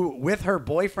 Who, with her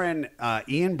boyfriend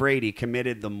Ian Brady,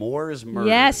 committed the Moors murders.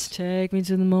 Yes. Take me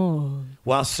to the mall.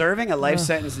 While serving a life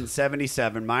sentence in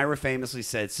 1977, Myra famously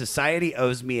said, "Society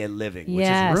owes me a living," which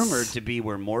Yes. is rumored to be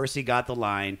where Morrissey got the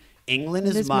line, "England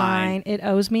is mine. It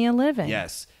owes me a living."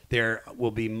 Yes. There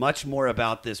will be much more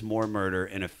about this Moor murder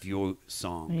in a few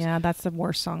songs. Yeah, that's the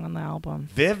worst song on the album.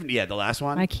 Viv, the last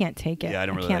one. I can't take it. Yeah, I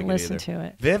don't really can't like listen it either. to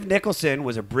it. Viv Nicholson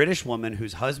was a British woman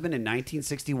whose husband in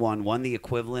 1961 won the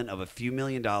equivalent of a few $1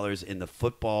 million in the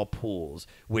football pools,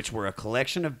 which were a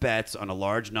collection of bets on a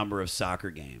large number of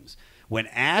soccer games. When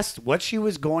asked what she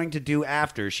was going to do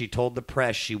after, she told the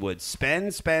press she would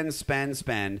spend,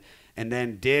 and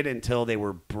then did until they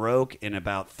were broke in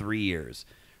about 3 years.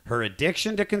 Her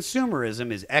addiction to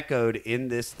consumerism is echoed in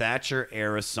this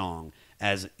Thatcher-era song,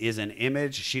 as is an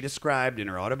image she described in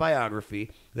her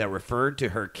autobiography that referred to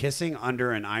her kissing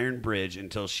under an iron bridge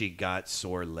until she got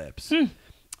sore lips.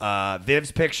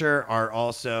 Viv's pictures are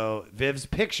also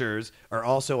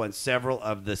on several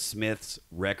of the Smiths'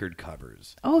 record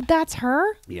covers. Oh, that's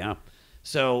her? Yeah.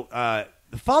 So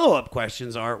the follow-up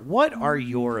questions are, what are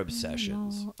your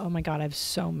obsessions? Oh my God, I have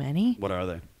so many. What are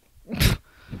they?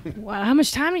 Wow, how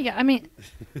much time do you got? I mean,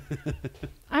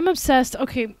 I'm obsessed.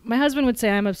 Okay, my husband would say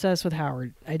I'm obsessed with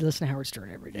Howard. I listen to Howard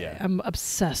Stern every day. Yeah. I'm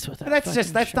obsessed with that.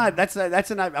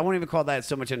 I won't even call that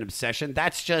so much an obsession.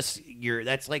 That's just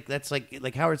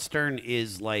like Howard Stern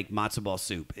is like matzo ball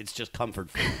soup. It's just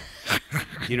comfort food.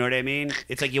 You know what I mean?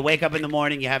 It's like you wake up in the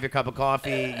morning, you have your cup of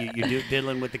coffee, you're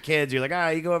diddling with the kids. You're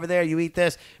like, you go over there, you eat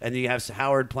this, and then you have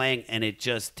Howard playing, and it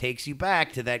just takes you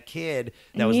back to that kid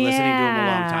that was listening to him a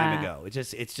long time ago.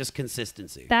 It's just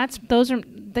consistency.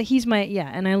 He's my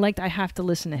and I have to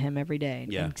listen to him every day.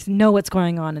 Yeah. And know what's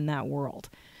going on in that world.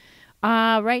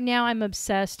 Right now I'm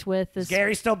obsessed with this. Is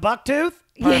Gary still bucktooth?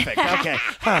 Perfect. Yeah. Okay.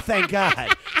 Oh, thank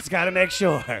God. Just got to make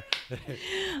sure.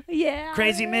 Yeah.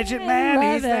 Crazy midget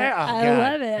man, he's there. Oh, I God.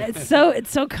 love it.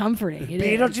 It's so comforting.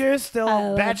 Beetlejuice still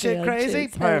batshit crazy?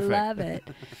 Perfect. I love it.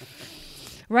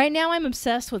 Right now I'm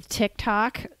obsessed with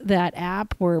TikTok, that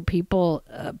app where people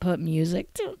put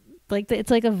music to,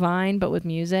 it's like a Vine but with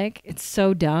music. It's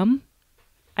so dumb.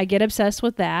 I get obsessed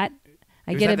with that.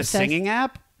 Is that the singing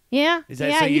app? Yeah. Is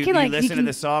that so you listen to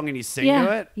the song and you sing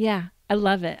to it? Yeah. I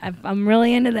love it. I'm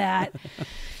really into that.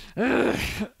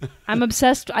 I'm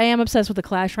obsessed. I am obsessed with The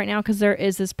Clash right now because there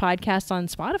is this podcast on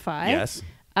Spotify. Yes.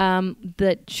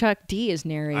 that Chuck D is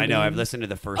narrating. I know. I've listened to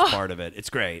the first part of it. It's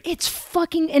great. It's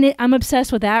fucking, and I'm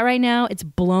obsessed with that right now. It's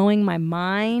blowing my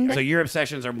mind. So your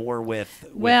obsessions are more with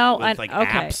okay.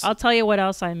 Apps? I'll tell you what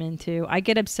else I'm into. I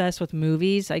get obsessed with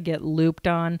movies. I get looped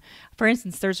on. For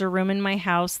instance, there's a room in my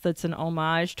house that's an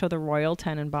homage to the Royal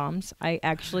Tenenbaums. I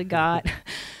actually got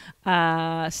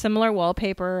similar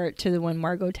wallpaper to the one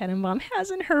Margot Tenenbaum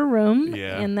has in her room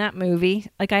in that movie.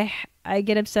 Like I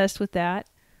get obsessed with that.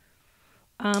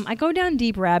 I go down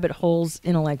deep rabbit holes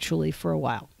intellectually for a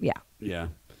while. Yeah. Yeah.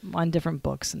 On different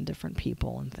books and different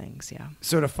people and things. Yeah.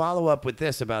 So to follow up with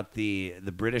this about the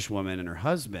British woman and her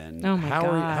husband, oh my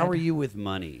God. How are you with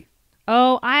money?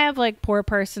 Oh, I have like poor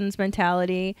person's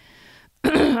mentality.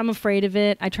 I'm afraid of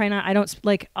it. I try not. I don't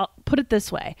like. I'll put it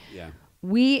this way. Yeah.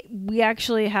 We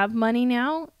actually have money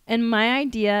now, and my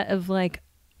idea of like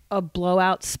a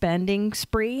blowout spending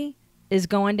spree is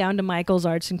going down to Michael's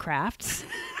Arts and Crafts.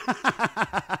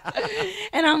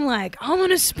 And I'm like, I'm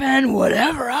gonna spend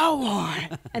whatever I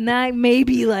want, and that may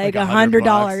be like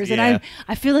 $100, and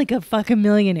I feel like a fucking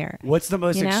millionaire. What's the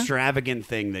most extravagant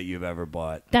thing that you've ever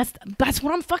bought? That's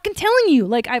what I'm fucking telling you.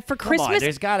 Like for Christmas, Come on,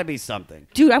 there's got to be something,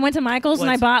 dude. I went to Michael's and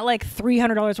I bought like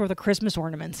 $300 worth of Christmas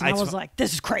ornaments, and I was like,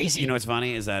 this is crazy. You know what's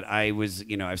funny is that I was,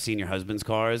 I've seen your husband's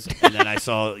cars, and then I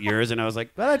saw yours, and I was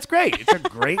like, well, that's great. It's a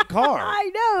great car.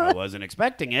 I know. I wasn't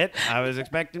expecting it. I was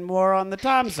expecting more on the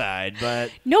Tom side,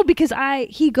 but no, because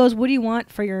he goes, what do you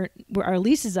want for our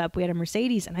lease is up? We had a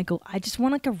Mercedes, and I go, I just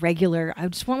want like a regular. I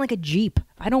just want like a Jeep.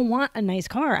 I don't want a nice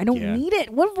car. I don't need it.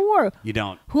 What for? You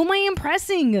don't. Who am I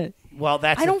impressing? Well,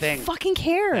 that's the thing. I don't fucking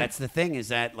care. That's the thing is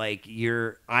that like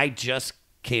I just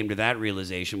came to that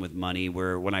realization with money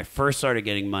where when I first started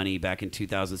getting money back in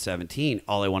 2017,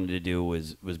 all I wanted to do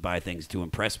was buy things to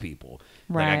impress people.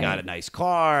 Right. Like I got a nice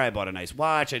car, I bought a nice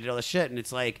watch, I did all this shit, and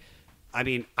it's like, I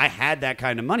mean, I had that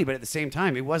kind of money, but at the same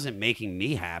time, it wasn't making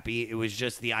me happy. It was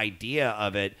just the idea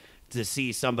of it to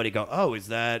see somebody go, oh, is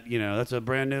that, that's a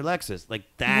brand new Lexus. Like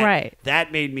that, right.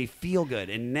 That made me feel good.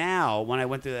 And now when I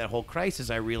went through that whole crisis,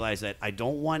 I realized that I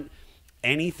don't want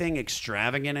anything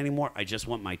extravagant anymore. I just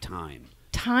want my time.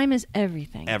 Time is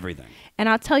everything. Everything. And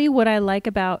I'll tell you what I like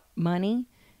about money.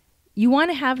 You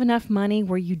want to have enough money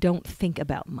where you don't think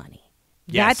about money.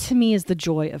 Yes. That to me is the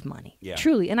joy of money. Yeah.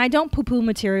 Truly. And I don't poo-poo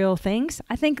material things.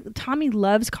 I think Tommy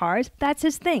loves cars. That's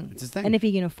his thing. It's his thing. And if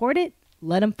he can afford it,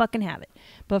 let him fucking have it.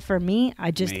 But for me,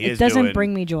 it doesn't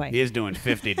bring me joy. He is doing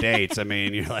 50 dates. I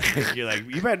mean, you're like,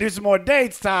 you better do some more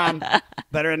dates, Tom.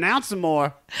 Better announce some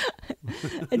more.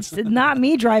 It's not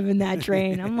me driving that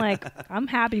train. I'm like, I'm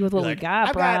happy with what we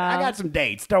got, bro. I got some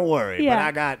dates. Don't worry.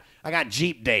 Yeah. But I got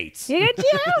Jeep dates. Yeah,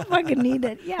 I don't fucking need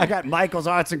it. Yeah. I got Michael's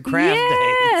Arts and Crafts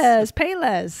dates. Yes,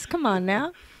 Payless. Come on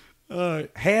now.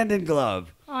 Hand in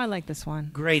glove. Oh, I like this one.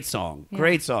 Great song. Yeah.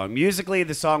 Great song. Musically,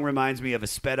 the song reminds me of a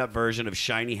sped up version of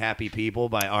Shiny Happy People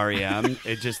by REM.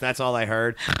 That's all I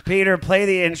heard. Peter, play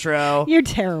the intro. You're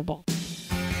terrible.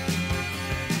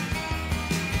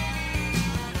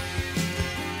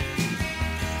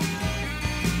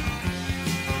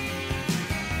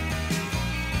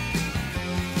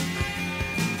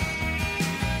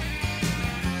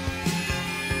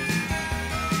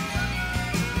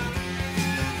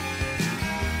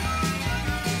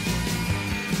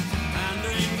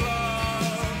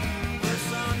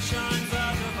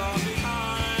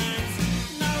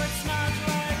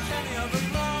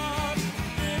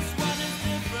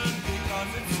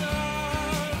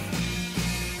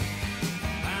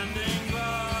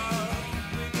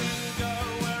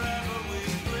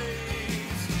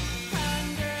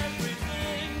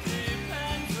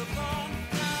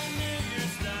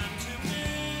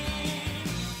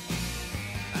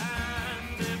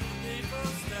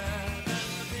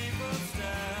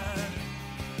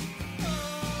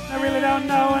 I really don't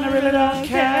know and I really don't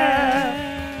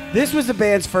care. This was the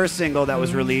band's first single that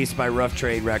was released by Rough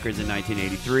Trade Records in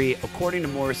 1983. According to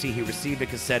Morrissey, he received a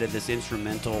cassette of this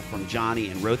instrumental from Johnny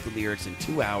and wrote the lyrics in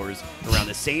 2 hours around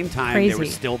the same time they were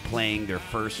still playing their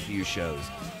first few shows.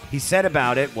 He said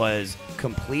about it was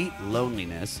complete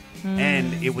loneliness,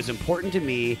 and it was important to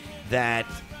me that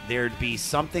there'd be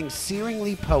something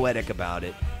searingly poetic about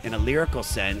it in a lyrical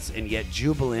sense and yet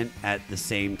jubilant at the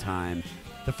same time.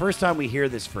 The first time we hear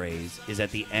this phrase is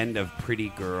at the end of Pretty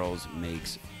Girls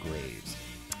Makes Graves.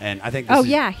 And I think this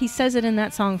yeah, he says it in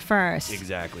that song first.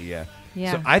 Exactly, yeah.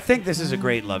 Yeah. So I think this is a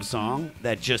great love song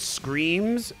that just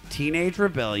screams teenage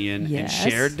rebellion and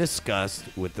shared disgust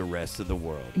with the rest of the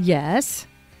world. Yes.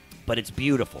 But it's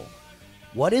beautiful.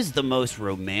 What is the most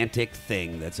romantic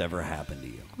thing that's ever happened to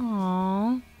you?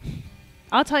 Aww.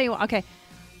 I'll tell you what. Okay.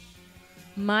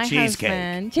 My Cheesecake.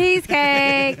 husband,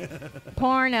 cheesecake,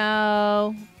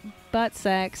 porno, butt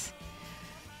sex.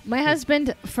 My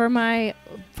husband, for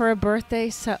a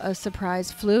birthday a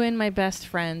surprise, flew in my best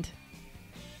friend.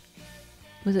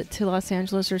 Was it to Los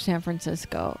Angeles or San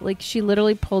Francisco? Like, she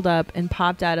literally pulled up and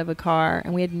popped out of a car,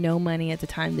 and we had no money at the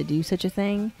time to do such a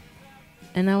thing.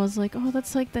 And I was like, oh,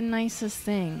 that's like the nicest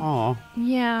thing. Aw.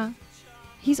 Yeah.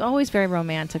 He's always very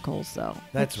romantical, though.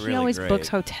 That's like, really he always great. books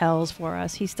hotels for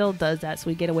us. He still does that, so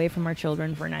we get away from our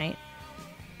children for a night.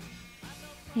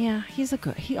 Yeah,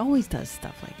 he always does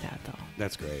stuff like that, though.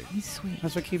 That's great. He's sweet.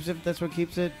 That's what keeps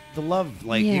it the love.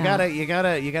 Like Yeah. you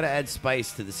gotta add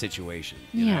spice to the situation.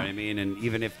 You know Yeah. what I mean? And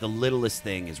even if the littlest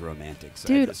thing is romantic, so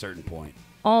Dude. at a certain point.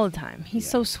 All the time. He's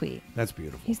Yeah. so sweet. That's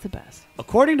beautiful. He's the best.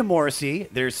 According to Morrissey,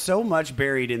 there's so much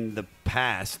buried in the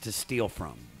past to steal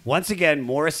from. Once again,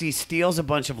 Morrissey steals a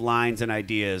bunch of lines and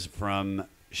ideas from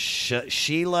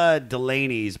Sheila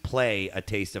Delaney's play A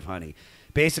Taste of Honey.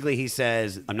 Basically, he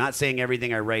says, I'm not saying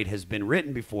everything I write has been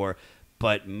written before,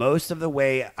 but most of the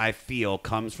way I feel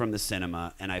comes from the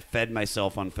cinema, and I fed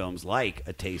myself on films like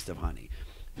A Taste of Honey.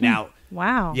 Now,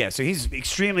 Wow. yeah, so he's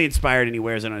extremely inspired, and he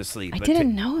wears it on his sleeve. I but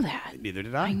didn't know that. Neither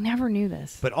did I. I never knew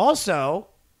this. But also,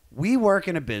 we work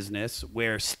in a business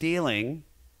where stealing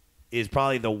is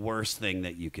probably the worst thing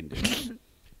that you can do.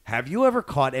 Have you ever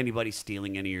caught anybody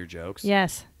stealing any of your jokes?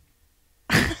 Yes.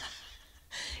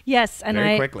 Yes, and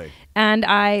Very quickly. And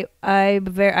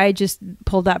I just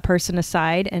pulled that person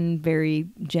aside and very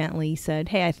gently said,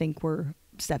 "Hey, I think we're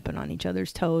stepping on each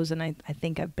other's toes, and I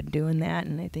think I've been doing that,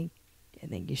 and I think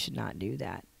you should not do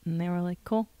that." And they were like,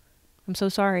 "Cool, I'm so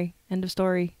sorry. End of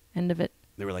story. End of it."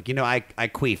 They were like, I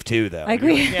queef too, though. I And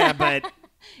you're queef. like, yeah, but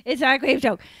It's not a queef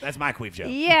joke. that's my queef joke.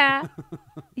 Yeah.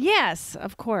 Yes,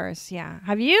 of course. Yeah.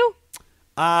 Have you?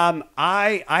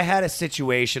 I had a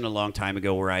situation a long time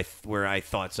ago where I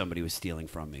thought somebody was stealing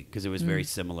from me because it was very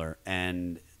similar.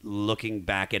 And looking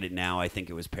back at it now, I think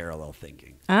it was parallel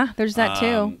thinking. There's that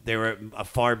too. They were a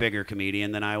far bigger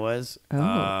comedian than I was.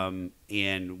 Oh.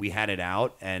 And we had it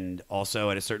out. And also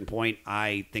at a certain point,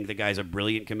 I think the guy's a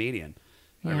brilliant comedian.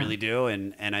 I Yeah. really do.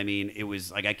 And I mean, it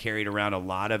was like I carried around a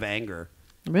lot of anger.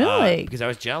 Really? Because I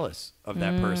was jealous of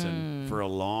that person for a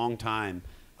long time.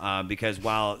 Because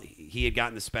while he had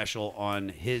gotten the special on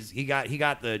he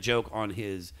got the joke on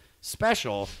his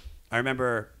special. I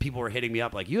remember people were hitting me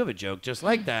up like, you have a joke just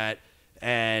like that.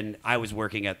 And I was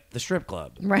working at the strip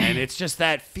club. Right. And it's just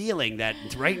that feeling that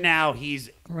right now he's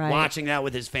Right. watching that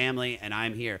with his family and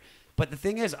I'm here. But the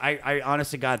thing is, I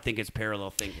honest to God think it's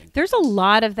parallel thinking. There's a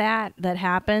lot of that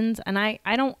happens, and I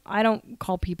don't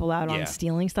call people out Yeah. on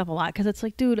stealing stuff a lot because it's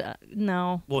like, dude,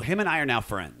 no. Well, him and I are now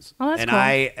friends. Oh, that's and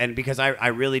cool. Because I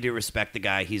really do respect the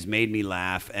guy. He's made me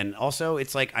laugh. And also,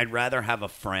 it's like I'd rather have a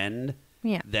friend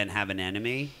Yeah. than have an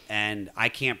enemy. And I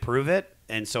can't prove it.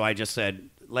 And so I just said,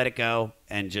 let it go.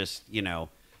 And just,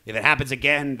 if it happens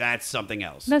again, that's something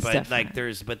else. That's but different.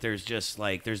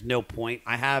 there's no point.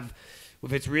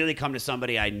 If it's really come to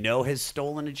somebody I know has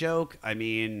stolen a joke, I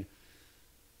mean,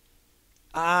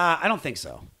 I don't think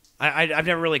so. I've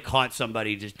never really caught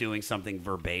somebody just doing something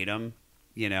verbatim,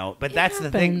 But that's the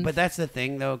thing. happens. But that's the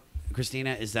thing, though,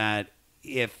 Christina, is that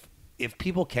if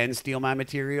people can steal my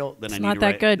material, then It's I need not to that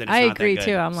write, good. then it's I not that agree good.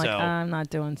 too. I'm like, So- I'm not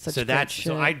doing such so good that's shit.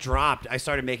 so I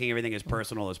started making everything as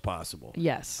personal as possible.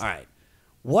 Yes. All right.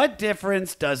 What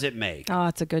difference does it make? Oh,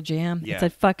 it's a good jam. Yeah. It's a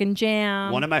fucking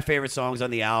jam. One of my favorite songs on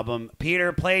the album.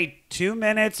 Peter, play 2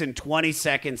 minutes and 20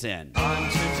 seconds in.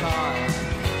 I'm too tired.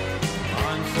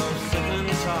 I'm so sick and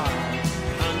tired.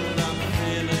 And I'm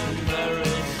feeling very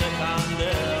sick and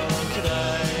ill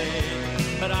today.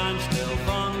 But I'm still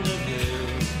fond of you.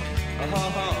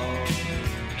 Oh.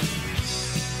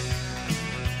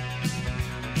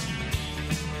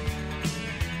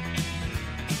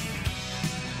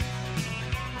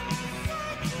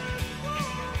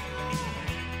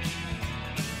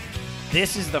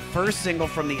 This is the first single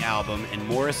from the album, and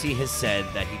Morrissey has said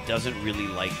that he doesn't really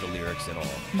like the lyrics at all.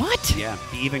 What? Yeah,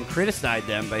 he even criticized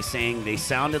them by saying they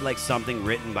sounded like something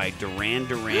written by Duran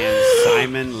Duran's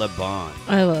Simon Le Bon.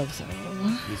 I love so.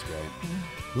 He's great.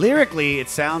 Lyrically, it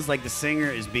sounds like the singer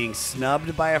is being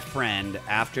snubbed by a friend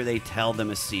after they tell them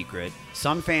a secret.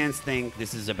 Some fans think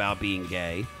this is about being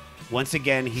gay. Once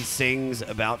again, he sings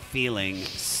about feeling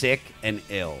sick and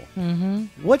ill. Mm-hmm.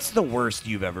 What's the worst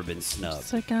you've ever been snubbed?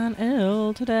 Sick and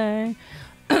ill today.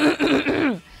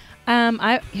 Hey,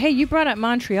 you brought up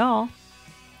Montreal.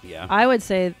 Yeah. I would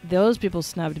say those people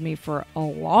snubbed me for a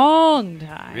long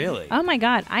time. Really? Oh my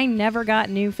God. I never got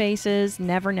new faces.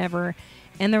 Never.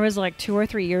 And there was like 2 or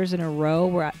 3 years in a row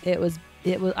where it was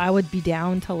I would be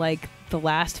down to like the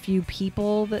last few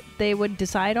people that they would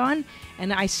decide on,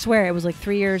 and I swear it was like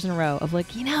 3 years in a row of like,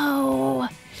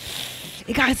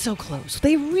 it got so close.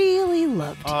 They really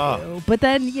loved you, but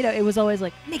then it was always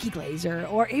like Nikki Glaser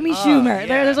or Amy Schumer.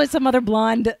 Yeah. There's like some other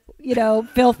blonde,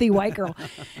 filthy white girl,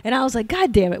 and I was like,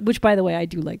 God damn it! Which, by the way, I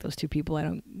do like those two people. I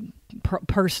don't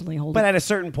personally hold. But at a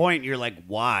certain point, you're like,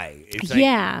 why? It's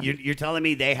like, you're telling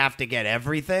me they have to get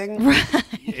everything. Right.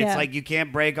 It's like you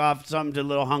can't break off some to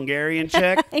little Hungarian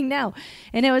chick. I know,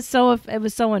 and it was so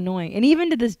annoying. And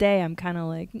even to this day, I'm kind of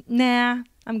like, nah,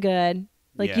 I'm good.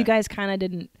 Like you guys kind of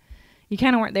didn't. You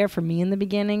kind of weren't there for me in the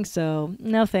beginning, so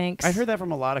no thanks. I heard that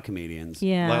from a lot of comedians.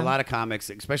 Yeah. A lot of comics,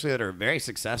 especially that are very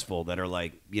successful, that are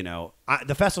like,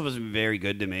 the festival has been very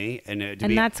good to me. And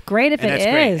that's great if it is.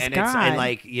 Great. And God. and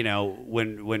like,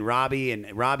 when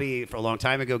Robbie for a long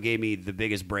time ago gave me the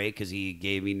biggest break because he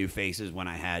gave me New Faces when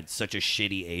I had such a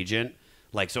shitty agent.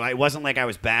 Like, so it wasn't like I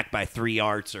was backed by 3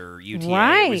 Arts or UTA.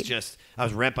 Right. It was just, I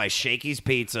was rep by Shakey's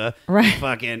Pizza. Right.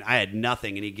 I had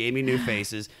nothing, and he gave me New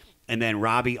Faces. And then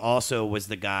Robbie also was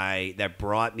the guy that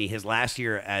brought me his last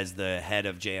year as the head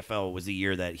of JFL was the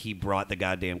year that he brought the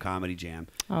goddamn Comedy Jam.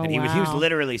 Oh, and he was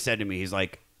literally said to me, he's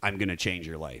like, I'm going to change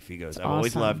your life. He goes, I've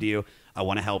always loved you. I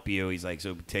want to help you. He's like,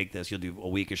 so take this. You'll do a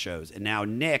week of shows. And now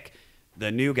Nick,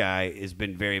 the new guy, has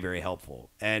been very, very helpful.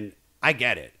 And I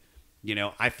get it.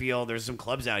 I feel there's some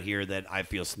clubs out here that I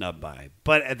feel snubbed by.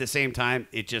 But at the same time,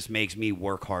 it just makes me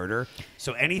work harder.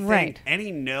 So any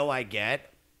no I get,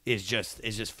 is just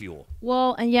fuel.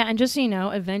 Well, and just so you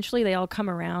know, eventually they all come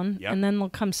around, and then they'll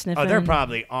come sniffing. Oh, they're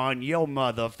probably on your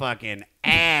motherfucking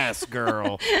ass,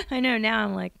 girl. I know. Now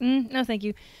I'm like, no, thank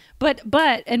you. But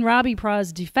in Robbie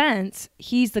Pra's defense,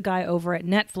 he's the guy over at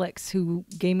Netflix who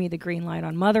gave me the green light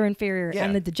on Mother, Inferior,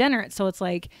 and The Degenerates. So it's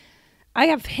like, I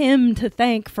have him to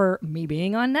thank for me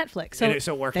being on Netflix. So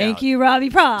it worked out. Thank you, Robbie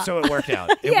Pra. So it worked out.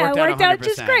 It worked out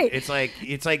just great. It's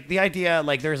like the idea,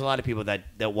 like there's a lot of people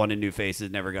that wanted New Faces,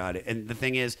 never got it. And the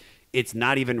thing is, it's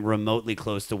not even remotely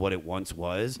close to what it once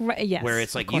was. Right, yes, where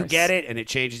it's like you get it and it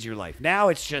changes your life. Now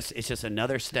it's just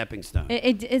another stepping stone.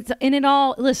 It's in it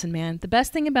all. Listen, man, the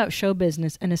best thing about show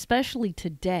business, and especially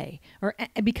today, or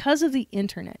because of the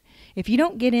internet, if you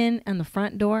don't get in on the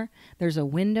front door, there's a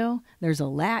window, there's a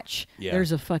latch,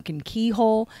 there's a fucking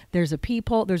keyhole, there's a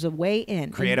peephole, there's a way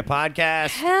in. Create a podcast.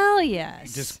 Hell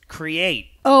yes. Just create.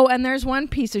 Oh, and there's one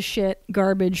piece of shit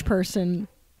garbage person,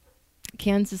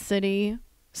 Kansas City,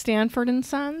 Stanford and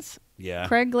Sons. Yeah.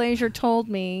 Craig Glazier told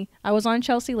me, I was on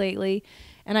Chelsea lately,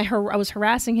 and I was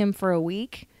harassing him for a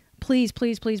week. Please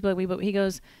book me. But he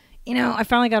goes, I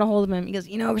finally got a hold of him. He goes,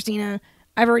 Christina,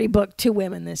 I've already booked 2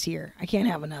 women this year. I can't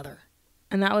have another.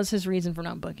 And that was his reason for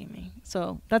not booking me.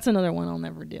 So that's another one I'll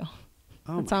never do.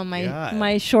 Oh, it's on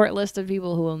my short list of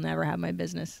people who will never have my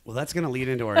business. Well, that's going to lead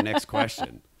into our next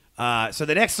question. So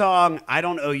the next song, I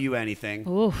Don't Owe You Anything.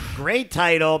 Oof. Great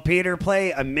title. Peter,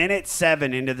 play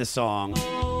 1:07 into the song.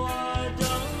 Oh, I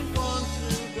don't want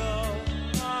to go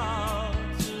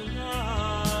out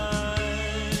tonight.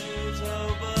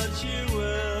 Oh, but you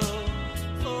will,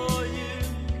 for you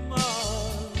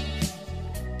must.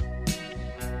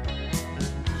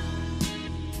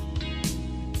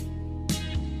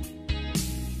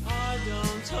 I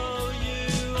don't owe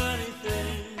you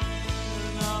anything,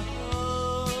 no.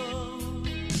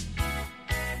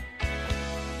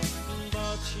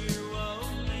 But you owe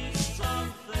me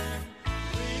something.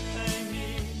 Repay me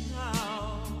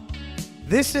now.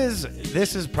 This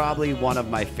is probably one of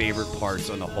my favorite parts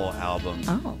on the whole album.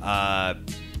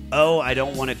 Oh. I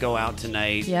don't want to go out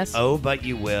tonight. Yes. Oh, but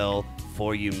you will,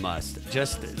 for you must.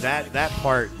 Just that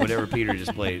part, whatever Peter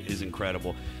just played, is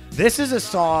incredible. This is a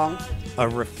song, a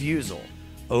refusal,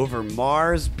 over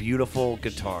Mars' beautiful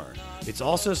guitar. It's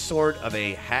also sort of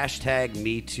a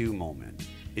 #MeToo moment.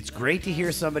 It's great to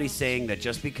hear somebody saying that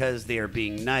just because they are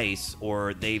being nice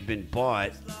or they've been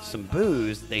bought some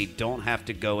booze, they don't have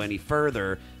to go any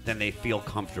further than they feel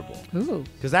comfortable. Ooh.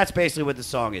 Because that's basically what the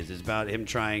song is. It's about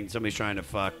somebody's trying to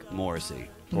fuck Morrissey.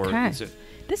 Okay.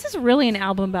 This is really an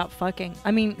album about fucking.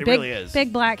 I mean, really is.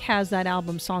 Big Black has that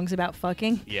album, Songs About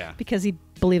Fucking. Yeah. Because he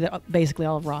believed that basically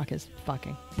all of rock is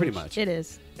fucking. Pretty much. It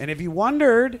is. And if you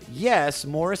wondered, yes,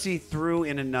 Morrissey threw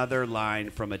in another line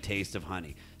from A Taste of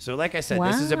Honey. So like I said,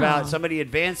 This is about somebody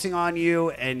advancing on you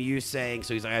and you saying,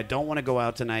 so he's like, I don't want to go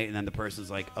out tonight. And then the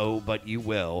person's like, oh, but you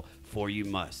will, for you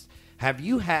must. Have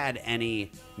you had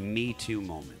any Me Too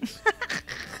moments?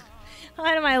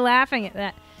 Why am I laughing at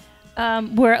that?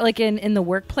 Where, like, in the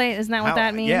workplace? Isn't that what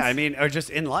that means? Yeah, I mean, or just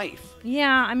in life.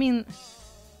 Yeah, I mean,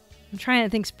 I'm trying to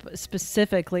think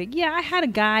specifically. Yeah, I had a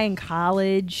guy in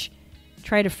college.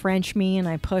 tried to French me and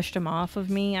I pushed him off of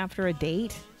me after a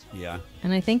date. Yeah.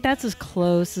 And I think that's as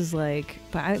close as like,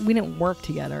 but we didn't work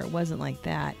together. It wasn't like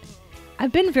that.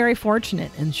 I've been very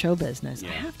fortunate in show business, I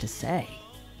have to say.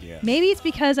 Yeah. Maybe it's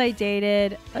because I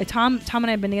dated Tom and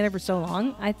I have been together for so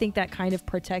long. I think that kind of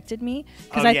protected me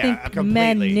because I think completely.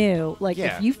 men knew, like,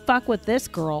 if you fuck with this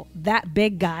girl, that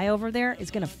big guy over there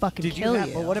is gonna fucking kill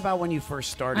you. But what about when you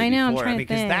first started? I know. Before? I'm trying to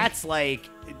because think. that's like,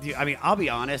 I mean, I'll be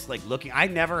honest. Like looking,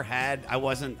 I've never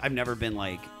been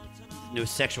like, no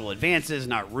sexual advances,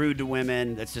 not rude to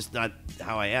women. That's just not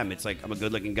how I am. It's like I'm a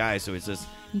good-looking guy, so it's just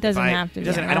it doesn't have to. It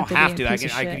doesn't. I don't have to.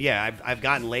 I I've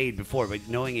gotten laid before, but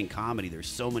knowing in comedy, there's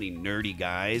so many nerdy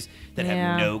guys that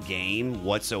have no game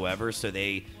whatsoever. So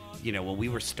they, you know, when we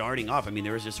were starting off, I mean,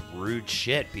 there was just rude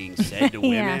shit being said to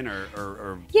women,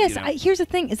 or yes. You know. Here's the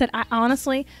thing: is that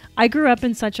I grew up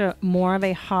in such a more of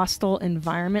a hostile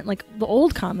environment, like the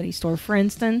old Comedy Store, for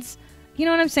instance. You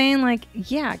know what I'm saying? Like,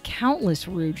 yeah, countless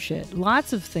rude shit.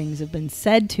 Lots of things have been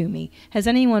said to me. Has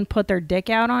anyone put their dick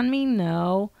out on me?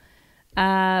 No.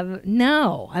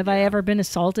 No. Have I ever been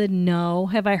assaulted? No.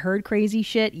 Have I heard crazy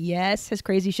shit? Yes. Has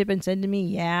crazy shit been said to me?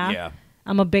 Yeah.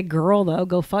 I'm a big girl, though.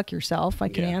 Go fuck yourself. I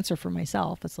can answer for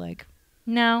myself. It's like,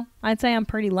 no. I'd say I'm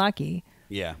pretty lucky.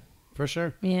 Yeah. For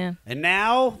sure. Yeah. And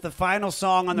now the final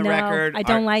song on the record. I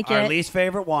don't like it. Our least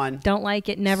favorite one. Don't like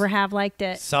it. Never have liked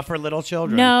it. Suffer Little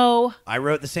Children. No. I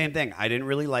wrote the same thing. I didn't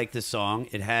really like this song.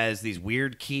 It has these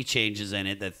weird key changes in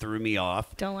it that threw me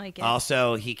off. Don't like it.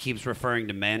 Also, he keeps referring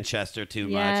to Manchester too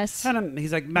Yes. much.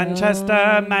 He's like,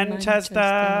 Manchester.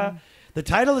 The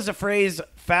title is a phrase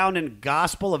found in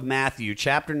Gospel of Matthew,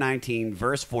 chapter 19,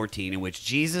 verse 14, in which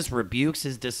Jesus rebukes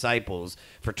his disciples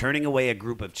for turning away a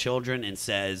group of children and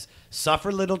says,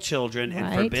 "Suffer little children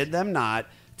and forbid them not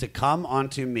to come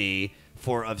unto me,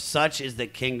 for of such is the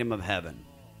kingdom of heaven."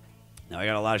 Now, I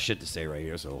got a lot of shit to say right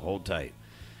here, so hold tight.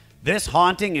 This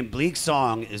haunting and bleak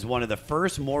song is one of the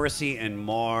first Morrissey and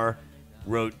Marr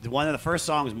wrote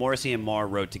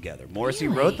together. Morrissey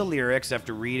wrote the lyrics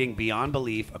after reading Beyond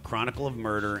Belief, A Chronicle of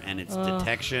Murder and Its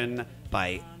Detection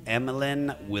by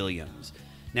Emmeline Williams.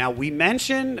 Now, we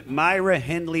mentioned Myra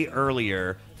Hindley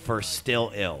earlier for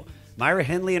Still Ill. Myra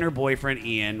Hindley and her boyfriend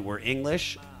Ian were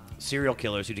English serial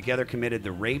killers who together committed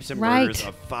the rapes and murders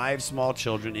of 5 small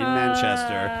children in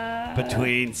Manchester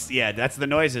between, that's the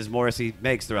noises Morrissey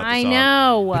makes throughout the song. I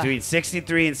know. Between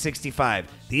 63 and 65.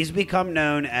 These become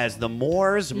known as the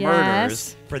Moors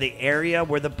murders for the area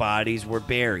where the bodies were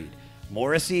buried.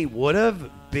 Morrissey would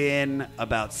have been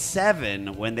about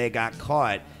 7 when they got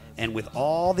caught, and with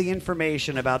all the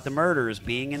information about the murders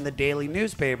being in the daily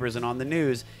newspapers and on the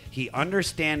news, he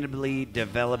understandably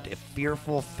developed a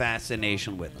fearful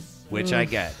fascination with them, which I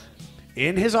get.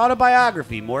 In his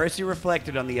autobiography, Morrissey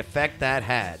reflected on the effect that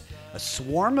had. A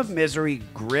swarm of misery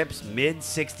grips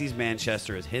mid-60s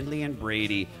Manchester as Hindley and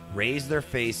Brady raise their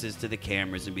faces to the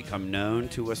cameras and become known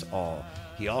to us all.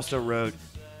 He also wrote,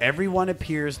 "Everyone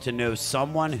appears to know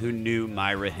someone who knew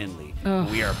Myra Hindley.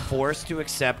 We are forced to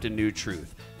accept a new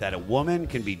truth, that a woman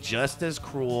can be just as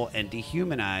cruel and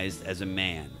dehumanized as a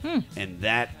man, and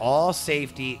that all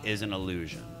safety is an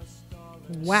illusion."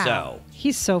 Wow. So,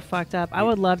 he's so fucked up. I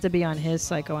would love to be on his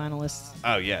psychoanalyst.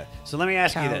 Oh, yeah. So let me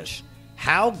ask you this.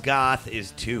 How goth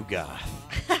is too goth?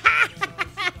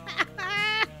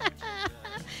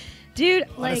 Dude,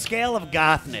 on a scale of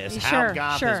gothness, how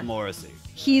goth is Morrissey?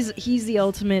 He's the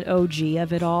ultimate OG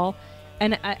of it all,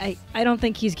 and I don't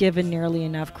think he's given nearly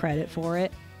enough credit for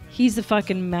it. He's the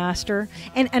fucking master.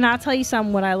 And I'll tell you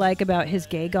something what I like about his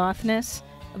gay gothness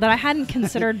that I hadn't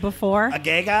considered before. A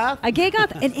gay goth? A gay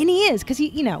goth, and he is, because he,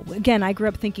 you know, again, I grew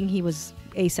up thinking he was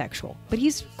asexual, but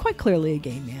he's quite clearly a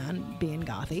gay man being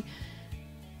gothy.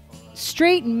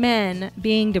 Straight men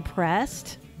being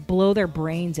depressed blow their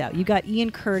brains out. You got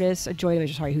Ian Curtis, a Joy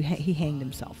Division, sorry, he hanged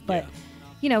himself, but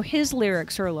you know, his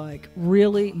lyrics are like,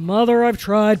 really, mother, I've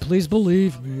tried, please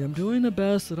believe me, I'm doing the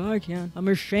best that I can. I'm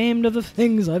ashamed of the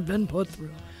things I've been put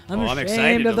through. I'm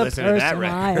ashamed of the person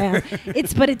I am.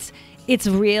 It's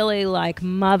really like,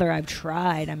 mother, I've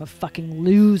tried, I'm a fucking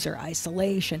loser,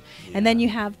 isolation. And then you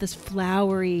have this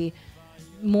flowery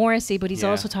Morrissey, but he's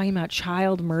also talking about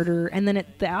child murder, and then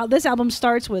this album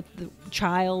starts with the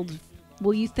child.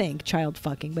 Well, you think child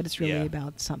fucking, but it's really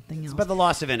about something else. It's about the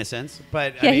loss of innocence.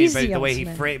 But I mean, the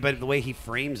way he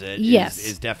frames it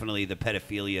is definitely the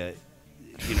pedophilia.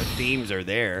 You know, themes are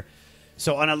there.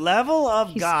 So on a level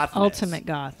of gothness, ultimate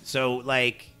goth. So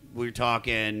like we're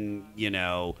talking, you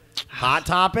know, Hot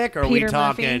Topic, or Peter we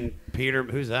talking Murphy? Peter?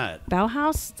 Who's that?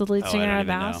 Bauhaus, the lead singer of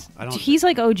Bauhaus. I don't. He's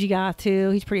like OG goth too.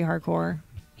 He's pretty hardcore.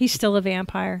 He's still a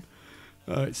vampire.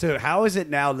 So how is it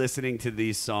now listening to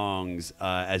these songs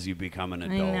as you become an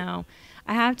adult? I know.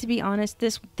 I have to be honest.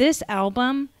 This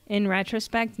album, in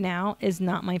retrospect, now is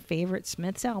not my favorite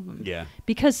Smiths album. Yeah.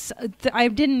 Because I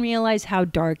didn't realize how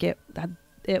dark it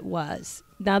was.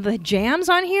 Now the jams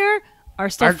on here are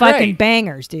still fucking great.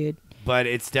 Bangers, dude. But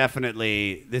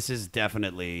this is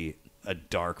definitely a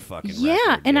dark fucking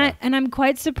Yeah, record. and I'm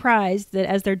quite surprised that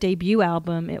as their debut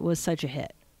album, it was such a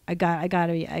hit. I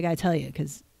gotta tell you,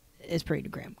 because it's pretty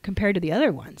grim compared to the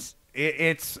other ones.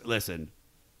 Listen,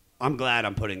 I'm glad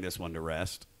I'm putting this one to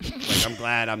rest. Like, I'm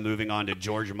glad I'm moving on to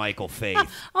George Michael Faith.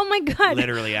 Oh my God.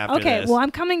 Literally after this. Okay, well,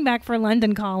 I'm coming back for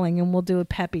London Calling, and we'll do a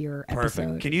peppier episode.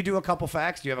 Perfect. Can you do a couple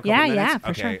facts? Do you have a couple minutes? Yeah,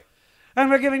 for sure. And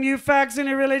we're giving you facts, and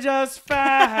it really just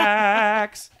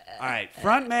facts. All right.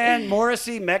 Frontman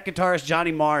Morrissey met guitarist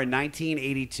Johnny Marr in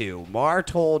 1982. Marr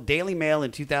told Daily Mail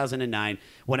in 2009,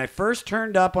 "When I first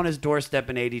turned up on his doorstep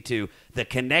in 82, the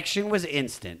connection was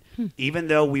instant, even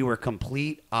though we were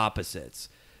complete opposites.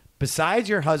 Besides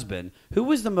your husband, who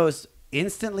was the most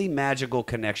instantly magical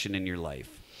connection in your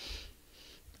life?"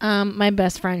 My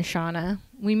best friend, Shauna.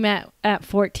 We met at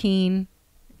 14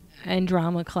 in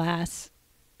drama class.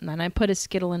 And then I put a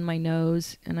Skittle in my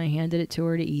nose, and I handed it to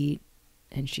her to eat,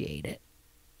 and she ate it.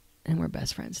 And we're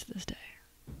best friends to this day.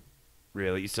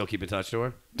 Really? You still keep in touch to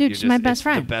her? Dude, she's my best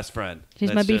friend. The best friend.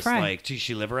 She's my best friend. Like, does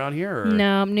she live around here? Or?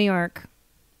 No, New York.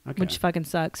 Okay. Which fucking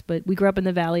sucks. But we grew up in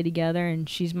the Valley together, and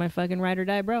she's my fucking ride or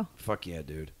die bro. Fuck yeah,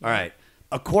 dude. All right.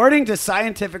 According to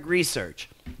scientific research,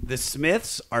 the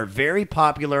Smiths are very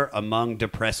popular among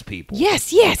depressed people. Yes.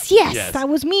 That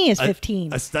was me as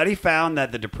 15. A study found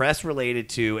that the depressed related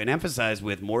to and emphasized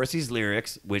with Morrissey's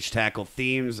lyrics, which tackle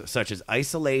themes such as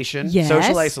isolation,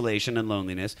 social isolation, and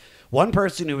loneliness. One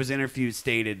person who was interviewed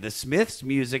stated, "The Smiths'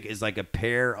 music is like a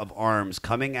pair of arms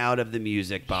coming out of the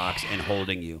music box and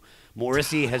holding you."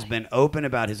 Morrissey has been open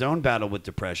about his own battle with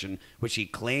depression, which he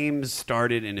claims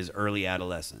started in his early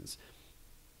adolescence.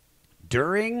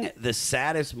 During the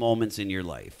saddest moments in your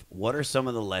life, what are some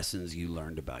of the lessons you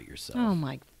learned about yourself? Oh,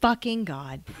 my fucking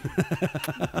God.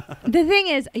 The thing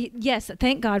is, yes,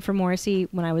 thank God for Morrissey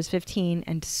when I was 15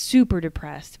 and super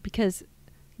depressed, because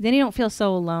then you don't feel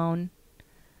so alone.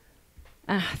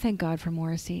 Thank God for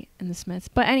Morrissey and the Smiths.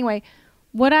 But anyway,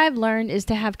 what I've learned is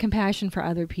to have compassion for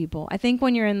other people. I think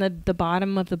when you're in the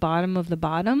bottom of the bottom of the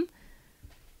bottom,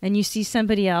 and you see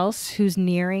somebody else who's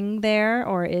nearing there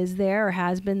or is there or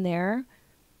has been there,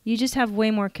 you just have way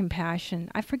more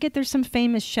compassion. I forget, there's some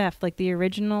famous chef, like the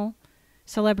original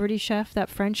celebrity chef, that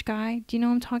French guy. Do you know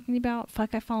what I'm talking about?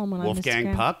 Fuck, I follow him on Instagram.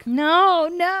 Wolfgang Puck?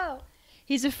 No.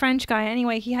 He's a French guy.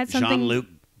 Anyway, he had something. Jean-Luc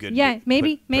Good. Yeah,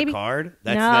 maybe. Picard?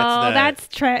 That's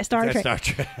Star Trek. Star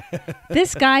Trek.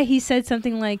 This guy, he said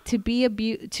something like,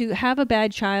 to have a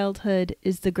bad childhood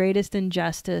is the greatest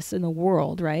injustice in the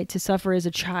world, right? To suffer as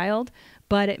a child,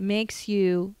 but it makes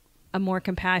you a more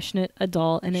compassionate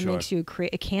adult, and it makes you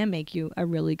it can make you a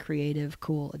really creative,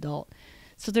 cool adult.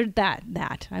 So there's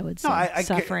that I would say. I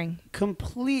suffering.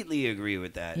 Completely agree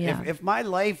with that. Yeah. If my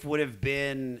life would have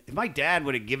been, if my dad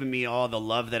would have given me all the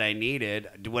love that I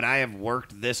needed, would I have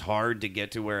worked this hard to get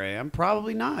to where I am?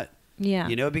 Probably not. Yeah.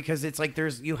 You know, because it's like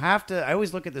I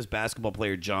always look at this basketball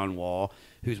player, John Wall,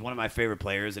 who's one of my favorite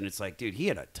players, and it's like, dude, he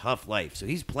had a tough life. So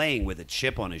he's playing with a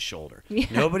chip on his shoulder. Yeah.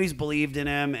 Nobody's believed in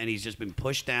him, and he's just been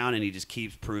pushed down, and he just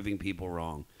keeps proving people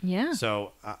wrong. Yeah.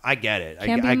 So I get it.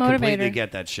 Can be a I motivator. completely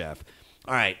get that, chef.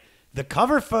 All right. The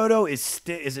cover photo is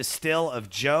a still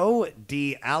of Joe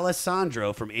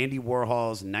D'Alessandro from Andy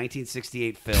Warhol's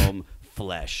 1968 film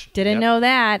Flesh. Didn't know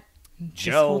that.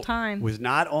 Joe was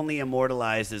not only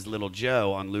immortalized as Little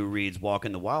Joe on Lou Reed's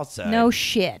Walking the Wild Side. No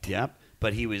shit. Yep.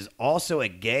 But he was also a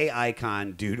gay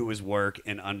icon due to his work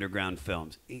in underground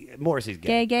films. Morrissey's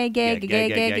gay. Gay. Gay.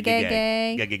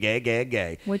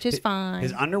 Which is fine.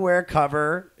 His underwear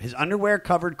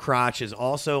covered crotch is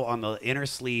also on the inner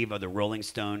sleeve of the Rolling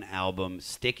Stone album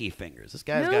Sticky Fingers. This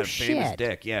guy's got a famous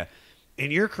dick, yeah. In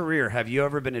your career, have you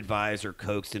ever been advised or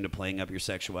coaxed into playing up your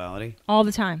sexuality? All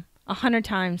the time. 100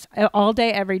 times. All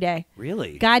day, every day.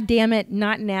 Really? God damn it.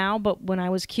 Not now, but when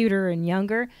I was cuter and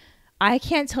younger, I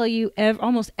can't tell you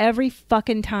almost every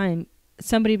fucking time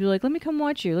somebody would be like, let me come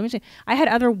watch you. Let me see. I had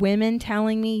other women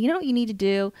telling me, you know what you need to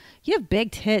do? You have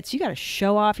big tits. You got to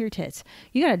show off your tits.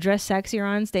 You got to dress sexier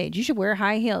on stage. You should wear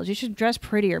high heels. You should dress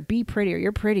prettier. Be prettier.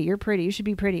 You're pretty. You're pretty. You should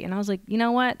be pretty. And I was like, you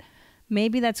know what?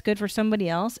 Maybe that's good for somebody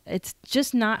else. It's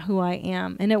just not who I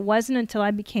am. And it wasn't until I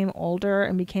became older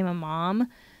and became a mom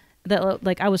that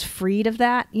like I was freed of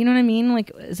that. You know what I mean?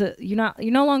 Like you're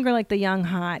no longer like the young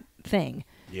hot thing.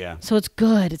 Yeah. So it's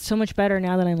good. It's so much better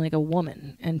now that I'm like a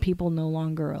woman and people no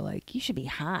longer are like, you should be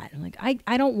hot. I'm like,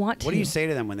 I don't want to. What do you say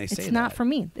to them when they say that? It's not for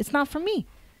me. It's not for me.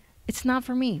 It's not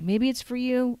for me. Maybe it's for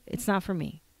you. It's not for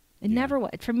me. It never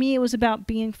was. For me, it was about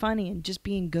being funny and just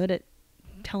being good at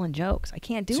telling jokes. I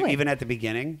can't do it. Even at the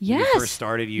beginning? Yes. When you first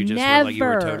started, you just Never. were like you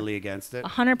were totally against it?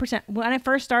 100%. When I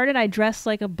first started, I dressed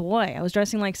like a boy. I was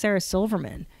dressing like Sarah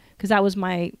Silverman because that was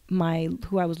my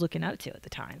who I was looking up to at the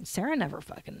time. Sarah never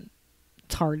fucking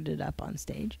tarted it up on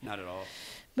stage. Not at all.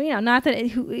 But, not that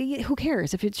who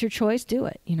cares? If it's your choice, do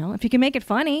it. If you can make it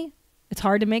funny, it's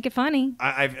hard to make it funny.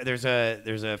 There's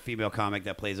a female comic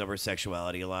that plays over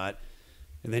sexuality a lot,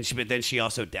 and then she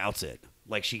also doubts it.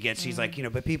 Like she's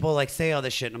like, but people like say all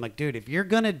this shit, and I'm like, dude, if you're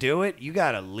gonna do it, you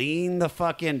gotta lean the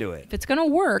fuck into it. If it's gonna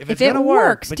work, if it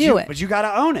works, do it. But you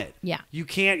gotta own it. Yeah. You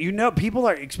can't. People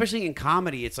are, especially in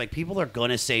comedy, it's like people are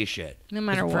gonna say shit No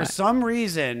matter what. For some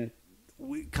reason,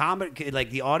 comedy, like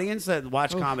the audience that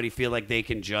watch comedy, feel like they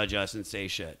can judge us and say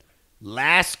shit.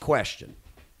 Last question.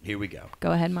 Here we go.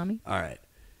 Go ahead, mommy. All right.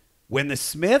 When the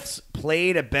Smiths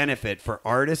played a benefit for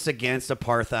Artists Against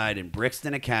Apartheid in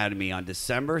Brixton Academy on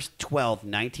December 12th,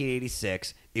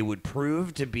 1986, it would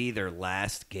prove to be their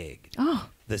last gig. Oh.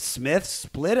 The Smiths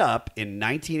split up in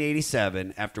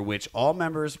 1987, after which all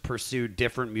members pursued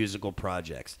different musical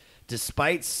projects.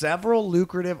 Despite several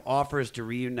lucrative offers to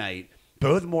reunite,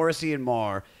 both Morrissey and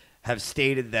Marr have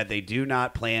stated that they do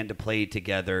not plan to play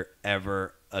together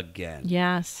ever again.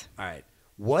 Yes. All right.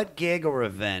 What gig or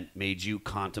event made you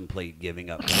contemplate giving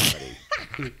up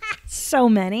comedy? So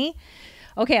many.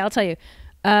 Okay, I'll tell you.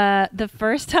 The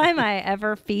first time I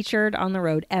ever featured on the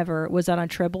road ever was on a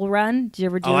Tribble run. Did you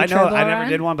ever do a Tribble run? I never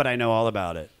did one, but I know all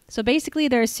about it. So basically,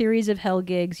 there are a series of hell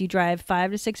gigs. You drive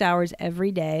 5 to 6 hours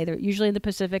every day. They're usually in the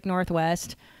Pacific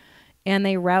Northwest, and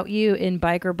they route you in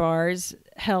biker bars.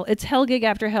 It's hell gig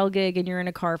after hell gig, and you're in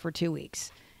a car for 2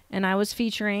 weeks. And I was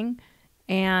featuring,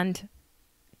 and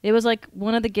it was like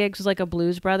one of the gigs was like a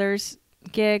Blues Brothers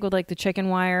gig with like the chicken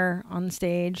wire on the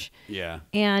stage. Yeah.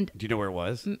 And do you know where it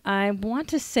was? I want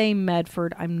to say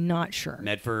Medford. I'm not sure.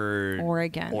 Medford,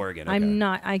 Oregon. Okay. I'm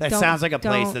not. That sounds like a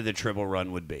place that the Tribble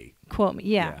Run would be. Quote me.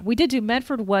 Yeah. We did do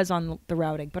Medford was on the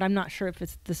routing, but I'm not sure if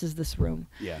this is this room.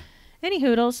 Yeah. Any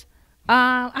hoodles.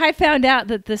 I found out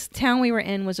that this town we were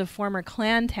in was a former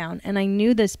Klan town, and I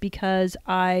knew this because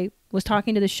I was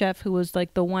talking to the chef who was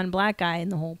like the one black guy in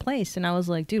the whole place, and I was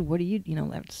like, dude, what are you,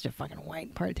 that's just a fucking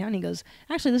white part of town. He goes,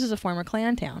 actually, this is a former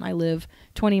Klan town. I live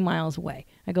 20 miles away.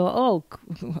 I go, oh,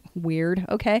 weird.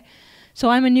 Okay. So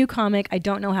I'm a new comic. I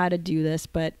don't know how to do this,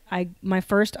 but my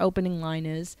first opening line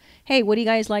is, hey, what do you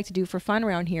guys like to do for fun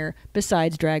around here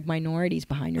besides drag minorities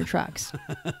behind your trucks?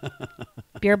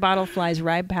 Beer bottle flies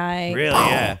right by. Really?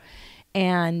 Yeah.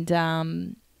 And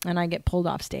I get pulled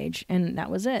off stage, and that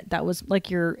was it. That was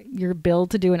like your bill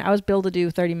to do, and I was billed to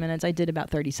do 30 minutes. I did about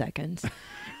 30 seconds.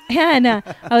 And I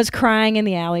was crying in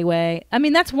the alleyway. I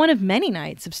mean, that's one of many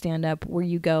nights of stand-up where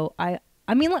you go, I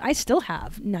mean, look, I still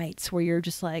have nights where you're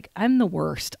just like, I'm the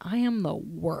worst. I am the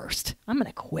worst. I'm going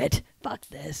to quit. Fuck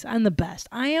this. I'm the best.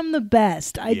 I am the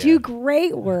best. I do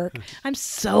great work. I'm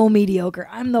so mediocre.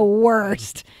 I'm the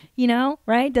worst.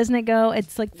 Right? Doesn't it go?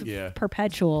 It's like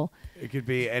perpetual. It could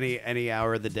be any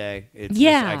hour of the day. It's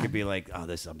I could be like, oh,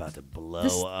 I'm about to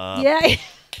blow up. Yeah.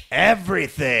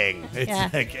 Everything.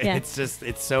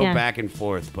 It's so back and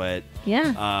forth. But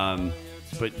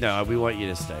but no, we want you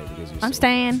to stay because I'm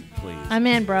staying. Please. I'm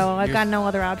in, bro. I've got no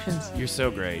other options. You're so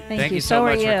great. Thank you so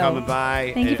much for coming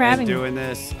by. Thank you for having me. Doing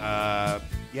this. Yeah.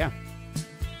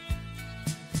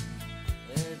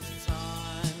 It's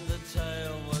time the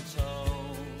tale was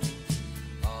told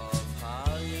of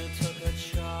how you took a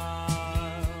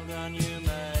child and you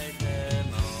made him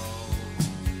old.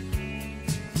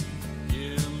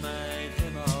 You made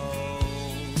him old.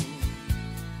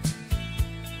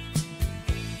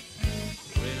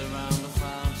 Wait around the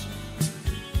fountain.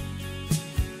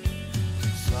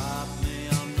 Slap me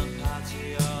on the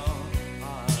patio.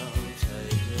 I'll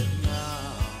take it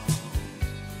now.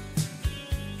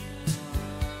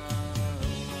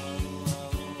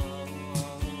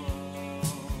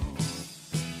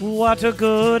 What a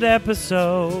good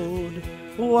episode.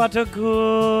 What a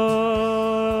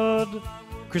good.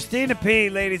 Christina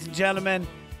P, ladies and gentlemen.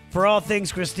 For all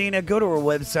things Christina, go to her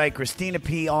website,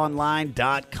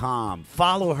 ChristinaPOnline.com.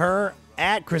 Follow her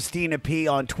at Christina P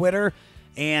on Twitter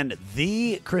and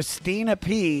the Christina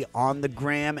P on the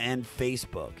Gram and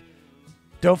Facebook.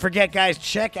 Don't forget, guys,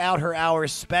 check out her hour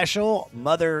special,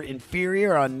 Mother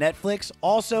Inferior, on Netflix.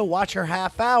 Also, watch her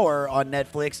half hour on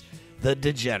Netflix, The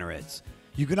Degenerates.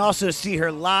 You can also see her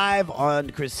live on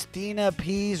Christina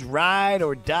P's Ride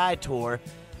or Die Tour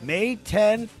May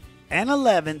 10th and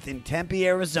 11th in Tempe,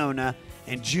 Arizona,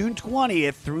 and June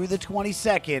 20th through the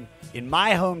 22nd in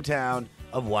my hometown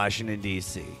of Washington,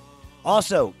 D.C.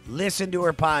 Also, listen to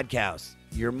her podcast.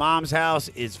 Your Mom's House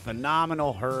is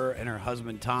phenomenal. Her and her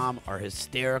husband, Tom, are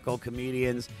hysterical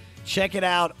comedians. Check it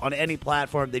out on any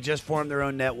platform. They just formed their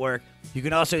own network. You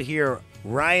can also hear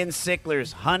Ryan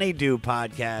Sickler's Honeydew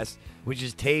podcast, which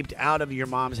is taped out of Your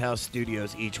Mom's House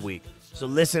studios each week. So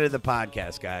listen to the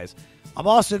podcast, guys. I'm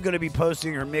also going to be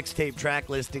posting her mixtape track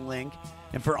listing link.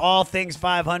 And for all things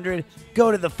 500,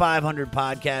 go to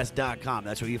the500podcast.com.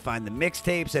 That's where you find the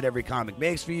mixtapes that Every Comic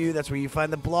makes for you. That's where you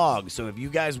find the blog. So if you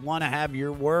guys want to have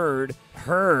your word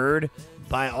heard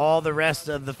by all the rest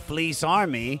of the Fleece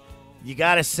Army, you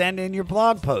got to send in your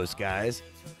blog post, guys.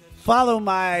 Follow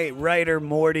my writer,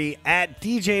 Morty, at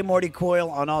DJ Morty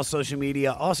Coyle on all social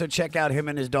media. Also, check out him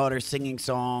and his daughter singing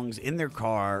songs in their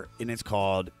car, and it's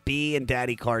called B and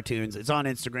Daddy Cartoons. It's on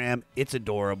Instagram. It's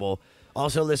adorable.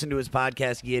 Also, listen to his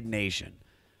podcast, Yid Nation.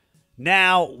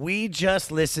 Now, we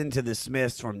just listened to the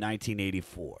Smiths from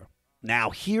 1984.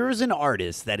 Now, here's an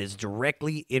artist that is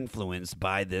directly influenced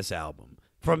by this album.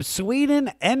 From Sweden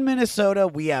and Minnesota,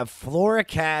 we have Flora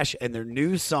Cash and their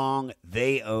new song,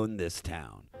 They Own This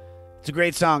Town. It's a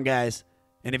great song, guys.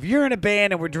 And if you're in a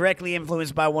band and we're directly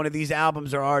influenced by one of these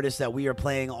albums or artists that we are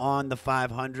playing on the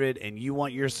 500 and you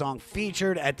want your song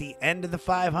featured at the end of the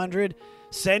 500,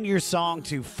 send your song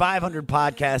to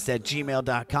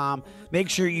 500podcast@gmail.com. Make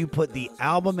sure you put the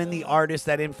album and the artist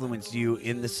that influenced you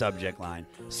in the subject line.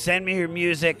 Send me your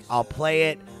music. I'll play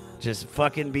it. Just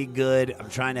fucking be good.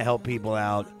 I'm trying to help people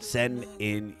out. Send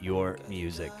in your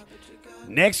music.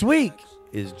 Next week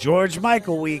is George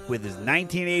Michael week with his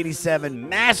 1987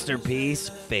 masterpiece,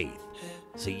 Faith.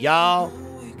 So y'all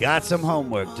got some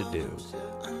homework to do.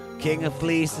 King of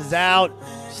Fleece is out.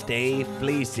 Stay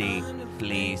fleecy,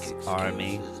 Fleece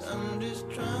Army.